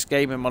didn't have this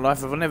game in my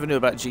life, if I never knew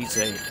about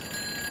GTA,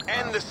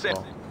 And the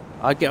set.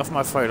 I'd get off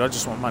my phone. I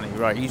just want money.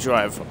 Right, you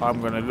drive. I'm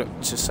going to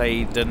look to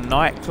say the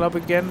nightclub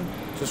again,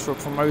 just for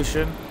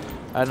promotion.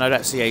 No,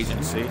 that's the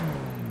agency.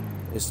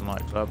 It's the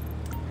nightclub.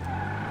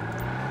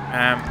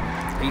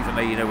 Even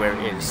though you know where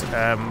it is.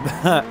 I'm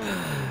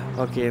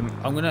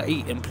going to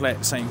eat and play at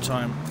the same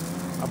time.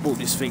 I bought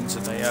this thing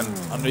today, and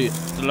I knew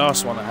the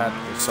last one I had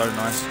was so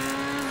nice.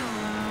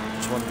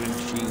 Just wondering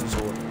cheese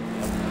or...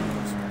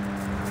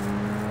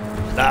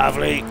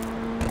 Lovely.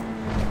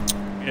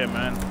 Yeah,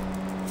 man.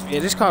 Yeah,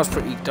 this car's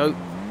pretty dope.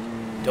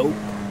 I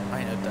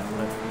ain't heard that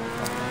word.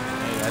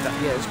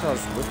 Yeah, this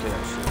car's wicked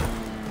actually.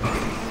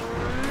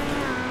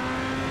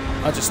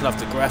 I just love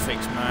the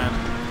graphics, man.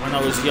 When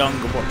I was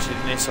younger watching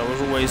this, I was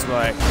always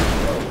like...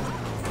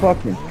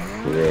 Fucking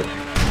shit.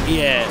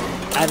 Yeah,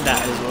 and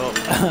that as well.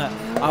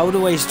 I would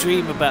always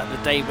dream about the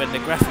day when the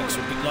graphics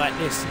would be like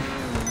this.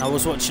 I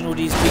was watching all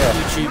these big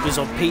YouTubers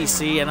on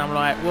PC, and I'm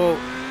like, well,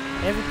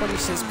 everybody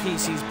says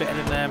PC's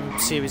better than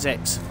Series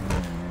X.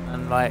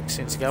 And like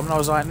since ago, and I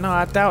was like, no,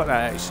 I doubt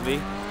that actually.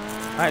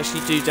 I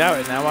actually do doubt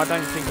it now. I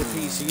don't think a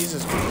PC is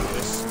as good as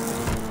this.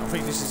 I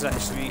think this is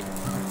actually...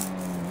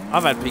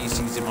 I've had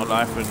PCs in my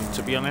life, and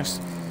to be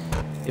honest,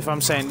 if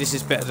I'm saying this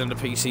is better than the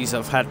PCs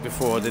I've had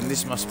before, then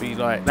this must be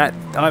like that.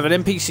 Either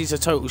them PCs are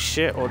total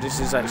shit, or this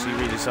is actually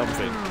really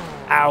something.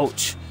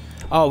 Ouch.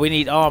 Oh, we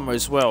need armor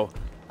as well.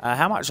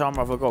 How much armor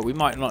have I got? We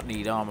might not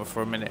need armor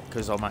for a minute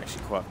because I'm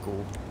actually quite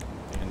cool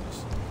doing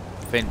this.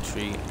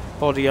 Infantry,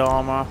 body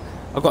armor.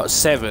 I've got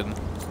 7.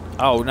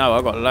 Oh no,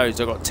 I've got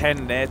loads. I've got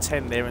 10 there,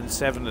 and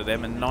 7 of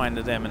them, and 9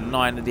 of them, and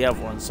 9 of the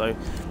other ones. So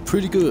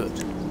pretty good.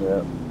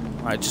 Yeah.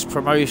 Right, just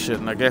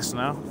promotion, I guess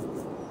now,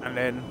 and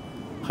then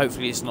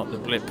hopefully it's not the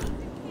blip.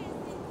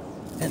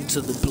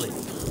 Enter the blip.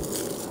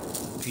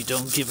 If you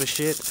don't give a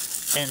shit,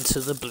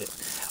 enter the blip.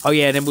 Oh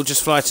yeah, and then we'll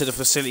just fly to the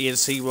facility and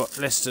see what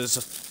Lester's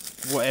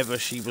whatever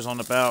she was on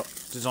about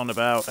is on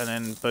about, and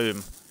then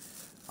boom,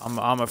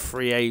 I'm a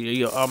free.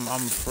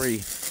 I'm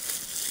free.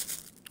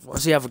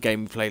 What's the other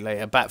game we play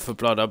later? Back for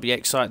Blood. I'll be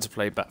excited to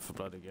play Back for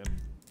Blood again.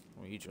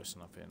 What are you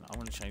dressing up in? I'm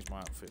going to change my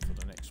outfit for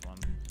the next one.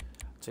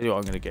 Tell you what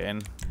I'm going to get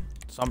in.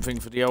 Something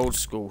for the old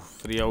school,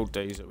 for the old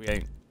days that we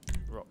ain't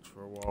rocked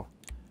for a while.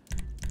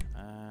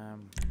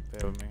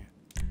 Bear with me.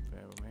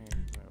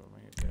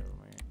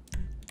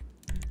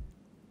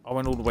 I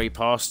went all the way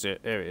past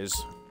it. There it is.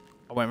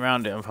 I went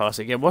round it and past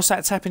it again. What's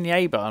that tapping the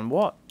A button?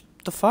 What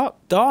the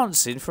fuck?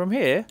 Dancing from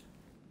here?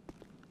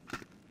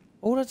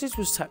 All I did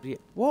was tap the...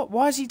 What?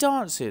 Why is he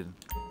dancing?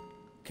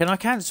 Can I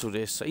cancel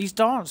this? He's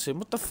dancing.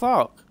 What the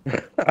fuck?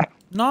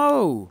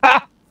 No.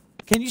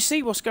 Can you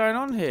see what's going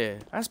on here?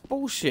 That's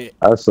bullshit.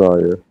 I saw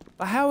you.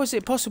 But how is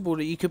it possible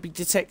that you could be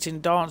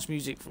detecting dance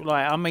music?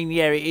 Like, I mean,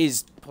 yeah, it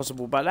is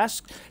possible, but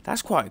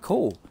that's quite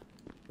cool.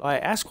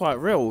 Like, that's quite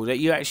real that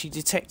you actually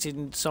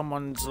detecting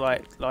someone's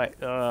like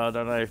I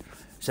don't know.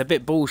 It's a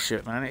bit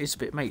bullshit, man. It's a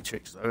bit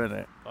Matrix, though, isn't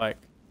it? Like,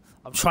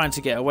 I'm trying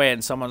to get away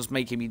and someone's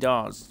making me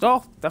dance.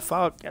 Oh, the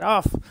fuck, get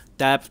off.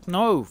 Dab,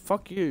 no,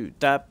 fuck you.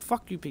 Dab,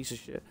 fuck you, piece of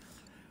shit.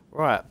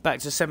 Right, back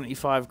to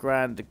 75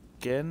 grand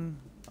again,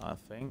 I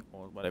think,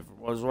 or whatever it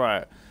was.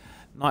 Right,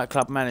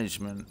 nightclub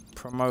management,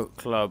 promote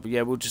club.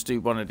 Yeah, we'll just do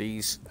one of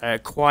these.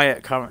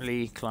 Quiet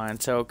currently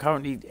clientele.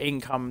 Currently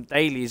income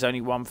daily is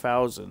only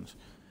 1,000.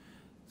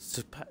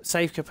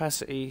 Safe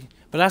capacity,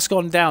 but that's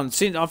gone down.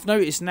 Since I've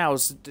noticed now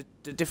is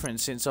the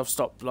difference since I've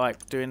stopped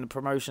like doing the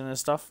promotion and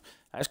stuff.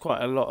 That's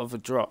quite a lot of a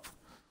drop.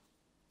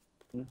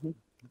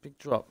 Big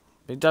drop.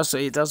 It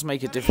does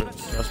make a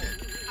difference.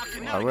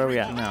 Right, where are we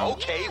at now?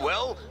 Okay,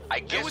 well, I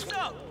guess. We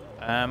got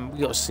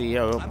a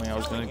CEO, haven't we? I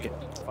was gonna get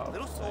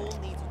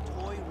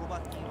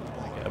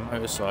a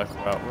motorcycle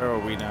out. Where are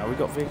we now? We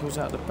got vehicles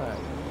out the back.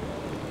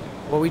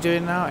 What are we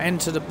doing now?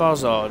 Enter the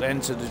buzzard,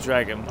 enter the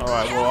dragon. All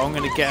right. Well, I'm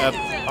gonna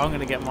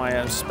get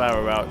my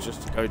Sparrow out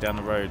just to go down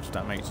the road. If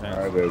that makes sense.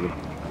 All right, baby.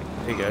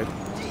 Here you go.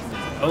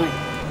 Oh,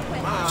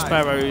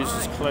 Sparrow's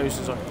as close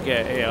as I can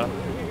get here.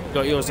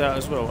 Got yours out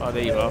as well? Oh,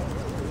 there you are.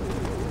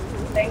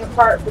 Thing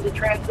apart for the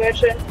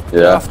transmission.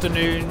 Good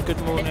afternoon, good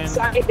morning.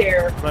 Inside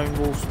there, Lone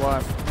Wolf's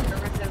wife. there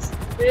was this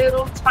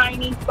little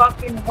tiny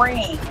fucking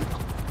ring.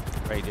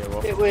 Radio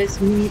off. It was,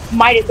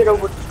 might have been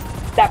over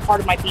that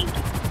part of my pinky.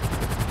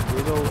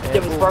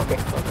 It was broken.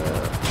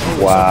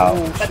 Wow.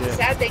 But the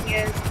sad thing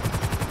is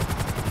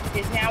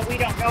now we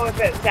don't know if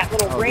it was that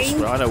little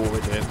ring I know what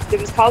we're doing. that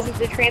was causing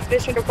the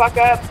transmission to fuck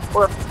up,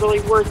 or if it's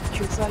really worth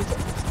two cents.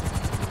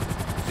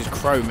 This is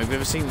chrome. Have you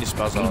ever seen this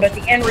buzzard? But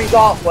the end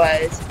result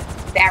was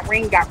that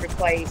ring got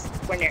replaced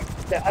when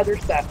the other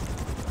stuff.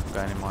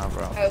 Going in my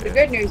umbrella. So the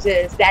good news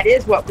is that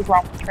is what was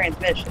wrong with the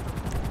transmission,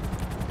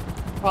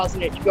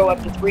 causing it to go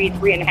up to 3,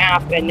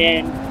 3.5, and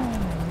then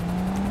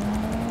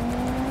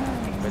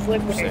it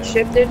slipped when it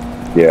shifted.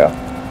 Yeah.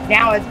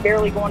 Now it's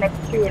barely going up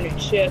to 2, and it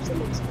shifts,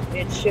 and it's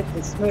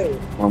shifted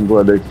smooth. I'm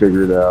glad they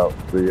figured out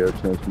the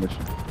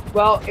transmission.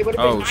 Well, it would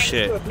have been nice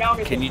shit. to have known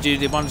if Can you do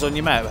the ones on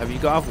your map? Have you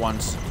got other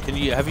ones?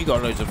 Have you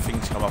got loads of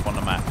things come up on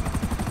the map?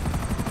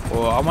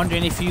 Or I'm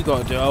wondering if you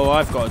got to do it. Oh,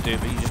 I've got to do it,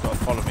 but you just got to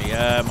follow me.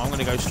 I'm going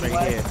to go straight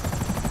here.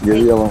 You're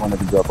the only one that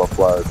can drop off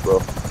flyers, bro.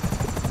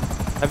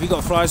 Have you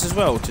got flyers as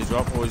well to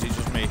drop, or is it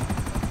just me?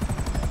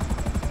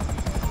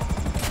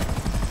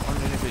 I'm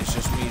wondering if it's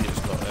just me that's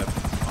got them.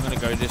 I'm going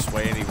to go this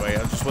way anyway.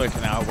 I'm just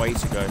working out a way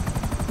to go.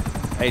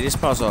 Hey, this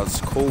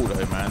buzzard's cool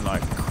though, man.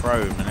 Like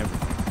chrome and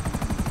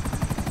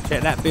everything.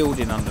 Check that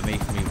building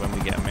underneath me when we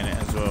get a minute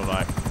as well.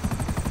 Like,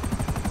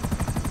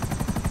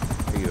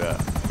 where you at?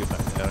 You're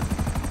back there.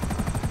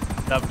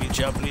 Lovely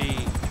jubbly.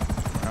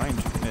 I ain't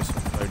doing this.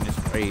 I'm throwing this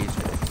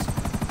Breeches.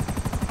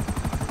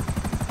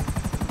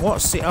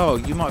 What's the... Oh,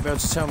 you might be able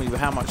to tell me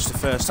how much the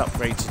first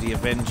upgrade to the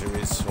Avenger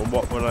is, or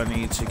what will I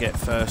need to get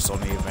first on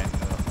the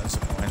Avenger? That's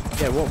the point.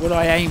 Yeah, what would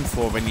I aim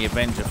for in the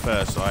Avenger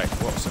first? Like,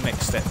 what's the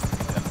next step for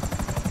me then?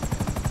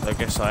 So I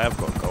guess I have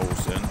got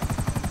goals then.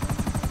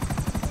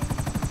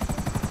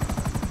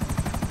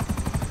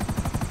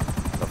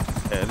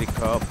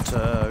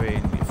 Helicopter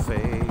in your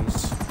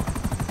face.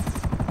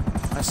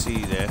 I see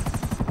you there.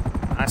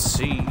 I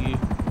see you.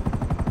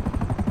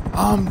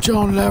 I'm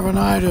John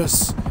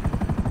Laurinaitis,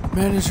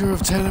 manager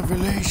of tenant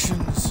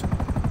relations.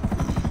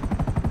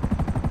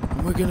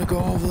 And we're gonna go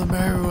over the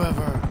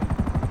Merryweather.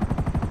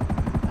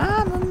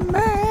 I'm a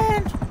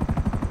man.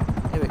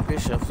 Eric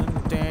Bischoff.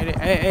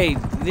 Hey,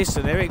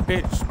 listen, Eric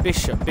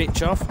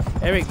Bischoff.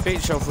 Eric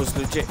Bischoff was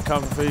legit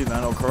kung fu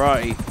man or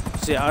karate.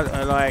 See,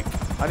 I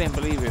didn't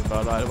believe it,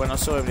 but like when I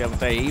saw him the other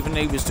day, even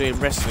though he was doing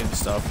wrestling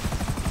stuff,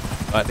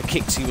 like the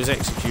kicks he was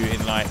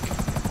executing, like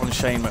on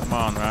Shane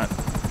McMahon, right?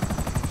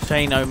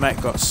 Shane O'Mac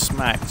got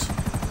smacked.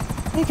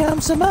 Here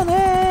comes the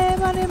money,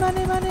 money,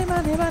 money, money,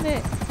 money,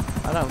 money.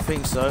 I don't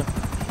think so.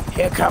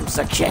 Here comes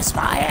the kiss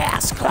my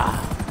ass club.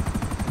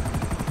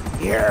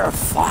 You're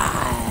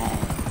fine.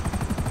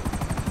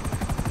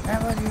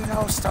 And when you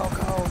know Stone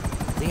Cold,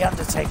 the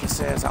Undertaker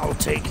says, I'll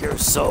take your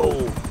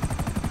soul.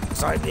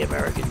 Because I'm the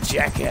American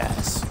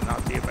jackass,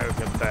 not the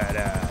American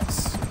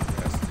badass.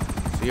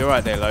 So you're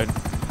right there, Lone.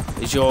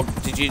 Did your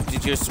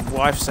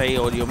wife say,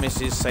 or your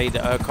missus say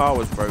that her car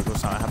was broke or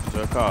something happened to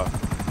her car?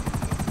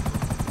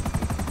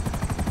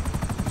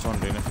 I was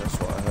wondering if that's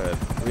what I heard.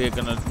 We're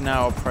gonna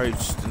now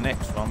approach the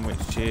next one,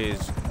 which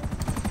is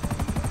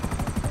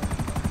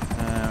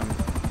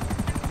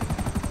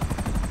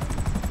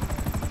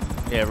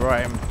yeah,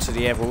 right into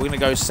the airport. We're gonna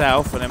go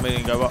south and then we're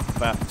gonna go up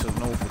back to the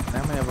north.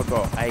 How many have I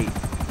got? 8.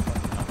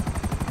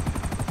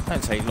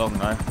 Don't take long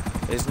though.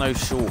 There's no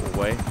shorter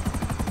way.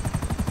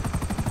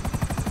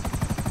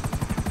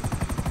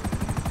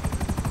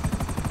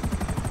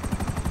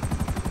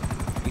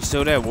 You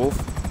still there, Wolf?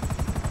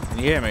 Can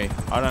you hear me?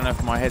 I don't know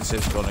if my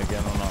headset's gone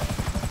again or not.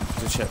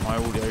 To check my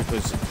audio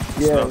because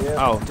Yeah.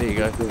 Oh, there you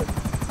go.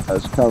 I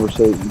was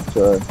conversating,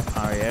 sorry.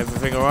 Oh yeah,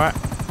 everything alright?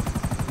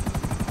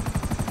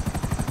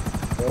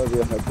 Oh,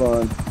 yeah, have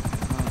fun.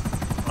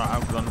 Right,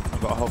 I've got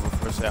to hover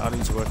for a sec. I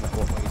need to work out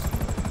what way to go.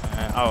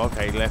 Oh,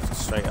 okay, left,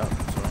 straight up.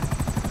 Sorry.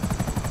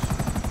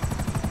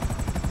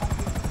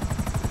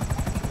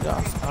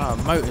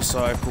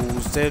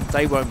 Motorcycles,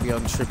 they won't be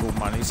on triple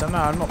money, so no,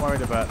 I'm not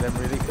worried about them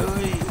really. Not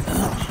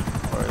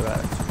worried about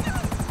it.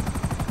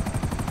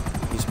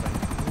 He's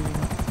making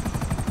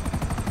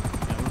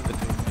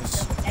doing this.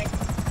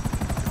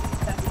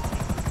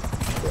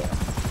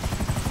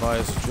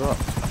 Fires are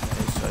dropped.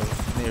 Okay, so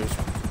nearest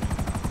one.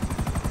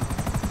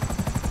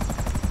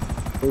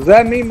 Does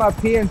that mean my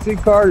PNC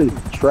card is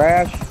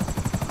trash?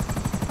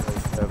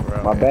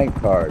 My bank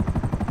card.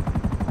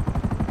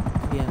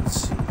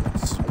 PNC.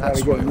 I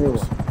gotta get a new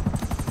one.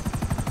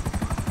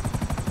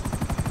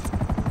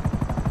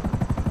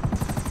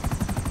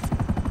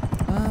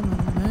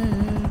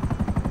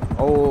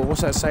 Oh,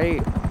 what's that say?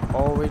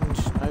 Orange,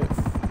 no,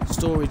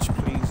 storage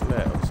please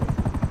let or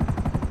something.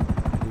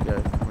 Here we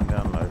go, coming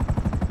down low.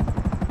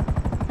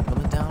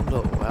 Coming down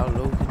low, how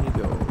low can you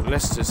go?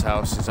 Lester's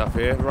house is up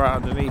here, right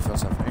underneath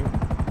us I think.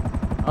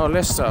 Oh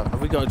Lester,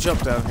 have we got a job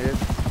down here?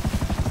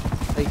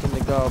 Taking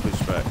the garbage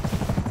back.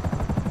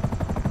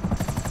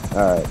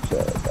 Alright,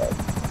 sorry about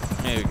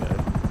There we go.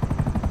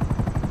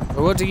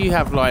 Well, what do you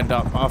have lined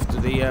up after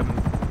the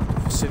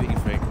facility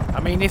thing? I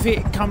mean, if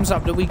it comes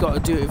up that we got to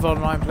do it with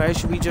online players,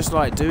 should we just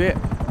like do it?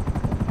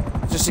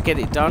 Just to get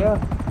it done? Yeah,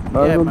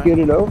 might as well man. get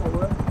it over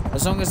with.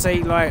 As long as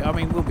they like, I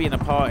mean, we'll be in a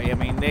party. I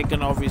mean, they're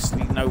gonna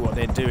obviously know what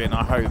they're doing.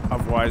 I hope.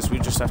 Otherwise, we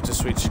just have to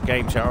switch the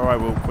game chat. Or I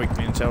will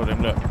quickly and tell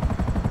them, look,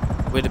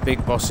 we're the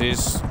big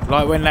bosses.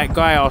 Like when that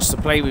guy asked to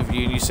play with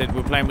you and you said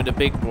we're playing with the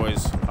big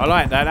boys. I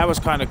like that. That was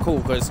kind of cool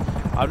because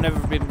I've never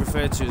been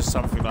referred to as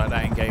something like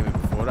that in gaming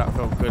before. That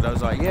felt good. I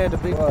was like, yeah, the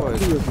big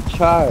boys. He was a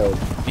child.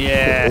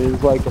 Yeah. It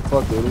was like a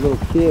fucking little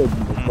kid.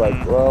 And it's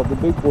like, well, the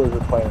big boys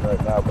are playing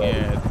right now, buddy.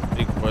 Yeah, the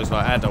big boys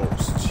like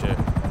adults and shit.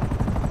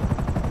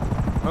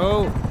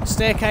 Oh,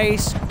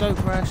 staircase! Don't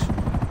crash.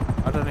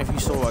 I don't know if you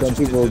saw what I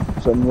just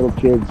did. Some little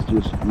kids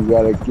just, you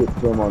gotta get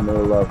to them on their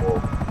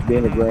level.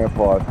 Being a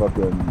grandpa,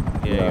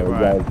 fucking, you know,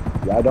 right.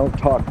 I don't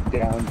talk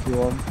down to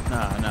them.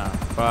 No.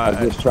 But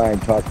I just try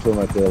and talk to them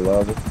at their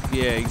level.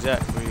 Yeah,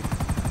 exactly.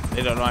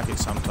 They don't like it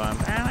sometimes.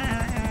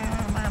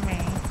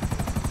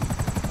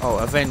 Oh,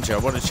 Avenger. I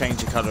want to change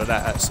the colour of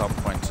that at some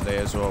point today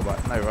as well,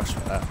 but no rush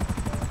for that.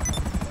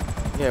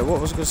 Yeah,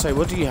 what was I going to say?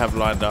 What do you have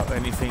lined up?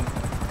 Anything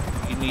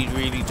you need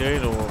really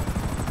doing, or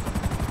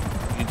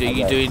you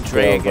doing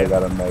Dre again? I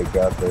gotta make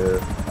out there.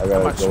 I gotta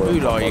How much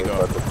moolah you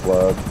got? At the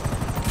club.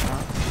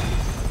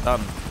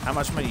 Done. How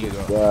much money you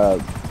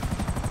got?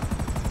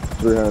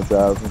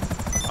 300,000.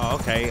 Oh,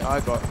 okay.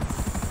 I got.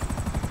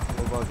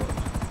 What have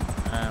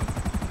I got?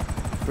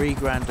 3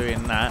 grand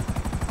doing that.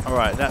 All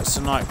right, that's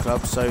the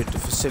nightclub. So the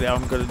facility,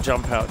 I'm gonna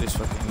jump out this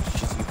fucking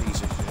shitty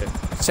piece of shit.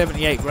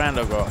 78 grand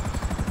I got.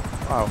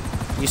 Wow.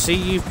 You see,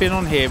 you've been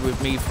on here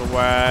with me for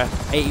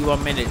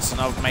 81 minutes, and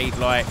I've made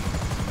like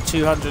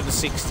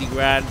 260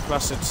 grand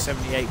plus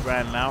 78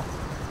 grand now.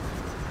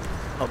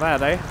 Not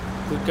bad, eh?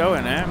 Good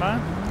going, eh,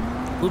 man?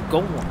 Good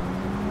going.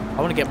 I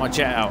want to get my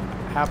jet out.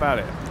 How about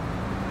it?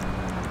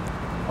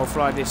 I'll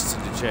fly this to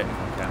the jet if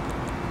I can.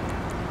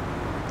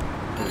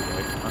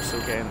 I'm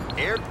still getting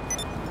Here.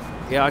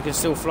 Yeah, I can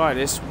still fly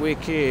this.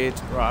 Wicked.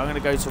 Right, I'm going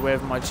to go to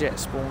wherever my jet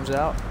spawns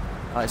out.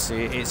 I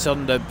see it. It's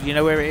on the... You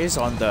know where it is?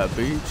 On the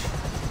beach.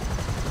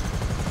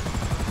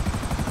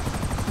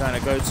 Going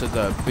to go to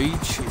the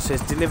beach. It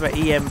says deliver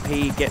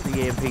EMP. Get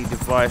the EMP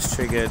device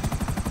triggered.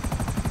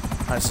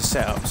 That's a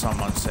setup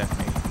someone sent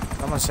me.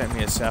 Someone sent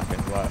me a setup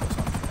invite or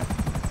something.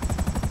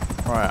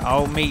 Right,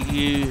 I'll meet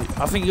you.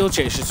 I think your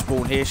jet should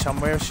spawn here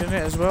somewhere, shouldn't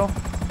it, as well?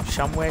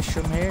 Somewhere,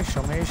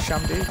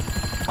 dude.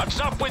 What's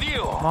up with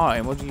you?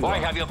 Martin, what do you Why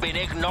want? have you been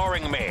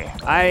ignoring me?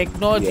 I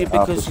ignored you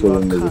because you are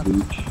the cunt.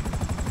 beach.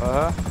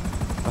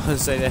 I would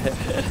say that.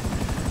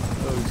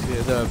 Oh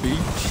shit, the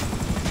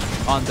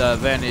beach. On the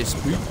Venice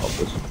beach.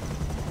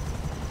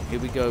 Here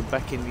we go,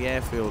 back in the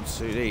airfield.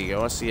 So there you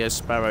go. I see a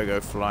sparrow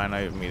go flying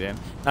over me then.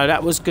 No,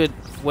 that was good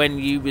when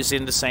you was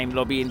in the same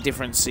lobby in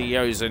different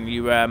CEOs and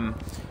you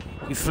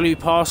flew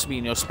past me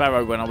in your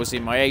sparrow when I was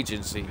in my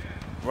agency.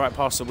 Right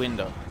past the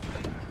window.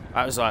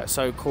 That was like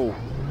so cool.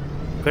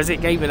 Because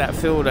it gave me that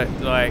feel that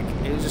like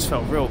it just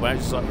felt real, man.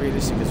 Just like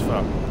realistic as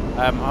fuck.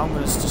 I'm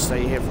gonna just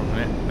stay here for a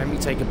minute. Let me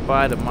take a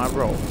bite of my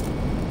roll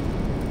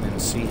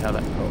and see how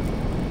that goes.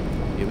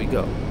 Here we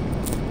go.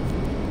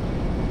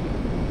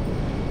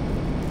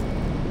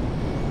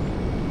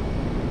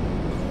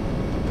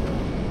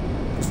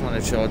 Just want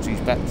to charge these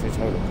batteries.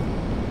 Hold on.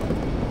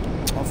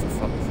 Oh, for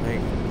fuck's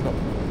sake!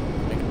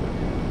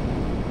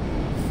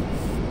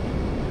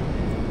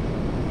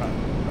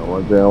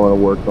 One thing I want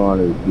to work on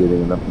is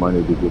getting enough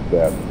money to get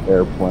that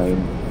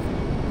airplane.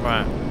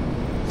 Right.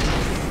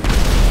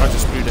 I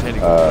just flew the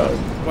helicopter.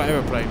 What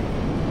aeroplane?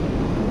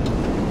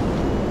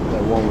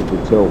 That one with the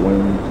tilt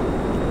wings.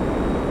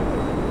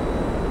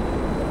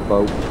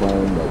 Boat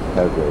plane that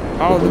has a...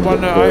 Oh, the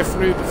one that I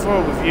flew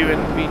before with you and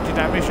we did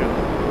that mission?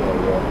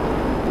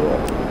 Yeah.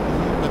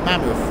 The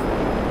Mammoth.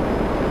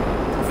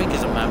 I think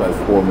it's a Mammoth.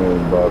 Like $4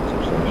 million or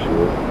some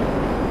shit.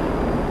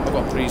 I've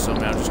got 3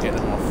 on me, I'll just get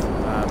them off.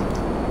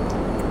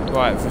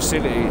 Right,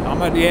 facility.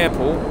 I'm at the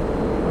airport.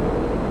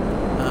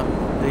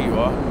 There you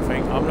are, I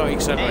think. I'm not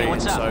accelerating, Hey,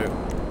 what's up? so...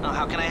 Oh,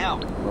 how can I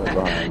help?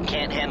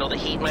 Can't handle the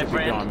heat, my Keep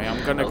friend? behind me.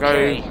 I'm gonna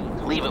Okay,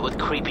 go... leave it with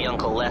creepy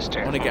Uncle Lester.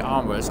 I want to get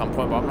armor at some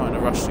point, but I'm not in a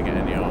rush to get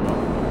any armor.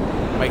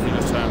 I'm making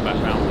a turn back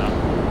round now.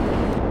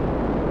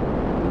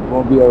 You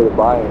won't be able to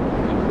buy it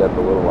if you've got the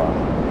little one.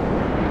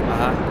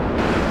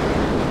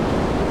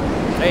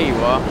 There you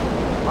are.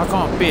 I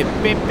can't bib.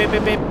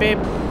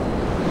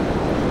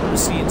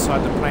 See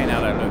inside the plane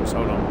how that looks.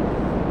 Hold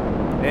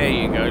on. There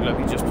you go. Let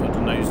me just put the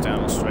nose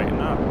down and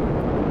straighten up.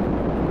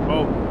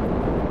 Oh,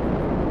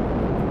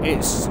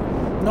 it's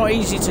not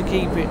easy to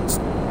keep it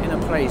in a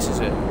place, is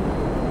it?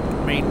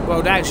 I mean,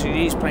 well, actually,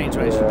 these planes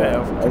are actually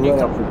better. Can you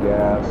come for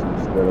gas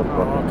instead of?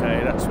 Oh,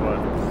 okay, that's what.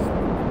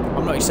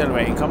 I'm not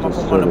accelerating. Come up on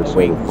one sort of of the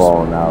wings.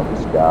 falling out of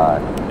the sky.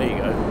 There you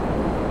go.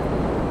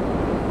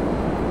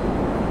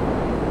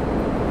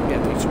 Get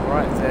a picture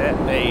right there.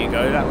 There you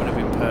go. That would have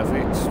been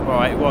perfect.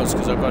 Right, it was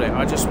because I got it.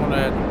 I just want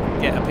to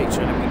get a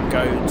picture and then we can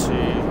go to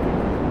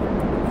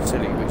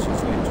facility, which is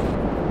literally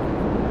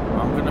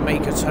I'm going to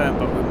make a turn,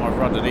 but with my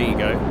rudder. There you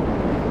go.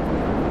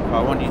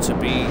 I want you to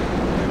be...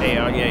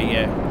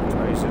 Yeah.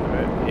 Close it a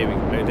bit. Here we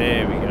go.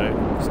 There we go.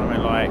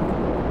 Something like...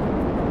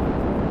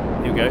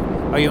 Here we go.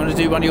 Oh, you want to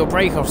do one of your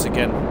break-offs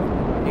again?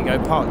 Here you go,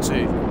 part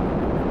 2.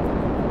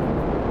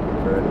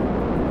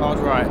 Hard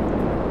right.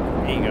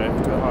 Here you go.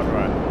 Do a hard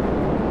right.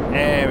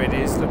 There it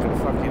is. Look at the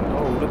fucking...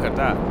 Oh, look at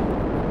that.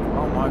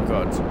 Oh my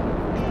god.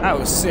 That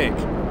was sick.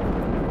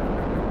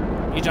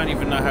 You don't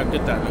even know how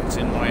good that looked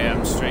in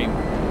my stream.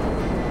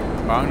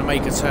 But I'm going to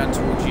make a turn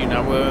towards you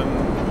now.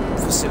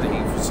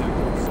 Facility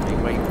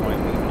waypoint,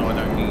 even though I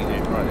don't need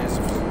it. Right, there's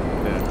a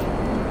facility there.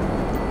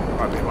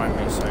 Right behind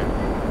me, so...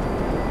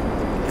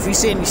 If we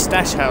see any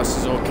stash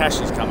houses or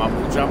caches come up,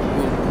 we'll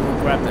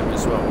grab them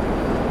as well.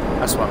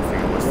 That's what I'm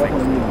thinking.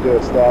 Definitely need to do a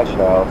stash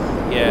house.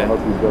 Yeah. I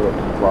hope you build up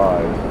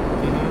supplies.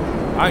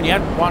 I only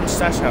had one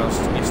stash house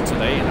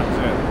yesterday, and that was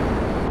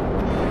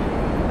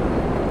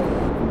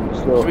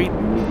it. So you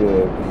need to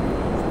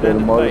get a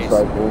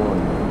motorcycle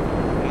and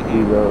do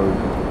those.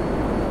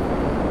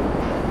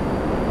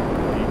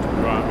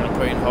 Right, I'm going to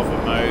put in hover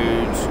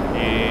mode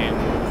in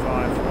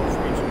 5, 4,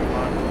 3, 2,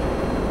 1.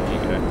 There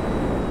you go.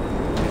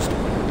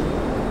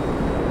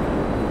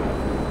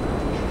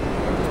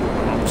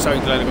 I'm so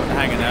glad I got the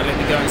hangar now. Let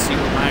me go and see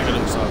what my hangar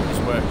looks like. This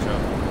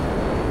workshop.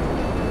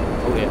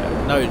 Oh yeah.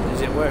 No,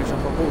 is it workshop?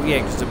 Oh yeah,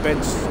 because the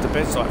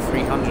bed's like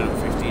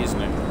 350,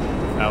 isn't it?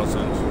 1,000,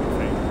 I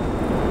think.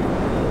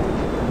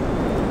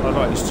 I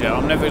like this jet.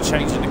 I'm never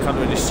changing the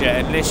colour of this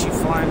jet unless you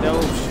find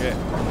shit.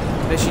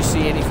 Unless you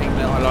see anything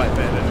that I like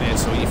better than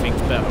this, or you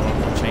think's better, I'm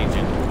not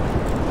changing.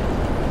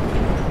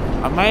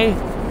 I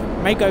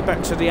may go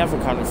back to the other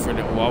colour for a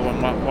little while,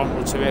 on like 1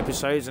 or 2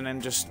 episodes, and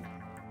then just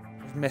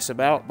mess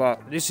about.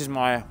 But this is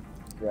my...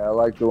 Yeah, I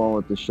like the one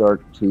with the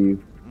shark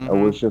teeth. I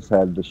wish this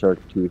had the shark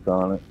teeth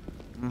on it.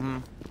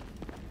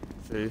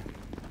 See.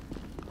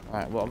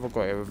 Right, what have I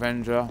got here?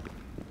 Avenger.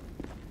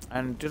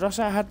 And did I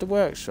say I had the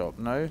workshop?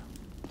 No.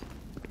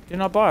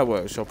 Didn't I buy a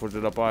workshop, or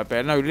did I buy a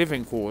bed? No,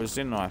 living quarters,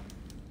 didn't I?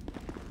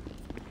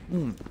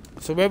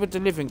 So where would the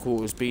living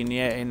quarters be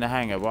in the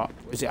hangar? What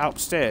is it,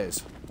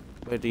 upstairs?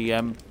 Where the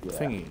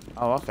thingy?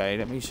 Oh, okay.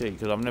 Let me see,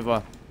 because I've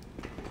never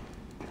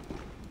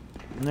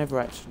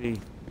actually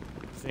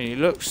seen it.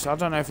 Looks. I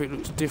don't know if it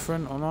looks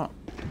different or not.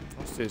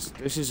 What's this?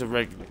 This is a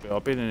regular bit.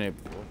 I've been in here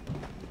before.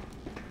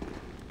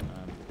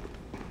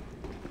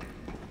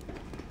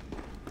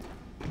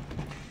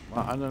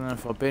 Well, I don't know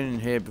if I've been in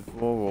here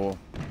before, or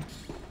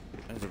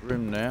there's a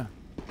room there.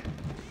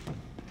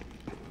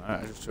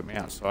 It just took me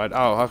outside.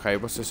 Oh, okay.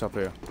 What's this up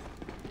here?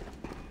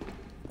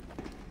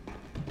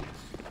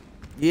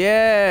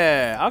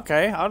 Yeah.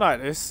 Okay. I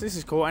like this. This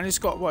is cool. And it's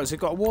got what? Has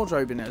it got a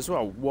wardrobe in it as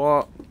well?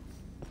 What?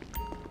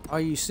 Are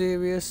you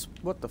serious?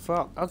 What the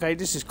fuck? Okay,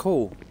 this is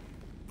cool.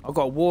 I've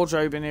got a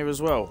wardrobe in here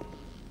as well.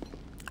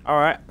 All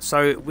right.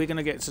 So we're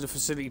gonna get to the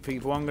facility,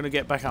 people. I'm gonna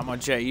get back out my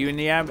jet. Are you in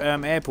the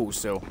airport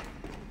still?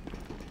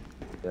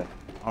 Yeah.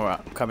 All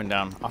right. Coming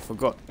down. I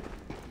forgot.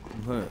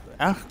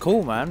 Ah,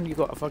 cool, man. You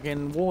got a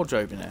fucking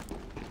wardrobe in there.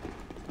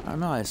 Oh,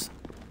 nice.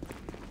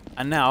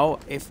 And now,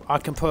 if I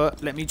can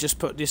let me just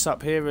put this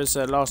up here as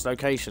a last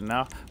location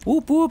now.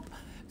 Whoop, whoop.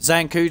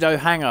 Zancudo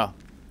Hangar.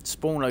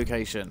 Spawn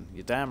location.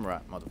 You're damn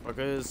right,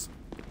 motherfuckers.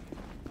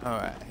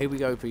 Alright, here we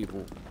go,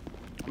 people.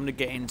 I'm going to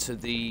get into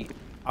the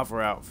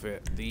other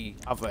outfit. The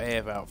other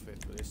air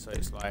outfit for this. So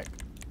it's like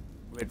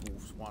Red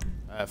Wolves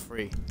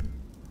 3.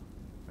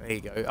 There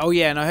you go. Oh,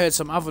 yeah, and I heard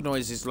some other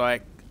noises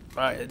like...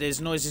 there's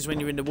noises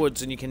when you're in the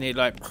woods and you can hear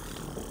like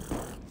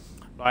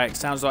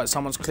sounds like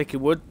someone's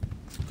clicking wood.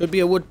 Could be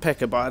a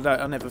woodpecker, but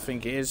I never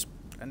think it is.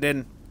 And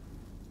then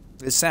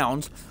there's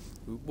sounds,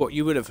 what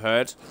you would have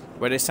heard,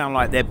 where they sound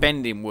like they're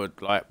bending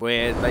wood, like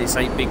where they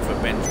say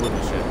Bigfoot bends wood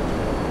and shit.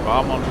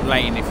 But I'm on the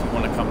lane. If you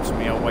want to come to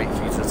me, I'll wait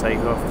for you to take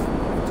off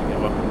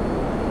together.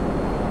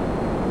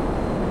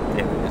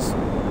 There it is.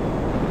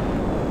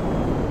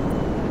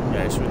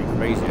 Yeah, it's really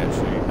crazy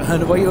actually.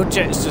 And the way your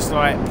jet's just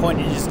like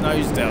pointing his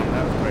nose down,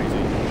 that was crazy.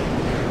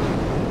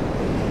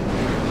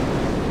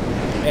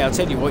 Yeah, I'll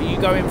tell you what, you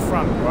go in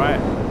front, right?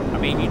 I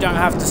mean, you don't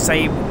have to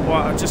say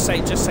what. Just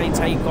say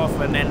take off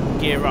and then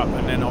gear up,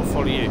 and then I'll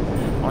follow you.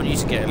 I want you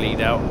to get a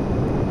lead out.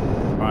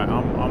 Right,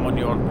 I'm on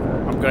your.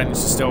 I'm going into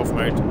stealth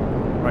mode.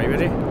 Right, you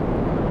ready?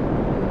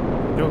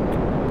 Look.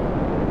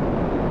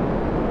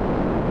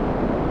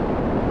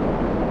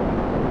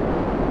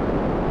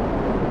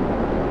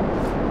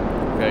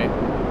 Okay.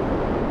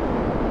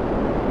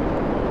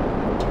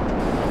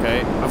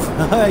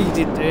 Okay. You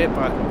didn't do it,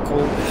 but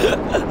cool.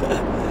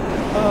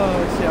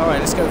 Oh shit! All right,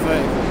 let's go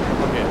vertical.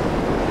 Okay.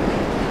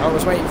 I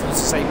was waiting for you to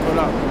say pull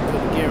up and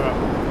put the gear up.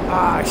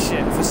 Ah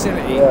shit!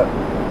 Facility. Yeah.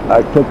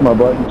 I clicked my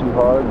button too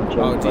hard and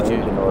changed my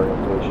engine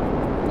orientation.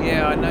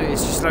 Yeah, I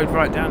noticed. You slowed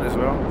right down as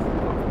well.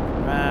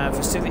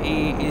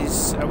 Facility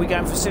is... Are we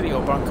going facility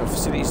or bunker?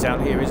 Facility's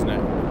down here, isn't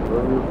it?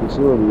 Wherever your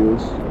facility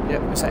is.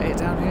 Yep, is that it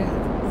down here?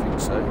 I think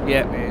so.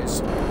 Yep, it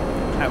is.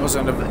 That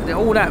wasn't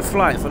all that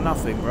flight for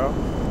nothing, bro.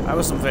 That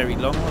wasn't very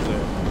long, was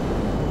it?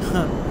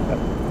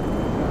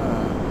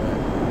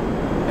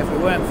 If it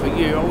weren't for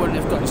you, I wouldn't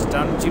have got this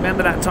done. Do you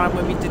remember that time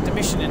when we did the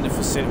mission in the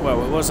facility?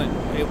 Well, it wasn't.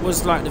 It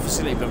was like the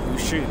facility, but we were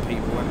shooting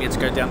people and we had to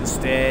go down the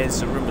stairs.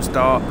 The room was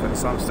dark at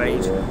some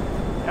stage. Yeah.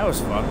 That was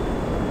fun.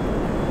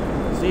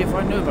 See, if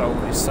I knew about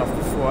all this stuff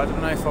before, I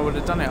don't know if I would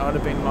have done it. I'd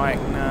have been like,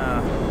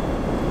 nah.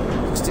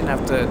 Just didn't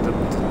have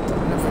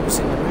nothing was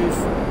in the mood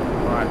for it.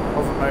 Right,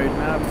 hover mode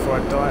now before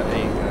I die. There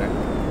you go.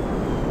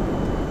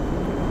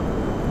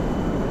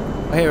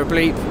 I hear a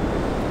bleep.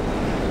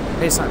 I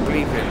hear something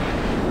bleeping.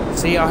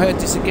 See, I heard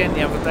this again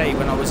the other day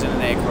when I was in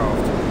an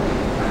aircraft.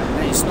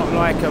 And it's not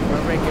like a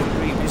regular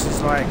bleep. This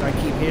is like I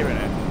keep hearing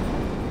it.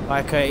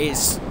 Like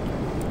it's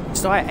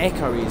like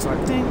echoey. It's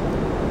like ding,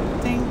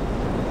 ding,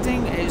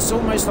 ding. It's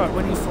almost like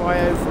when you fly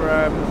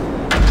over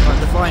like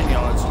the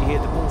vineyards, you hear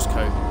the Morse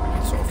code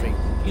sort of thing.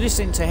 You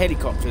listen to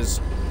helicopters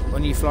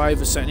when you fly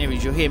over certain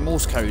areas, you'll hear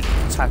Morse code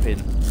tapping,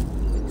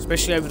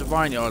 especially over the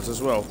vineyards as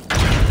well.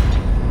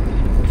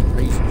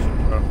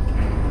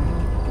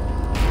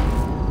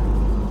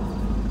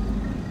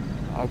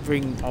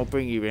 I'll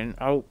bring you in.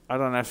 Oh, I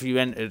don't know if you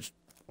entered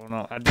or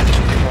not. I didn't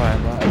try,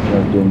 but I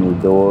jumped in your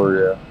door,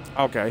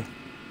 yeah. okay.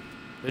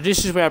 But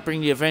this is where I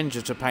bring the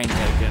Avenger to paint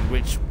it again,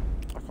 which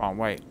I can't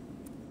wait.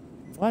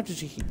 Why does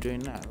he keep doing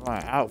that?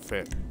 Right,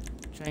 outfit.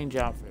 Change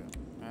outfit.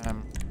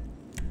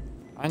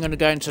 I'm going to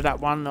go into that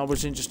one I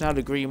was in just now,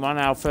 the green one,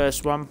 our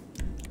first one.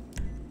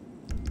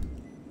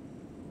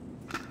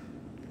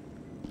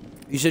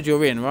 You said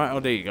you're in, right? Oh,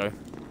 there you go.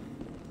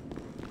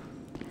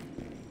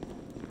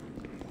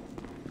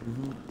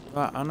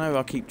 Right, I know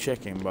I keep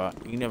checking,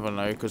 but you never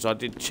know, because I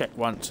did check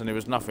once and there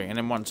was nothing, and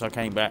then once I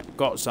came back,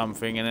 got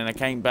something, and then I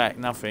came back,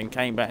 nothing,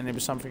 came back, and there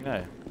was something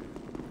there.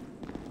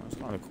 That's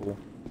kind of cool.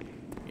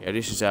 Yeah,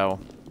 this is one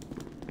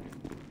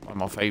of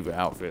my favourite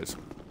outfits.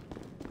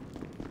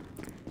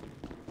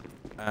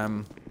 I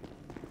don't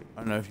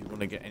know if you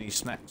want to get any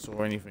snacks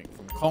or anything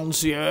from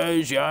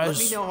concierge, yes. Let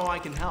me know how I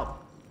can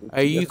help.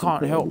 Hey, you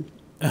can't help.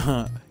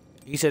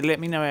 He said, let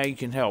me know how you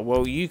can help.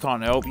 Well, you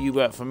can't help. You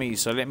work for me,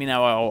 so let me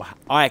know how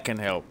I can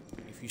help.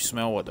 If you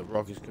smell what the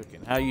Rock is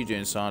cooking. How you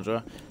doing,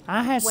 Sandra?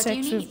 I had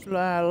sex with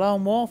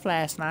Lone Wolf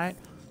last night.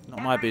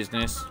 Not my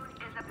business.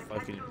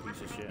 Fucking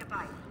piece of shit.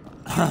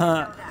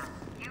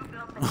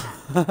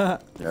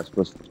 That's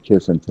supposed to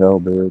kiss and tell,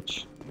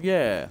 bitch.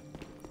 Yeah,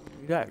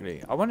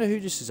 exactly. I wonder who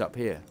this is up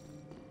here.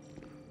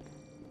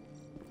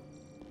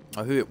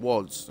 Or who it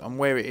was and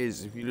where it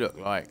is. If you look,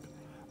 like,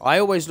 I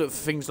always look for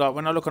things like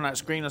when I look on that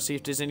screen, I see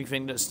if there's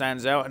anything that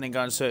stands out, and then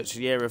go and search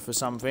the area for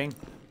something.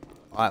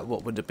 Like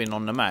what would have been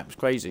on the map. It's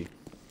crazy.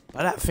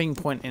 Like that thing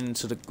pointing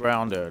to the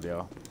ground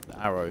earlier, the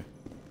arrow.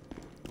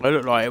 It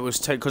looked like it was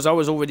because I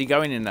was already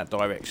going in that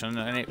direction,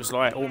 and it was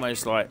like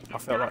almost like I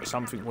felt like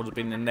something would have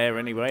been in there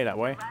anyway. That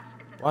way.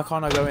 Why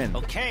can't I go in?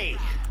 Okay.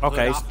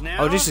 Okay.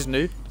 Oh, this is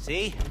new.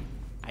 See?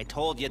 I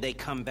told you they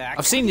come back.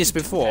 I've seen this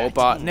before,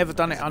 but never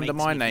done it under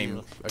my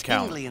name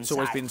account. It's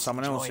always been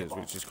someone else's,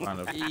 which is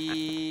kind of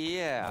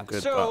yeah.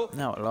 good. So but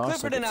now at last,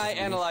 Clifford and I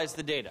analyzed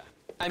the data.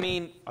 I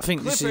mean, I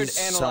think Clifford this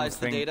is analyzed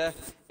the something data,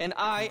 and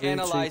I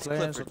analyzed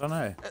Clifford. I don't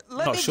know.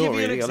 Let Not me sure give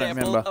you an really. I don't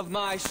example remember. of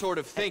my sort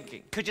of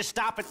thinking. Could you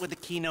stop it with the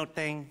keynote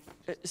thing?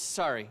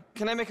 Sorry,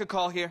 can I make a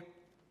call here?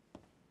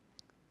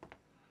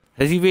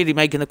 Is he really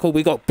making a call?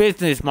 We got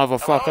business,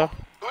 motherfucker.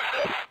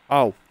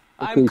 Oh.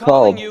 I'm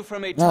calling you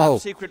from a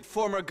top-secret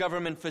former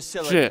government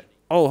facility. Shit.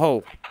 Oh,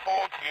 ho.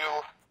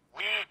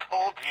 We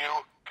told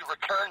you to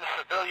return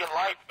the civilian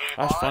life.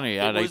 That's funny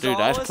how they do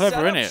that. That's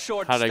clever, isn't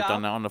it? How they've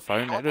done that on the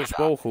phone. It looks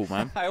well cool,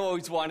 man. I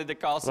always wanted to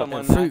call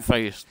someone that.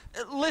 Fruit-faced.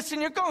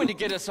 Listen, you're going to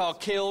get us all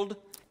killed.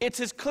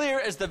 It's as clear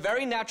as the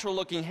very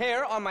natural-looking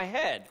hair on my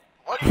head.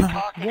 What are you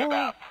talking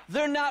about?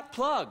 They're not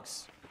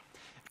plugs.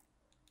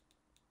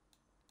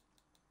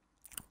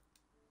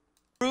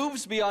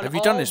 Proves beyond Have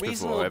you done all this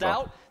reasonable before,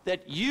 doubt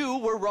that you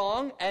were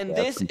wrong and Yeah,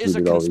 this is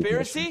a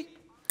conspiracy.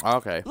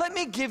 Okay. Let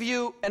me give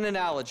you an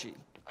analogy.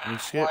 Can we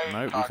skip?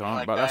 No, we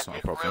can't, but that's not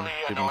a problem.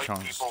 Give me a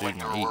chance to do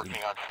my eating.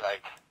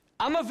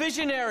 I'm a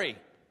visionary.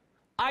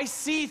 I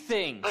see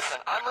things. Listen,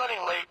 I'm running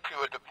late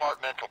to a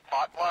departmental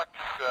potluck,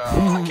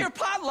 Fuck your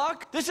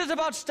potluck! This is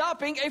about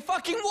stopping a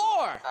fucking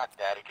war! Not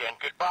that again.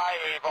 Goodbye,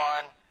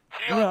 Avon.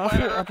 See you Yeah, on I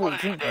Planet thought I Earth bought one a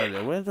of drink these days.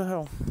 earlier. Where the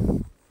hell?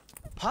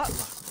 Potluck?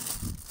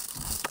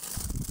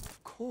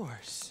 Of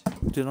course.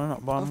 Did I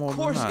not buy more than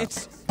that? Of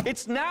course,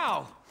 it's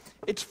now.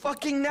 It's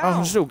fucking now. I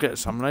can still get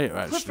some later,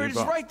 actually. Clifford is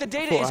but right. The I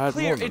data thought I is had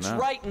clear. more than It's that.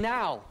 right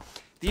now.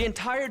 The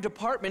entire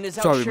department is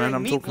out Sorry, sharing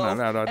man, I'm talking out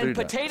loud. I meatloaf do and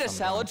that potato sometimes,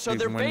 salad so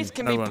their even when base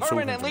can no be one's talking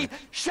to permanently me.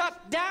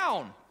 shut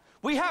down.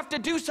 We have to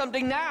do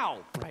something now.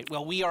 Right,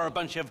 well, we are a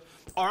bunch of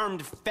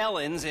armed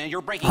felons, and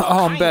you're breaking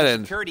all Armed kinds felons.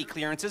 of security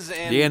clearances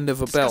and The end of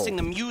a bell. discussing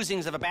the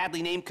musings of a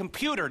badly named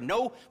computer.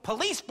 No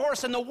police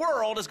force in the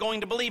world is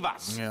going to believe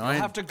us. Yeah, We'll I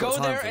ain't have to got go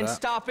time there for and that.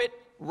 stop it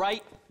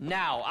right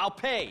now. I'll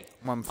pay.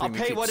 One thing I'll they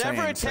pay keep whatever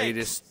saying, it say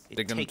takes. this,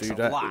 they're going to takes do a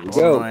that. lot.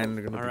 Online,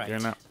 they're going to All be right.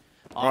 doing that.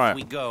 Off Right.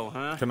 we go,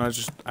 huh? Can I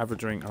just have a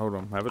drink? Hold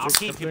on. Have a I'll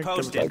drink. keep you Have a drink,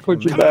 posted. have a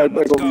Put your Come on, bag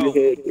back let's over your go.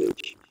 head,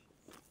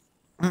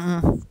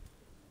 bitch.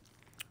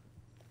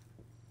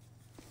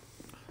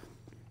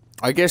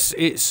 I guess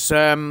it's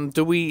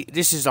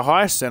this is the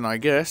heist then, I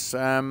guess.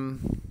 I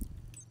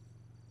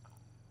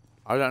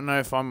don't know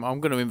if I'm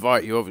going to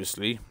invite you,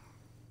 obviously,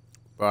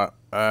 but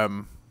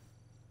playing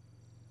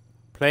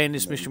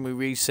this mission we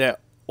reset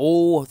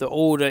all the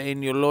order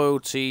in your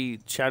loyalty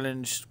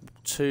challenge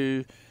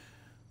to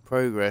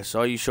progress.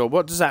 Are you sure?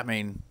 What does that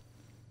mean?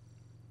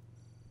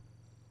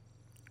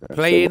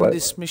 Playing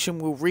this mission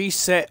will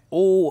reset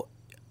all.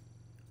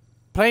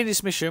 Playing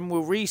this mission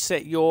will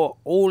reset your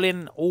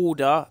all-in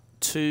order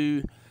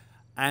to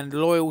and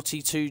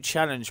loyalty to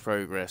challenge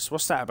progress.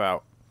 What's that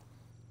about?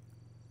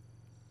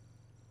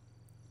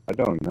 I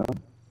don't know.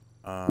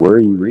 Where are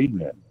you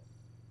reading it?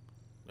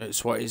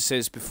 It's what it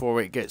says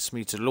before it gets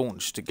me to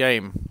launch the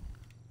game.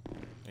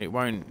 It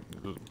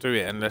won't do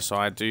it unless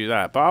I do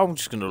that. But I'm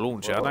just going to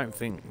launch it. I don't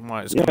think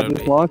it's going to...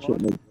 just launch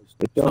it.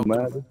 It don't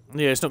matter.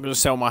 Yeah, it's not going to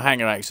sell my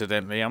hanger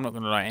accidentally. I'm not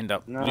going to like end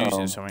up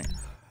losing something.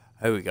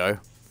 Here we go.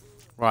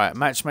 Right,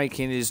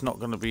 matchmaking is not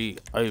going to be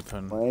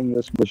open. Playing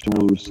this mission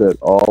will reset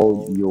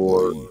all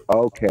your...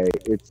 Okay,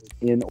 it's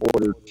in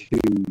order to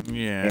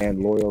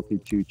and loyalty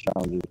to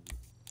challenges.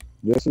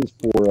 This is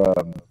for,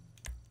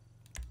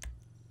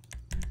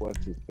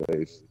 what's his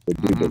face? The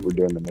dude that we're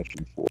doing the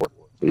mission for.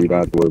 So you don't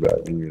have to worry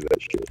about any of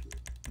that shit.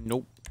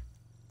 Nope.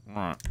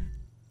 Alright.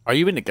 Are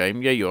you in the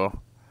game? Yeah, you are.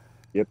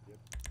 Yep.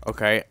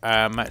 Okay,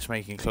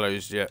 matchmaking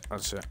closed. Yeah,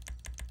 that's it.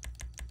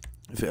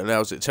 If it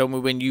allows it, tell me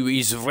when you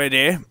is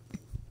ready.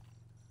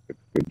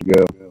 Good to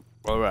go.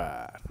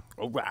 Alright.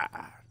 Alright.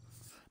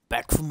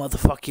 Back from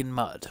motherfucking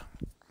mud.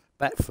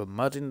 Back from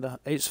mud in the...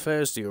 It's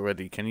Thursday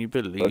already, can you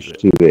believe Rush it?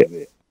 to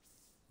the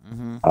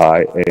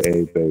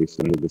IAA base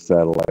into the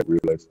satellite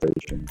relay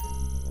station.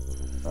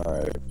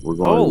 Alright, we're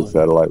going to the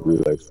satellite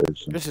relay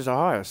station. This is a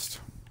heist.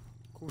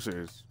 Of course it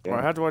is. Yeah.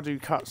 Right, how do I do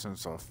cuts and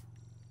stuff?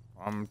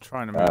 I'm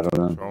trying to I move the don't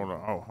know. controller.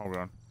 Oh, hold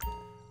on.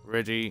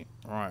 Ready.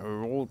 Right,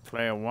 we're all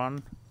player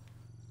one.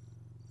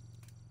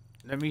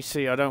 Let me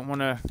see, I don't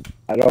want to...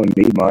 I don't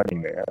need money,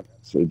 man.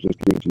 So just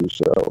give it to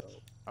yourself.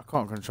 I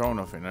can't control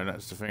nothing, though.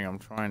 That's the thing I'm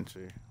trying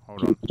to.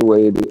 Hold on. Keep it the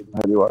way it is.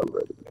 How do I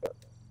read it?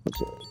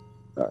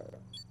 Alright.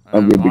 I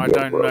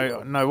don't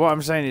know. No, what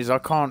I'm saying is I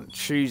can't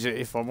choose it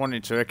if I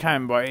wanted to. I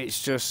can, but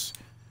it's just...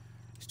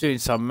 It's doing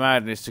some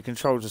madness. The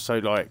controls are so,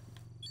 like...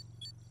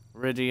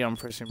 Ready, I'm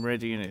pressing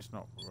ready, and it's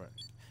not...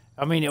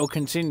 I mean, it'll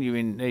continue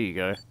in... There you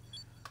go.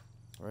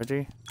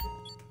 Ready?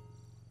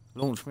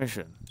 Launch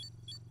mission.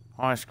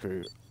 Heist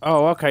crew.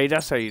 Oh, okay,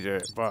 that's how you do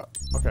it, but...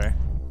 Okay.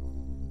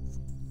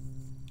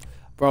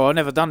 Bro, I've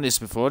never done this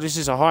before. This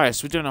is a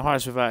heist. We're doing a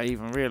heist without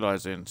even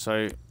realising,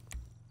 so...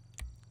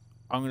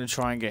 I'm going to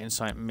try and get in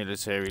something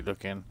military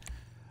looking.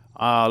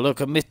 Ah, look,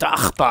 a Mr.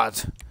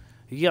 Ahbad.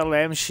 Yellow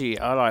MC.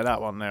 I like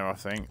that one there, I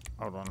think.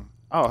 Hold on.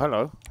 Oh,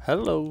 hello.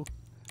 Hello.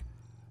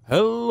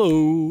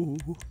 Hello.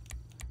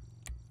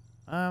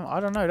 I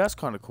don't know. That's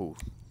kind of cool.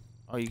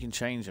 Oh, you can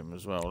change them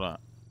as well, that.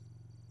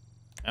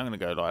 I'm going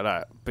to go like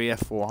that.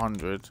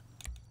 BF400.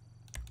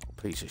 Oh,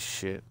 piece of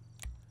shit.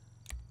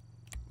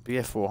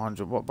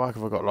 BF400. What bike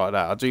have I got like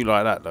that? I do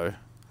like that, though.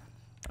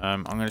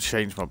 I'm going to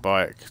change my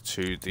bike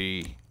to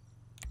the...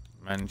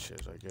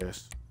 Manches, I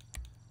guess.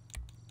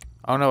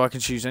 Oh no, I can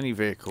choose any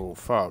vehicle.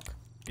 Fuck.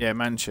 Yeah,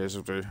 Manches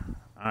will do.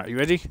 Alright, you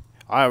ready?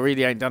 I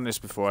really ain't done this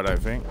before, I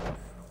don't think.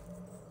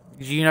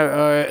 You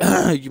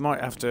know, you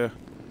might have to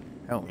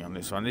help me on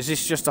this one. Is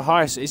this just a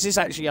heist? Is this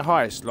actually a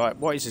heist? Like,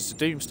 what is this, a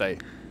doomsday?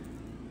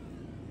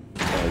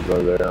 I'll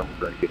go there. I'm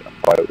going to get in a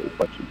fight with a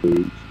bunch of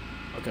dudes.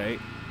 Okay.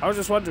 I was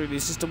just wondering,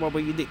 is this the one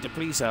where you nick the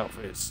police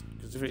outfits?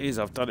 Because if it is,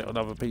 I've done it on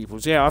other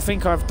people's. Yeah, I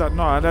think I've done...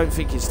 No, I don't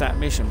think it's that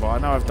mission, but I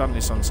know I've done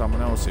this on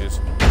someone else's.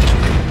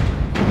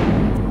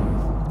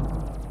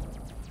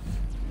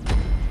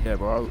 Yeah,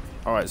 bro.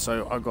 Alright,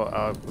 so I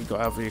got we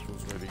got our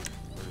vehicles ready.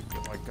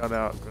 Get my gun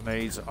out,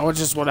 grenades. I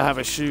just want to have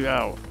a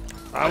shootout.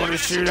 I want to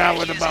shoot out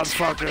with the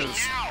motherfuckers.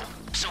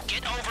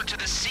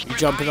 You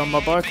jumping on my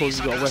bike, or you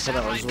got a weapon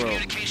out as well?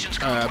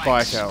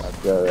 Bike out.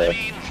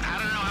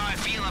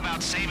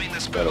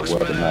 Got a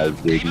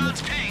weaponized digging.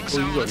 Oh,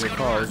 you got your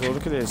car as well.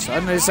 Look at this.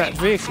 And there's that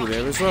vehicle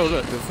there as well.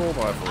 Look, the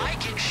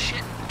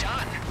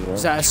 4x4. Yeah.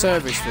 Is that a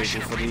service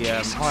vehicle for the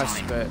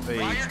heist, the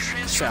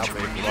setup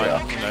vehicle?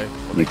 Like, you know.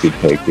 You could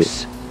take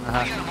it.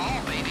 My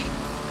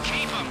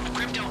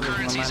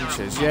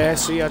Manches. Yeah,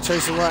 see, I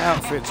chose the right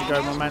outfit to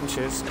go my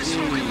Manches.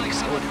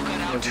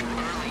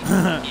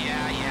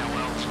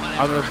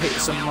 I'm gonna hit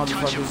some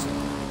motherfuckers.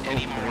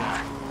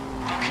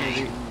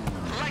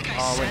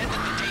 Oh, wait.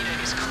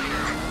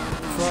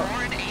 Why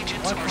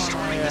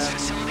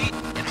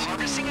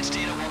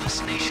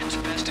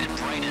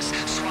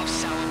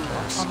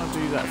can't I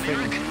do that thing?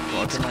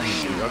 What I can only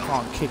do, I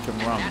can't kick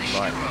and run,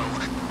 like...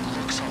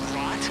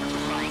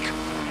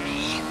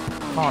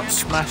 I can't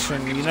smash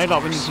and, you know,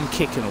 like when you can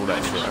kick and all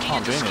that shit, I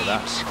can't do any of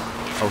that.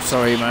 Oh,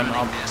 sorry man,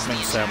 I meant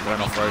to say I'm going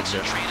off-road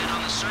here.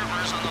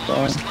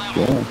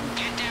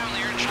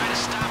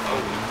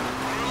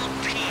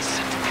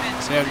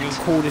 Yeah, we can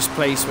call this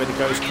place where the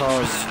ghost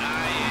cars...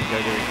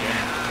 Go there again.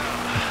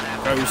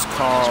 Ghost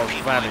Car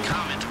Valley.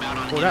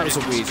 Well, that was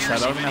a weird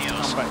shadow. I'm going to have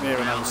to come back there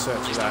and have a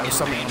search of that. There's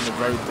something on the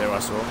road there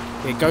I saw.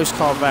 Yeah, Ghost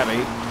Car Valley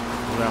is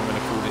where I'm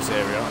going to call this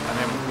area. And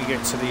then when we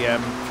get to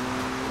the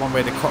one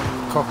where the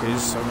cock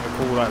is, I'm going to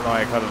call that,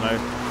 like, I don't know,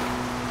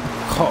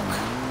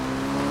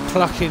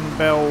 Clucking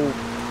Bell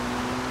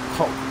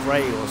Cock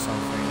Ray or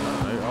something.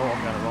 I don't know. Oh,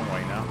 I'm going the wrong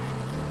way now.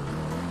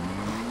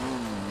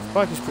 This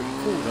bike is pretty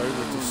cool though,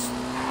 but just,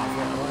 I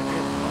like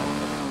it.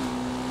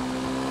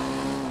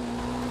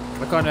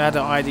 I kind of had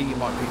an idea you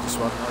might pick this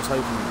one. I was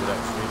hoping you would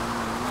actually.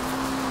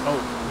 Oh,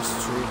 this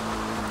is true.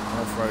 I'm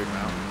off-road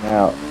now.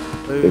 Now,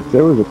 Boom. if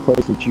there was a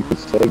place that you could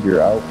save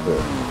your outfit,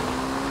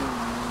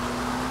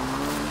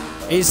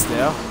 is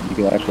there? you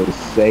can actually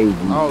save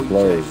these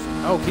clothes.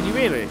 Oh, can you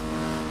really?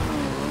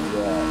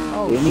 Yeah.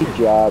 Oh, any shit.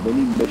 job,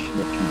 any mission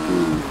that you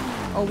do.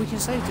 Oh, we can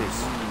save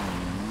this.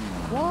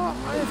 What?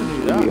 I never knew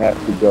You that.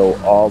 have to go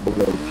all the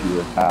way to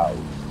your house.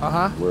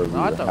 Wherever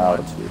I your don't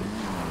house mind. is.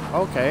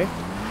 Okay.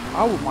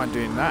 I wouldn't mind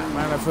doing that,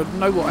 man. If I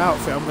know what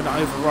outfit I'm going to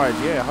override,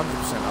 yeah, 100%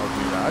 I'll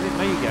do that. I didn't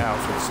know you get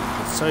outfits.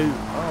 So,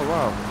 oh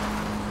wow.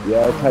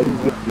 Yeah, that's how you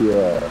get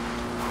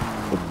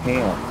the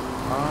pants.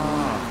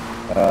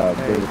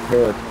 There's a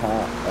pair of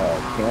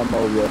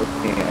camo red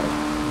pants,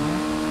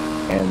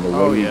 and the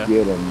way you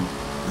get them,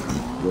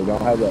 they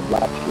don't have that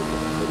black shit in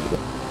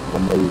them.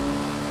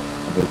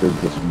 I think they're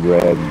just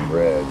red and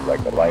red,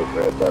 like a light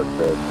red, dark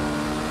red.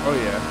 Oh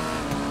yeah.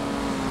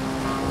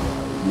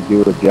 You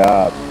do a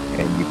job,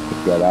 and you pick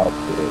that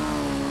outfit.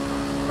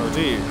 Oh,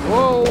 do you?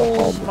 Whoa,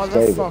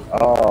 motherfucker.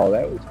 Oh,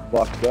 that was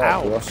fucked up.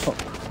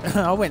 Ouch.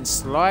 I went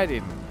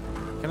sliding.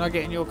 Can I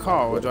get in your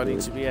car, or do I need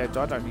to be? I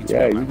don't need to.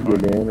 Yeah, be you can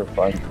get in or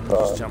find your car.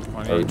 Just jump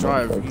on it. You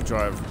drive. You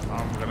drive.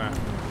 I'm gonna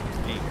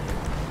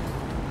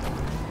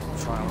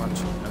try and run.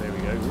 Oh, there we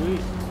go.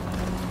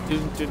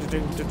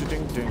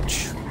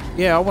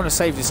 Yeah, I want to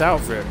save this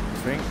outfit. I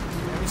think.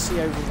 Let me see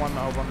over one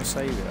that I want to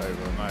save it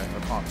over. No, I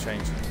can't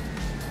change it.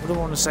 What do I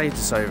want to save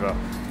this over?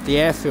 The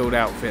airfield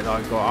outfit that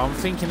I got. I'm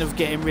thinking of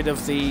getting rid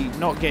of the,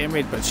 not getting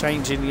rid, but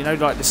changing, you know,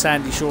 like the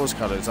Sandy Shores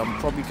colours. I'm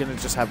probably going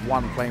to just have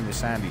one plain with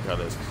Sandy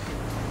colours.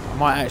 I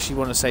might actually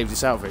want to save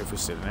this outfit if we're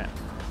still in it.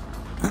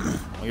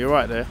 Oh, you're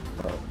right there.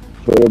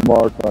 Put a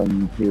mark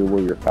on here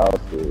where your house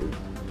is.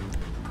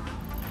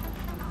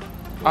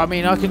 I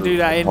mean, I can do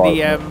that in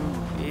the,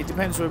 it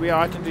depends where we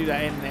are. I can do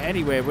that in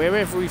anywhere.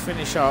 Wherever we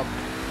finish up,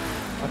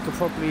 I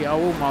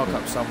will mark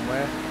up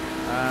somewhere.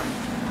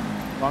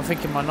 I'm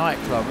thinking my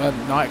nightclub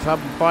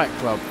and bike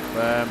club.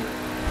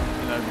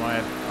 You know,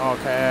 my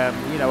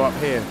you know, up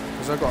here,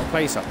 because I've got a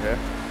place up here.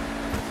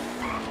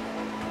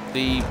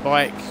 The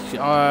bike,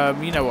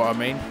 you know what I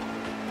mean.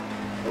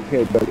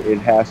 Okay, but it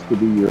has to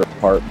be your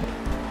apartment,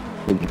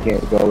 because you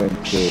can't go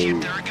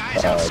into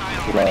clubs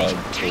or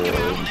anything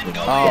like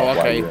that while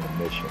you're in a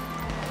mission.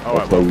 All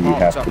right, so well, you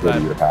have to go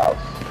to your house.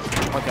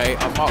 Okay,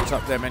 I've marked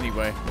up them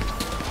anyway.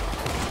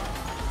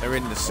 They're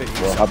in the city.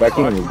 Well, hop back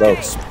in and go.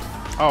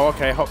 Oh,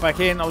 okay, hop back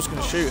in. I was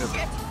going to shoot him.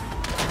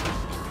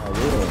 Oh,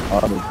 we're in an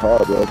army car,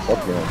 bro.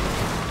 Fuck him.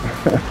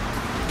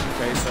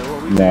 Okay, so what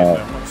are we doing then?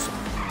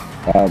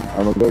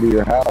 I'm going to go to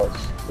your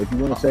house. If you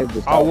want to save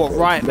this house. Oh, what,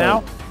 right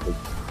now?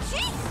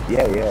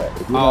 Yeah.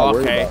 If you're not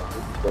worried about it,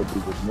 let's go do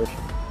this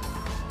mission.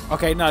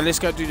 Okay, no, let's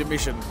go do the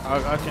mission.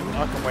 I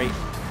can wait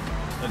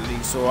at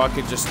least, or I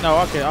could just... No,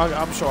 okay,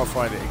 I'm sure I'll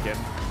find it again.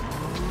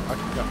 I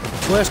can go.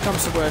 Worst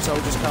comes to worst, I'll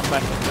just come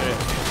back and do it.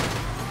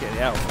 Get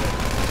the outfit.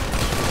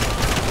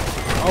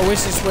 Oh,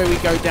 this is where we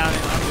go down in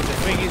under the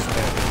thing, isn't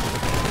it?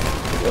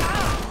 Yep.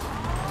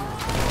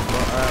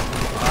 But,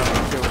 I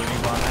haven't killed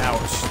anyone.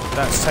 Ouch.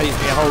 That saves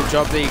me a whole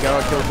job. There you go,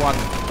 I killed one.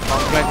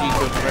 I'm glad you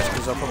killed the rest,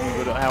 because I probably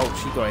would have... Ouch,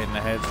 you got hit in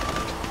the head.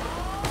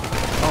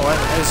 Oh,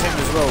 and there's him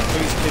as well.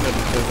 Please kill him,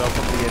 because I'll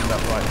probably end up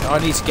like... I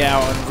need to get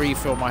out and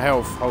refill my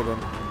health. Hold on.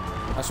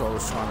 That's what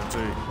I was trying to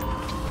do.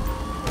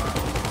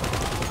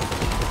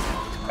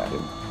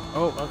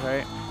 Oh,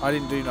 okay. I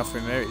didn't do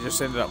nothing there. It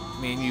just ended up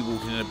me and you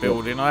walking in a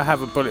building. I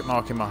have a bullet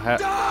mark in my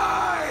hat.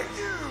 Die,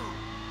 you!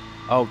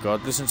 Oh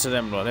god, listen to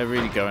them lot. They're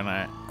really going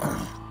at it.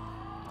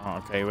 Oh,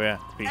 okay,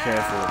 be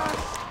careful.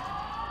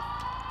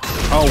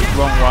 Oh,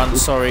 wrong one.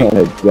 Sorry.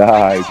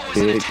 Die,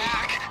 kid.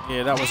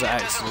 Yeah, that was an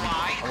accident.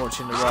 I'm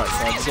watching the right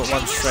side. I've got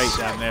one straight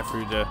down there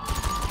through the...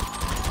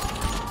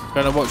 I'm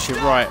gonna watch it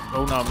right.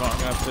 Oh no, I'm not. I'm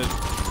gonna have to...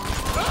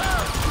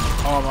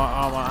 Oh,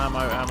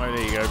 ammo.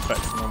 There you go. Back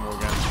to normal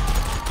again.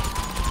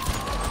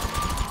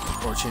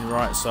 Watching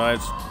right side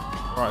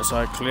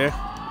clear.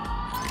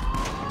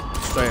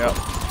 Straight up,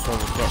 12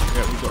 o'clock.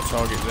 Yeah, we've got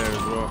target there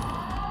as well.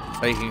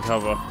 Taking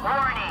cover.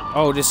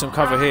 Oh, there's some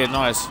cover here,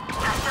 nice.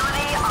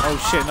 Oh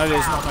shit, no,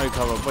 there's not no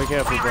cover. Be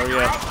careful, bro,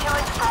 yeah.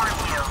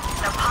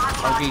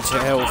 I need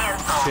to help.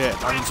 Shit,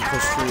 I need to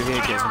push through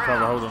here, get some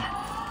cover, hold on.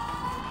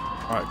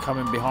 Alright,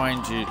 coming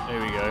behind you.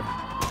 There we go.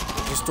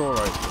 Is this door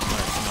open? No,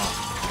 it's not.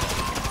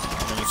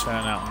 I'm going to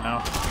turn out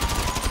now.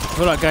 I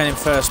feel like going in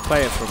first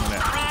player for a minute.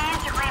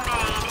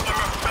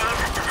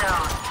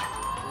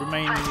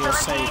 Remain in your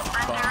safe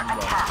button.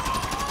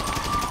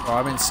 Well,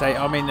 I'm in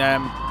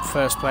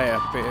first player.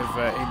 Bit of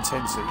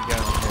intensity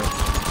going on here.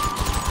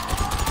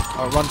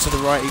 I'll run to the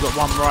right. You got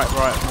one right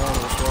more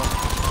as well.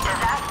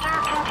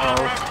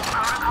 Oh.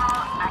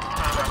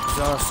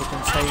 Disaster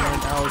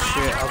containment. Oh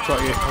shit! I've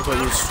got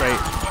you straight.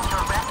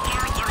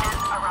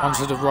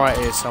 Onto the right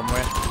here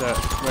somewhere.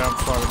 Where I'm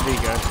firing. There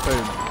you go.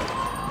 Boom.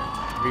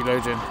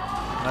 Reloading.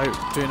 No,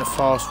 doing a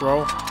fast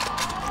roll.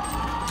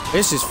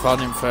 This is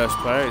fun in first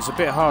player. It's a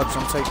bit hard, so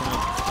I'm taking a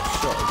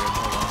shot again.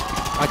 Hold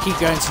on. I keep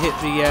going to hit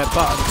the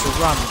button to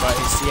run, but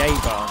it's the A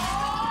button.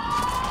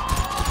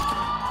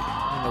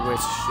 I don't know where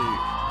to shoot.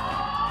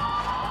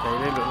 Okay,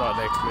 they look like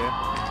they're clear.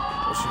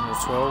 Watching the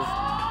 12.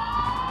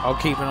 I'll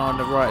keep an eye on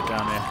the right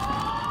down here.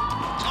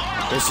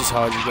 This is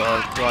hard. You've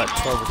got to right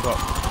 12 o'clock.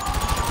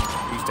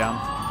 He's down.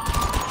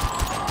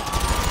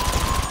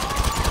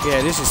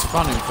 Yeah, this is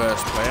fun in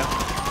first player.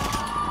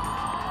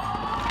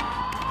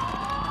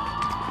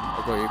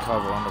 I've got your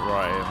cover on the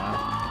right here, man.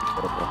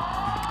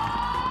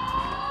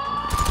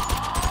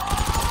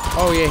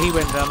 Oh yeah, he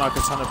went down like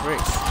a ton of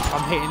bricks.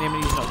 I'm hitting him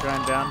and he's not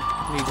going down.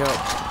 Need help.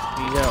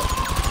 Need help.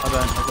 I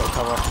don't. I've got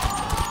cover.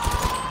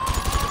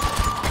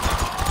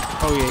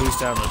 Oh yeah, he's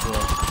down as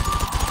well.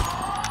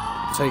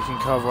 Taking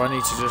cover. I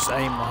need to just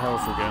aim my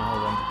health again.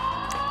 Hold on.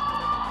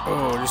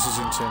 Oh, this is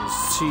intense.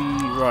 T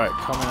right,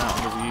 coming out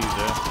of the view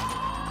there.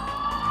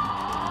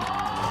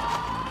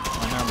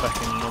 Right, now I'm back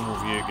in normal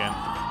view again.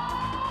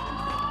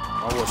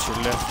 I'll watch your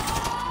left.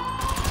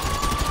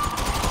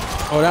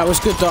 Oh, that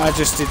was good that I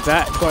just did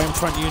that. Got in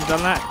front of you and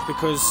done that,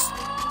 because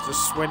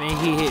just when he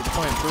hit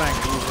point blank,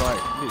 he was like,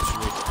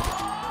 literally,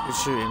 good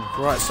shooting.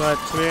 Right side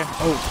clear.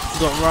 Oh, you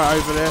got right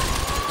over there.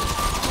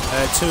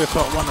 2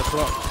 o'clock, 1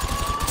 o'clock.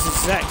 It's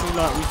exactly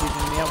like we did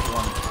in the other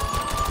one.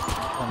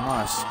 Oh,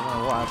 nice. I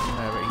don't know what happened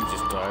there, but he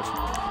just died.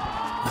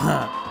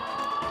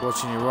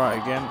 Watching you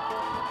right again.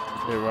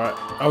 Clear right.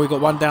 Oh, we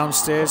got one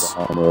downstairs.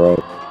 On the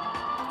right.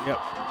 Yep.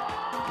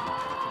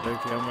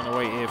 Okay, I'm gonna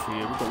wait here for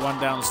you. We've got one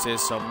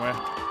downstairs somewhere.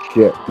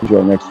 Shit, he's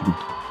right next to me.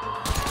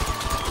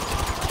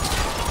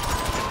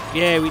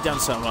 Yeah, we done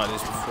something like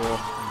this before.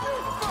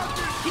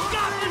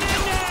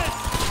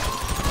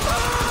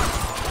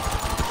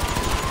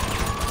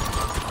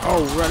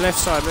 Oh, right, left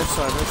side.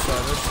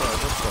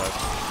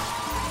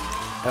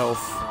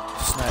 Health,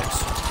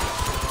 snacks.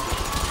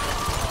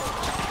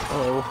 Uh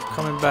oh,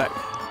 coming back.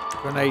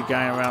 Grenade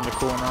going around the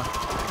corner.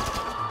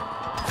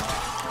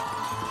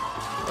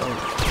 Oh.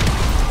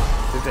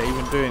 Did that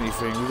even do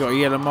anything? We've got a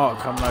yellow mark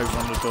coming over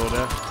on the door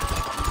there.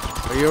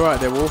 Are you alright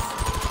there, Wolf?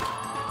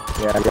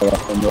 Yeah, I got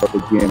off on the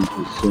again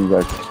as soon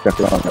as I stuck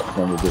it on that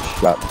thing with this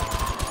shot.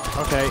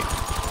 Okay.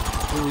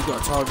 Oh, we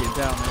got a target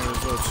down there as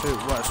well too.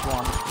 Right, that's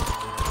one.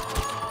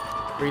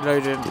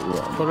 Reloading.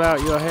 Pull out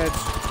your head.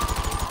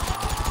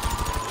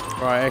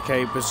 Right,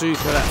 okay.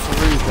 Bazooka, that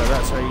Faruka.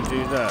 That's how you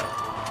do that.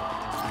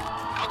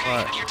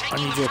 Right, I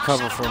need your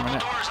cover for a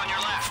minute.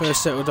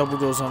 First set with double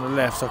doors on the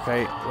left.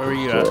 Okay, where are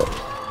you at?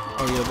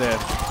 Oh, you're there.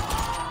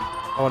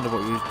 I wonder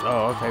what you...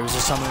 Oh, okay. Was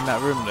there someone in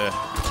that room there?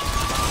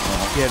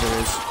 Yeah, there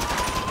is.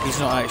 He's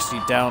not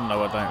actually down,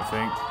 though, I don't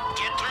think.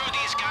 Get through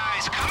these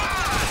guys, come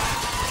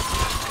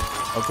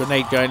on! A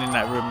grenade going in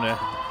that room there.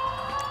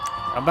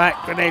 I'm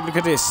back. Grenade, look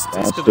at this.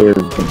 Downstairs.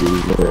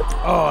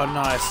 Oh,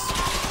 nice.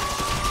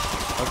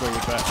 I got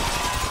your back.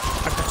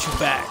 I got your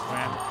back,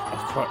 man.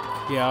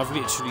 Yeah, I've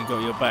literally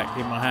got your back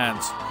in my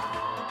hands.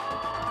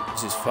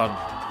 This is fun.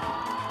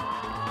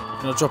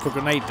 Can I drop a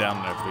grenade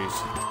down there,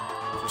 please?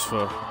 Just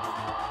for...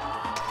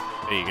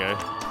 There you go.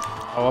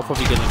 Oh, I'm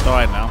probably going to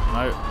die now.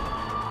 No.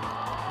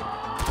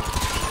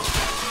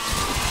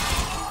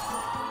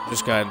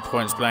 Just going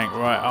points blank.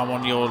 Right, I'm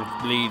on your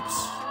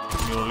leads.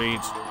 Your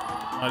leads.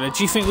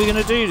 Do you think we're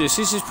going to do this?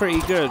 This is pretty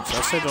good.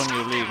 I said on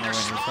your lead and I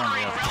went in front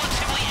of you.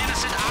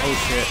 Oh,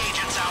 shit.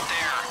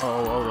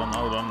 Oh,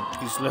 hold on.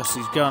 He's lost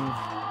his gun.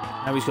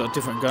 Now he's got a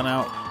different gun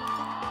out.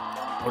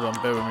 Hold on,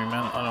 bear with me,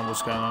 man. I don't know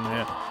what's going on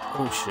here.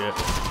 Oh, shit.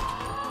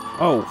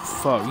 Oh,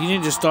 fuck. You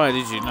didn't just die,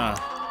 did you? No.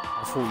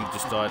 I thought you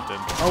just died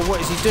then. Oh, what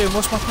is he doing?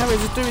 What's my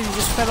character doing? He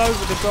just fell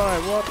over the guy.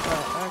 What the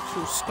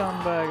actual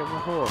scumbag of a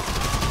whore.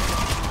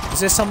 Is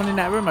there someone in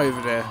that room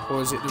over there?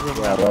 Or is it the room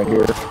right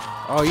here?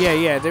 Oh,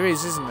 yeah, there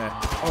is, isn't there?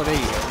 Oh, there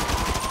you go.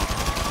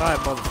 Die,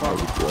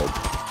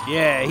 motherfucker.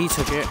 Yeah, he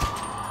took it.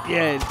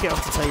 Yeah, get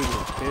off the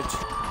table, bitch.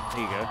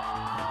 There you go.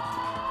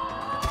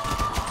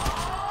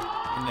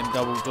 And then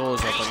double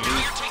doors, I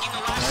believe.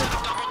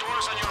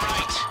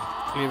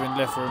 Clearing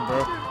left room,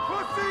 bro.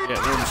 Yeah,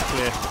 room's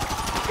clear.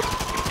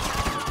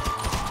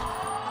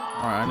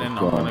 Alright, and then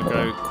I'm gonna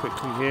go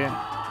quickly here.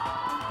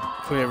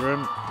 Clear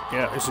room.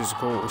 Yeah, this is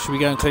cool. Should we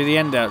go and clear the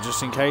end out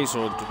just in case,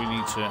 or do we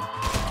need to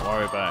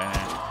worry about it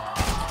now?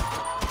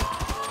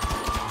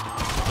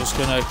 Just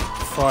gonna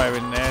fire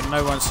in there.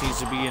 No one seems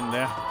to be in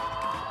there.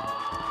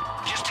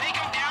 Just take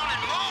him down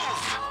and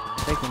move!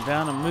 Take him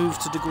down and move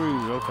to the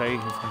groove. Okay,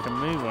 if I can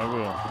move, I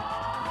will.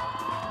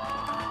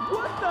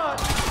 What the?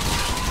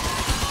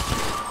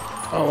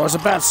 Oh, I was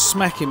about to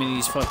smack him in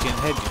his fucking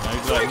head, you know.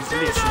 Like, he's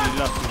literally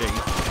lucky that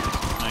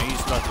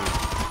he's lucky.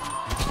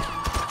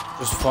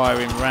 Just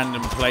firing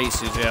random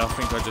places. Yeah, I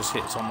think I just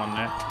hit someone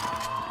there.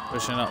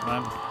 Pushing up,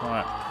 man.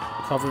 Right.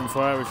 Covering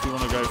fire if you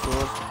want to go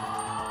forward.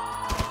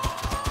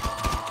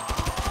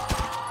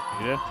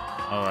 You there?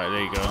 Alright,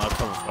 there you go. I'll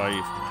cover fire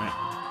you from there.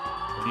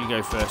 You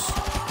go first.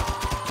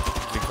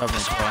 You're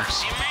covering fire.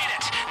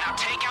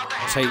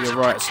 I'll take your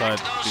right side.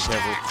 Be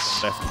careful.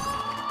 Left.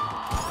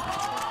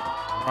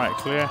 Right,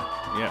 clear?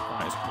 Yeah,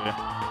 right, it's clear.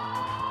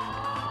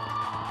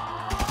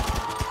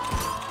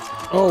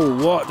 Oh,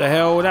 what the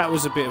hell? That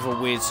was a bit of a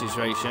weird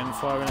situation.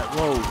 Firing at...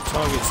 Whoa,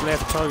 targets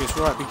left, targets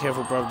right. Be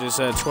careful, brother. There's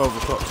 12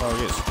 o'clock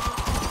targets.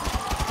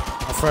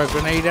 I'll throw a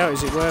grenade out.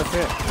 Is it worth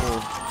it?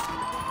 Or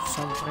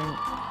something?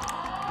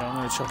 Yeah, I'm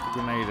going to chuck a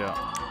grenade out.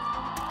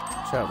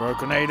 Shout, bro.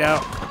 Grenade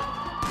out.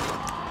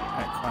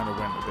 That kind of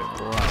went a bit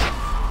alright.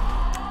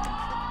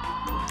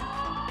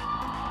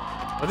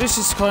 Well, this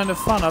is kind of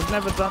fun. I've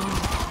never done it.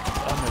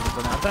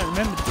 I don't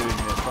remember doing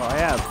it, but I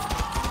have.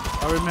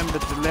 I remember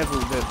the level,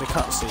 the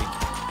cutscene.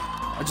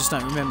 I just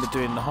don't remember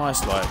doing the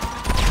heist, like.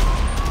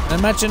 And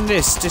imagine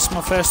this. This is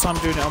my first time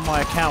doing it on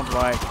my account,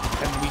 like,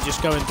 and we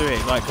just go and do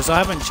it, like, because I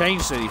haven't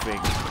changed anything.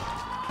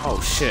 Oh,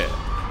 shit.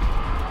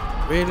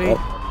 Really?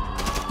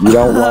 You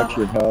don't watch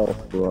your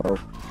health, bro.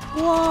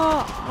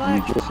 What?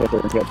 Like, you just sit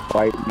there and get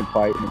fighting and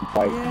fighting and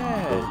fighting.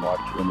 Yeah. You don't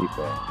watch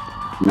anything.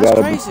 You That's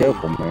gotta crazy. be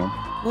careful, man.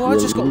 Well, I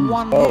just got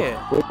one hit.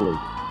 Quickly.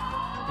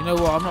 You know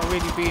what? I'm not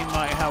really being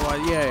like how I.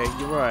 Yeah,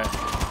 you're right.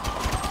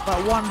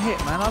 But one hit,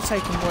 man. I've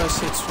taken worse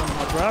hits from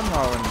my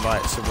grandma and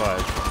like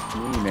survived.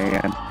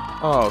 Man.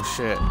 Oh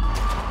shit.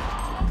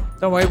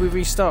 Don't worry, we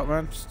restart,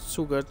 man. It's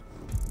all good.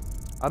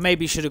 I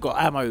maybe should have got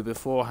ammo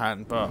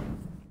beforehand, but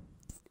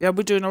yeah,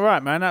 we're doing all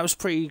right, man. That was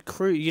pretty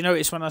crude. You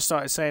notice when I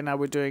started saying how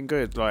we're doing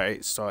good, like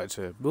it started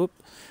to. Whoop.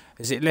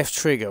 Is it left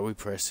trigger? We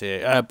press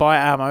here. Buy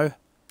ammo.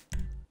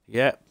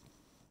 Yep.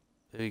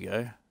 There you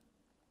go.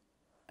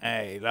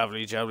 Hey,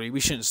 lovely jubbly. We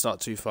shouldn't start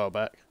too far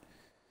back.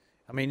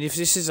 I mean, if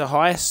this is a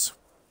heist,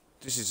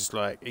 this is just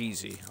like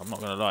easy. I'm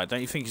not gonna lie. Don't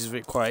you think it's a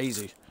bit quite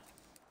easy?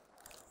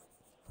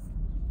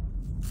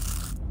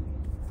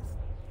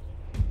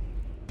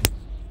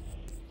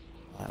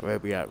 Right, where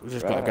we at? We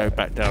just gotta go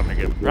back down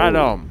again. Right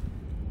on.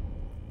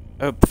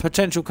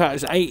 Potential cut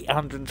is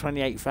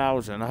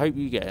 828,000. I hope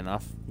you get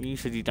enough. You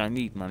said you don't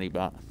need money,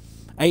 but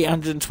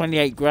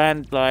 828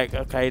 grand. Like,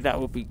 okay,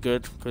 that would be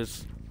good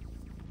because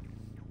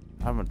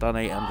I haven't done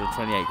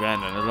 828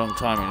 grand in a long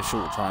time, in a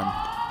short time.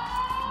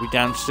 We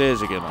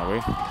downstairs again, are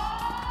we?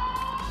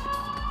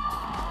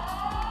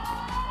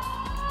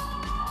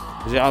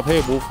 Is it up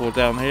here, Wolf, or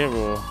down here,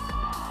 or?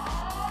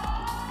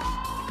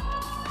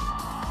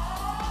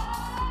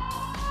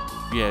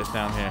 Yeah, it's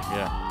down here,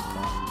 yeah.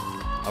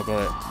 I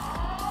got it.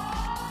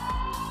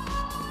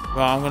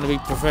 Right, I'm going to be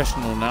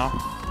professional now.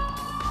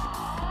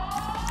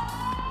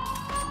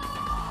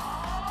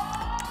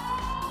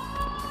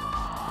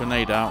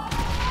 Grenade out.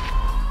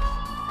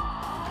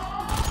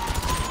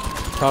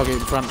 Target in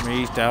front of me,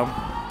 he's down.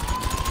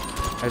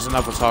 There's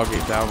another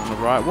target down on the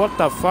right. What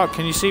the fuck?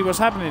 Can you see what's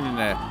happening in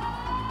there?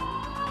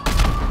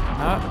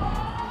 Huh?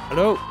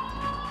 Hello?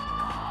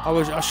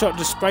 I shot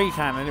the spray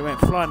can and it went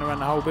flying around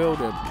the whole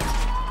building.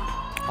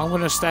 I'm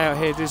gonna stay out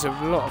here. There's a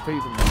lot of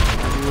people.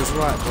 And he was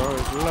right, bro.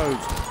 There's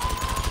loads.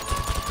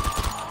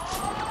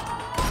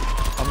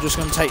 I'm just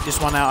gonna take this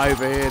one out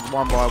over here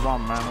one by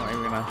one, man. Not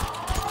even gonna.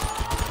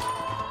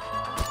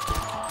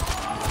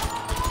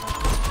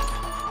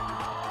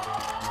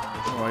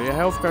 Oh, your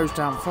health goes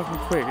down fucking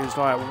quick. It's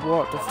like,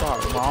 what the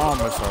fuck? My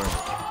armor, sorry.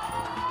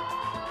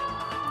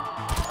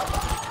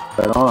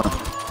 Right on.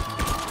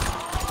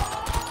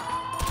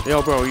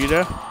 Yo, bro, are you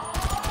there?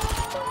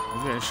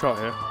 I'm getting shot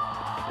here.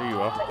 There you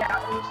are.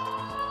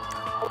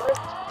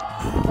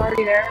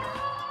 Already there.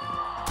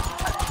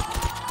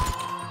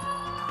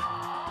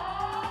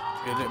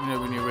 Yeah, let me know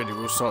when you're ready.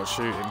 We'll start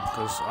shooting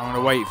because I'm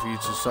gonna wait for you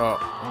to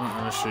start. I'm not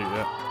gonna shoot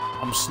yet.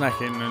 I'm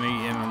snacking and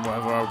eating and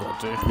whatever I've got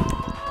to do.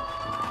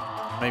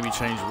 Maybe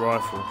change the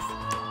rifle.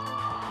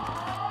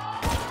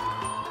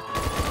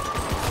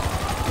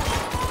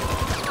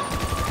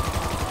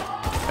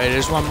 Hey,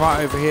 there's one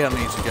right over here I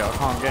need to get. I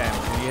can't get him.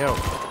 Can you help?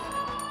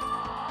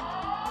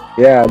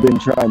 Yeah, I've been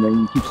trying, man.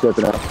 You keep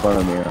stepping out in front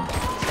of me.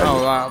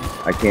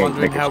 I can't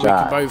wondering make how a we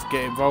shot can both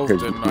get involved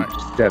because in you like.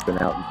 keep stepping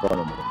out in front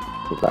of me.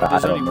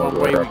 There's only one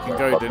way we can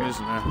go, then,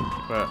 isn't there?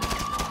 But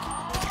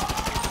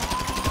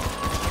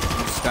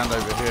you stand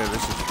over here.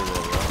 This is pretty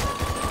well.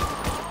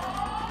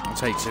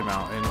 Takes him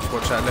out. And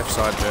watch that left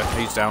side there.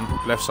 He's down.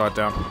 Left side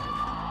down.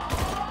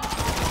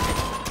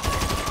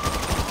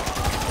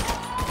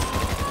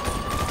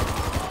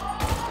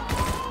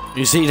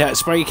 You see that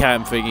spray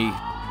can thingy?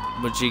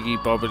 Majiggy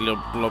bobbly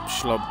blob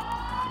schlob.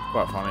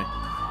 Quite funny.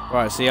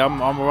 Right, see, I'm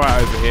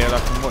right over here. I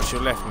can watch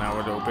your left now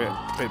a little bit.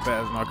 A bit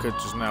better than I could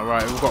just now.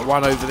 Right, we've got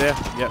one over there.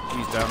 Yep,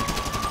 he's down.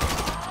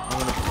 I'm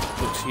going to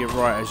look to your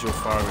right as you're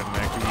firing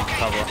there. Give you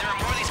cover.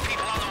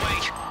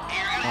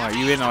 Alright,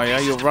 you in, are you?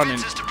 You're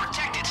running.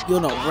 You're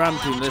not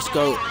ramping. Let's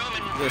go.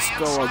 Let's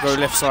go. I'll go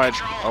left side.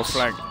 I'll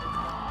flank.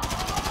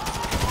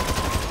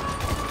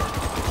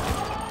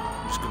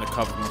 I'm just going to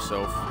cover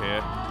myself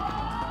here.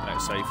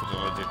 That's safer than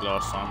I did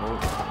last time.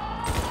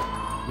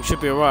 We should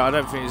be alright. I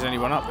don't think there's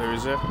anyone up there,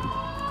 is there?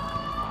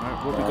 No,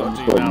 what we got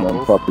to do now,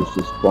 Wolf?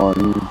 Just spawn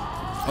in.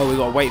 Oh, we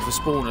got to wait for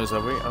spawners,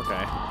 have we?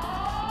 Okay.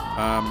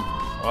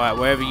 Alright,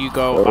 wherever you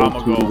go, Go I'ma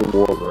to go. the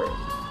war room.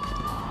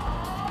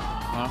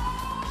 Huh?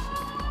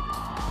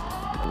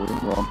 We're in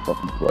the wrong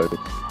fucking place.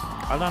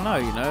 I don't know,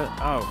 you know.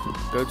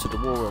 Oh, go to the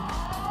war room.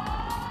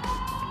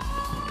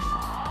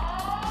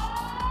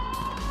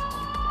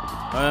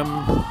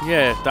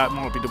 Yeah, that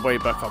might be the way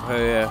back up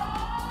here,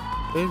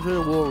 yeah. Into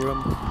the war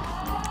room.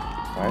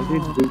 Why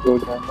did we go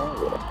down that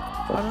way?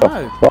 I don't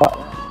know. Fuck.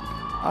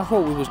 I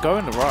thought we was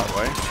going the right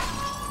way.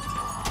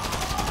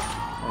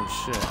 Oh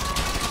shit.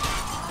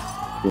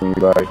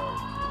 Anybody?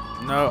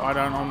 No, I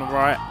don't on the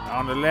right.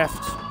 On the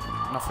left,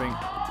 nothing.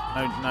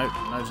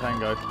 No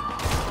tango.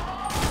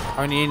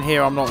 Only in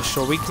here, I'm not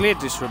sure. We cleared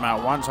this room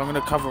out once. I'm going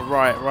to cover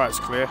right. Right's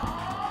clear.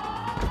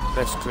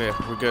 Left's clear.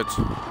 We're good.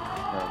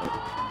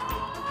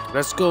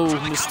 Let's go,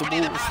 Mr.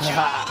 Wolf.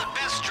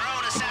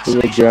 Pull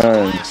a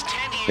gun.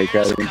 Take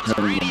out every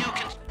gun.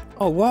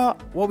 Oh, what?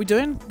 What are we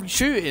doing? We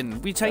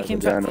shooting. We taking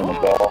gun that. on the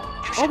ball.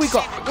 Oh, we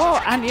got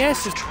what? Anti-air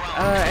system,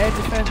 air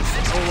defense,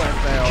 or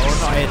whatever, or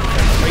not air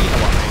defense, but you know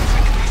what I mean.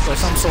 Got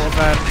some sort of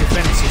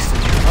defense system.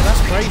 Oh,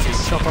 that's crazy,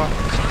 chopper.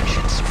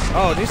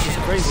 Oh, this is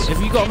crazy.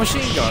 Have you got a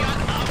machine gun?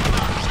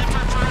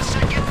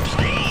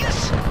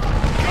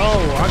 Oh,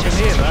 I can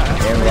hear that.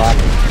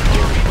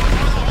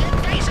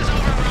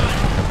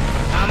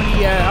 How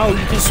many? Oh,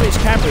 you can switch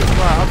cameras.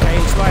 Right. Okay,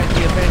 it's like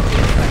the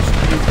Avengers.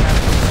 Actually, new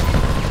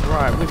cameras.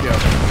 Right, with you.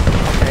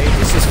 Okay,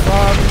 this is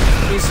fun.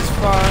 This is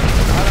fun.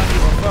 I don't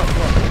give a fuck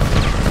what.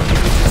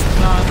 This is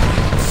none.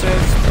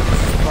 Says this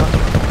is fun.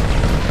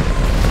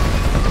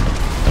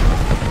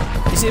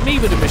 Is it me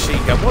with a machine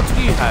gun? What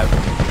do you have? I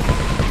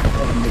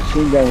have a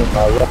machine gun with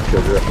my left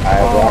trigger. I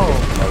have rockets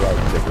with my right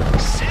trigger.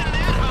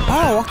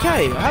 Oh,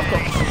 okay. I have got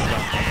a machine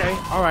gun. Okay.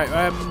 All right.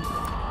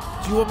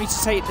 Do you want me to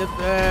take the?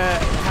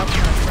 How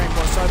can I frame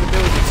what side of the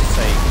building to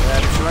take?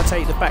 Shall I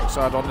take the back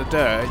side on the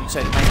dirt and you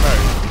take the main road?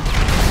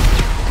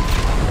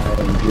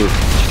 And just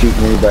shoot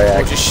anybody.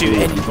 Or just shoot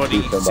anybody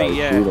you can see,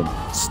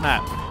 yeah.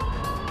 Snap.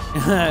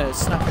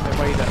 Snapping the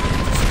way that.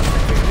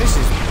 This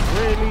is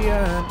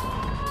brilliant.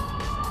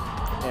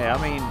 Yeah, I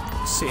mean,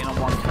 sitting on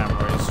one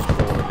camera is just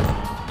boring.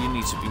 You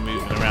need to be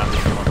moving around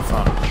if you want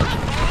fun.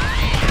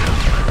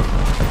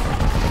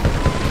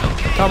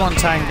 Come on,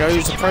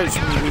 Tangos, approach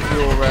me with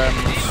your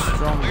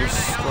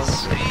strongest. I'm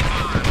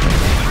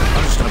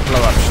just gonna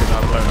blow up shit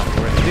I've blown up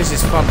already. This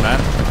is fun, man.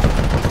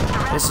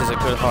 This is a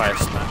good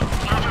heist, man.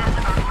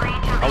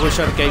 I wish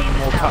I'd gave you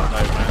more cut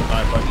though,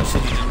 man. But you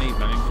said you didn't need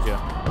money, did you?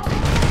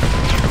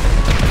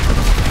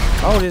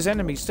 Oh, there's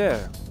enemies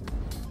there.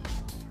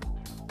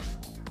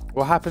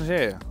 What happened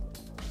here?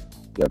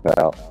 Step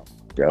out.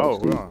 Oh,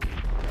 right.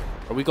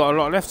 Have we got a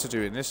lot left to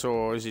do in this,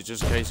 or is it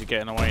just a case of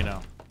getting away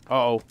now?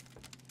 Uh-oh.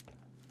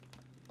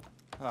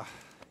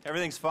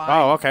 Everything's fine.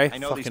 Oh, okay. I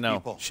know Fucking these hell.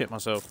 people. Shit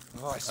myself.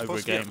 Oh, it's Over a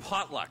supposed to be game. a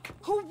potluck.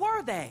 Who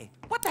were they?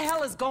 What the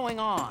hell is going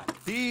on?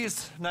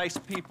 These nice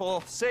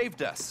people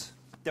saved us.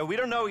 Now, we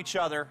don't know each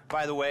other,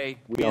 by the way.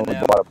 We and only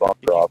them. bought a bunker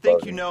If you off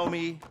think of you it. know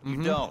me,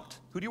 you don't.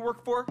 Who do you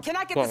work for? Can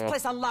I get this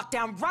place on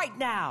lockdown right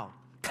now?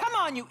 Come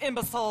on, you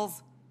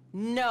imbeciles.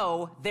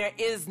 No, there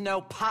is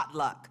no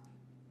potluck.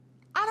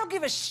 I don't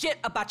give a shit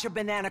about your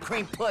banana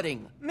cream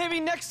pudding. Maybe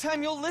next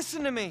time you'll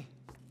listen to me.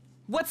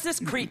 What's this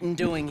cretin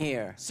doing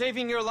here?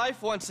 Saving your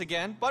life once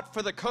again, but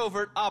for the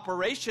covert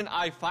operation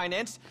I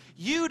financed,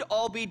 you'd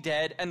all be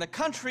dead and the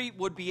country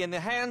would be in the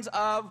hands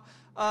of,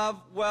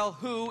 well,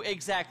 who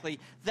exactly?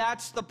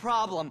 That's the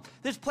problem.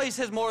 This place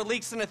has more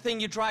leaks than a thing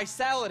you dry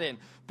salad in.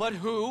 But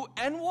who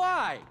and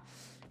why?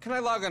 Can I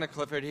log on to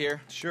Clifford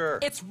here? Sure.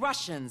 It's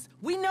Russians.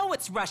 We know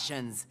it's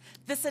Russians.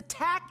 This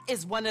attack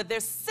is one of their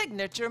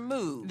signature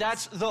moves.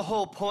 That's the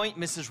whole point,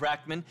 Mrs.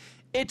 Rackman.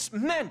 It's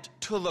meant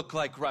to look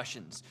like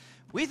Russians.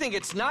 We think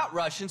it's not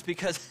Russians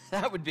because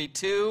that would be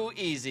too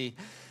easy.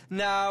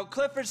 Now,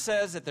 Clifford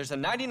says that there's a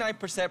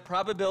 99%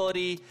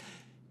 probability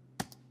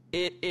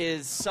it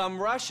is some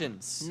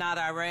Russians. Not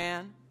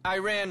Iran?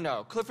 Iran,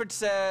 no. Clifford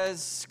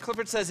says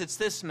it's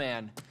this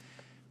man.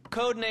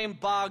 Codename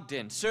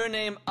Bogdan,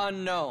 surname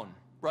unknown.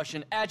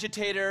 Russian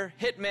agitator,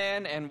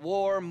 hitman, and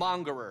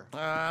warmongerer.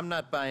 I'm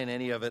not buying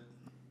any of it.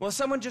 Well,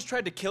 someone just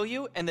tried to kill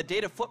you, and the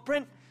data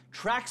footprint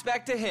tracks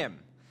back to him.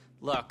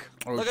 Look,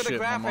 look at the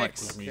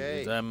graphics.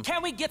 Okay.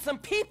 Can we get some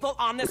people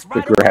on this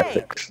right The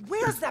away? graphics.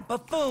 Where's that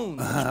buffoon?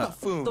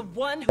 Buffoon. The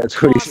one who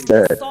That's what he caused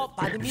said. the assault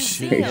by the He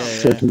museum.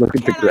 said, look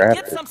at the Can I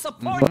get graphics. some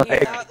support Mike.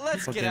 here? Let's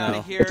get Fucking out hell.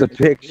 of here. It's a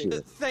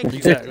picture. Thank you.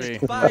 Exactly.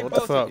 Bye, What the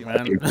both fuck,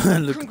 of you.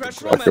 man? Look at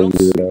Congressional Fucking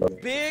medals.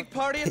 weirdo. Big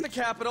party at the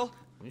Capitol.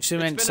 You should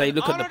meant It's to say, been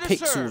look an at the honor to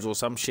pixels serve. or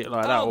some shit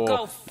like that, Oh, or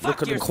go fuck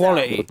look at the yourself.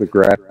 quality. Look at the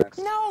graphics.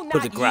 No, not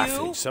Put the you.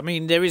 graphics. I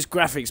mean, there is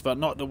graphics, but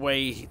not the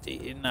way.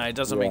 No, it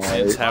doesn't make Right.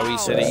 sense how he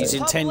said it. His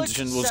Public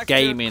intention was sector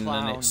gaming,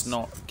 clowns. and it's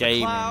not The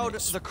gaming. crowd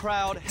It's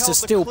held a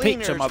still the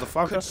picture, cleaners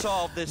motherfucker. could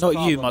solve this Not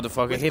you, problem.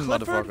 motherfucker. With Him,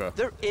 Clifford, motherfucker.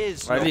 There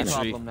is Right, no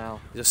literally. problem now.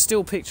 It's a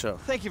still picture.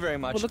 Thank you very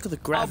much. Well, look at the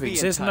I'll be graphics.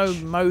 in There's no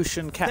touch.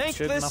 motion Think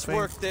captured, this nothing.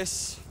 worked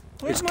this.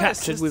 Where's It's my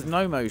captured with assistant?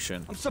 no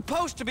motion. I'm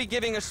supposed to be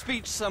giving a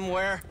speech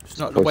somewhere. It's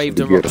not the wave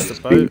that Supposed rocks to the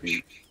be boat. getting a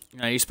speech. You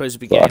know, you're supposed to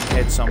be getting Fuck.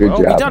 head somewhere. Good Oh,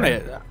 we job, done man.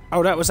 it.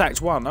 Oh, that was Act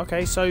 1.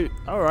 Okay, so,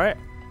 alright.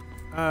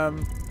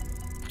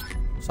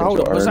 So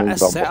hold on, was that a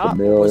setup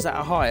or was that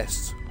a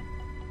heist?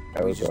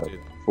 That was a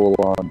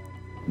full-on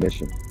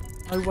mission.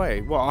 No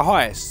way. What, a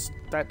heist?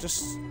 That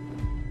just...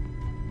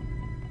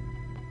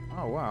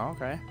 Oh, wow,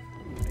 okay.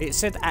 It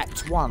said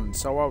Act 1,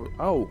 so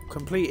oh,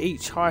 complete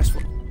each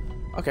heist.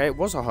 Okay, it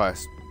was a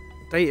heist.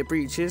 Data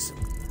breaches.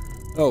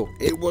 Oh,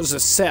 it was a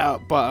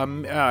setup, but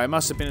it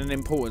must have been an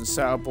important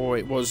setup, or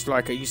it was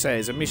like you say,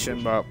 it's a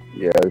mission, but...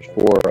 Yeah, there's 4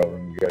 of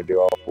them. You gotta do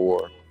all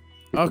 4.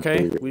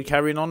 Okay, we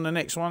carrying on the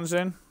next ones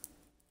then?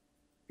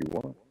 You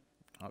want?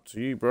 Up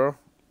to you, bro.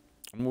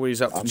 I'm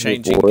always up for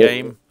changing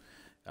game.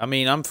 I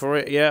mean, I'm for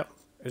it, yeah.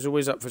 It's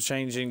always up for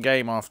changing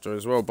game after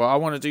as well, but I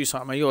want to do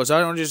something of yours. I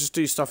don't want to just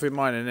do stuff in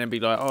mine and then be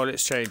like, oh,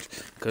 let's change,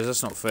 because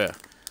that's not fair.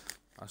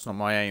 That's not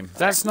my aim.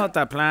 That's not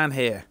the plan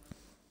here.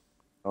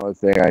 The only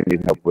thing I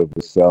need help with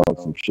is selling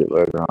some shit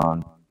later on.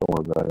 Don't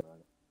worry about it.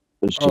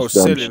 It's just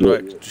selling,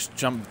 like, just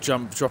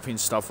dropping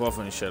stuff off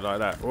and shit like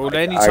that. Well,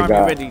 anytime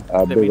you're ready, let me know.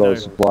 I got a big old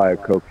supply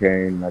of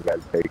cocaine. I got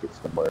to take it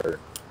somewhere.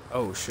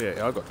 Oh, shit.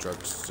 I got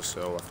drugs to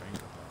sell, I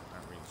think. I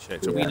haven't really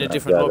checked. Are we in a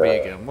different lobby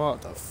again?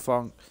 What the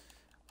fuck?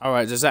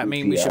 Alright, does that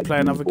mean we should play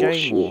another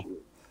game or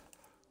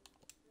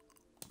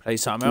play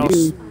something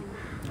else?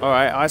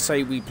 Alright, I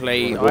say we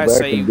play... I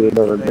say... do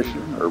another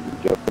mission, or we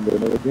jump into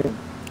another game?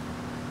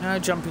 No,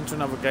 jump into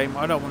another game.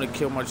 I don't want to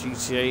kill my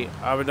GTA.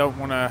 I don't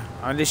want to...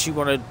 Unless you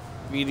want to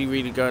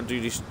really go and do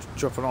this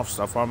dropping off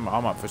stuff, I'm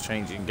up for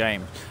changing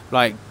games.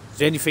 Like, is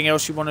there anything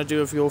else you want to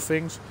do with your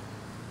things?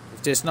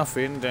 If there's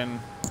nothing,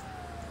 then...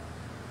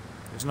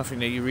 There's nothing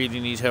that you really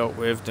need help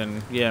with,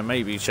 then yeah,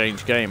 maybe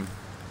change game.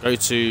 Go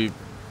to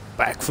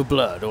Back for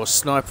Blood or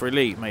Sniper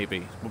Elite, maybe.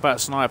 What about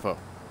Sniper?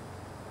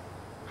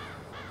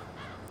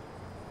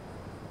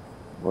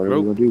 Whatever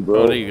you want to do,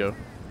 bro. Oh, there you go.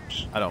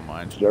 I don't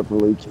mind. Sniper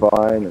Elite's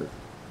fine, or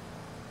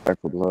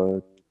Back for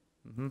Blood.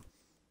 Mm-hmm.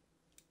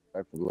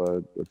 Back for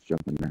Blood, let's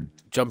jump in there.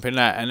 Jump in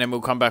that, and then we'll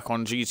come back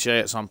on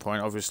GTA at some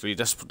point, obviously.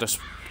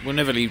 We'll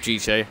never leave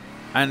GTA.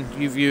 And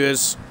you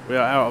viewers, we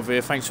are out of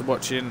here. Thanks for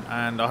watching,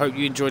 and I hope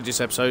you enjoyed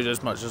this episode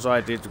as much as I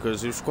did,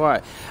 because it was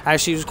quite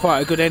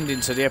a good ending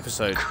to the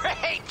episode.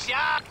 Great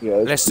job! Yeah,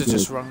 Lester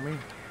just rung me.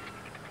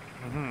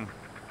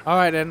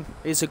 Alright then,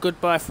 it's a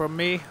goodbye from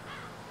me.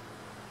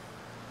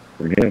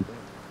 For him.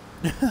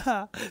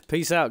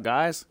 Peace out,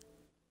 guys.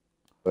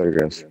 Later,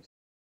 guys.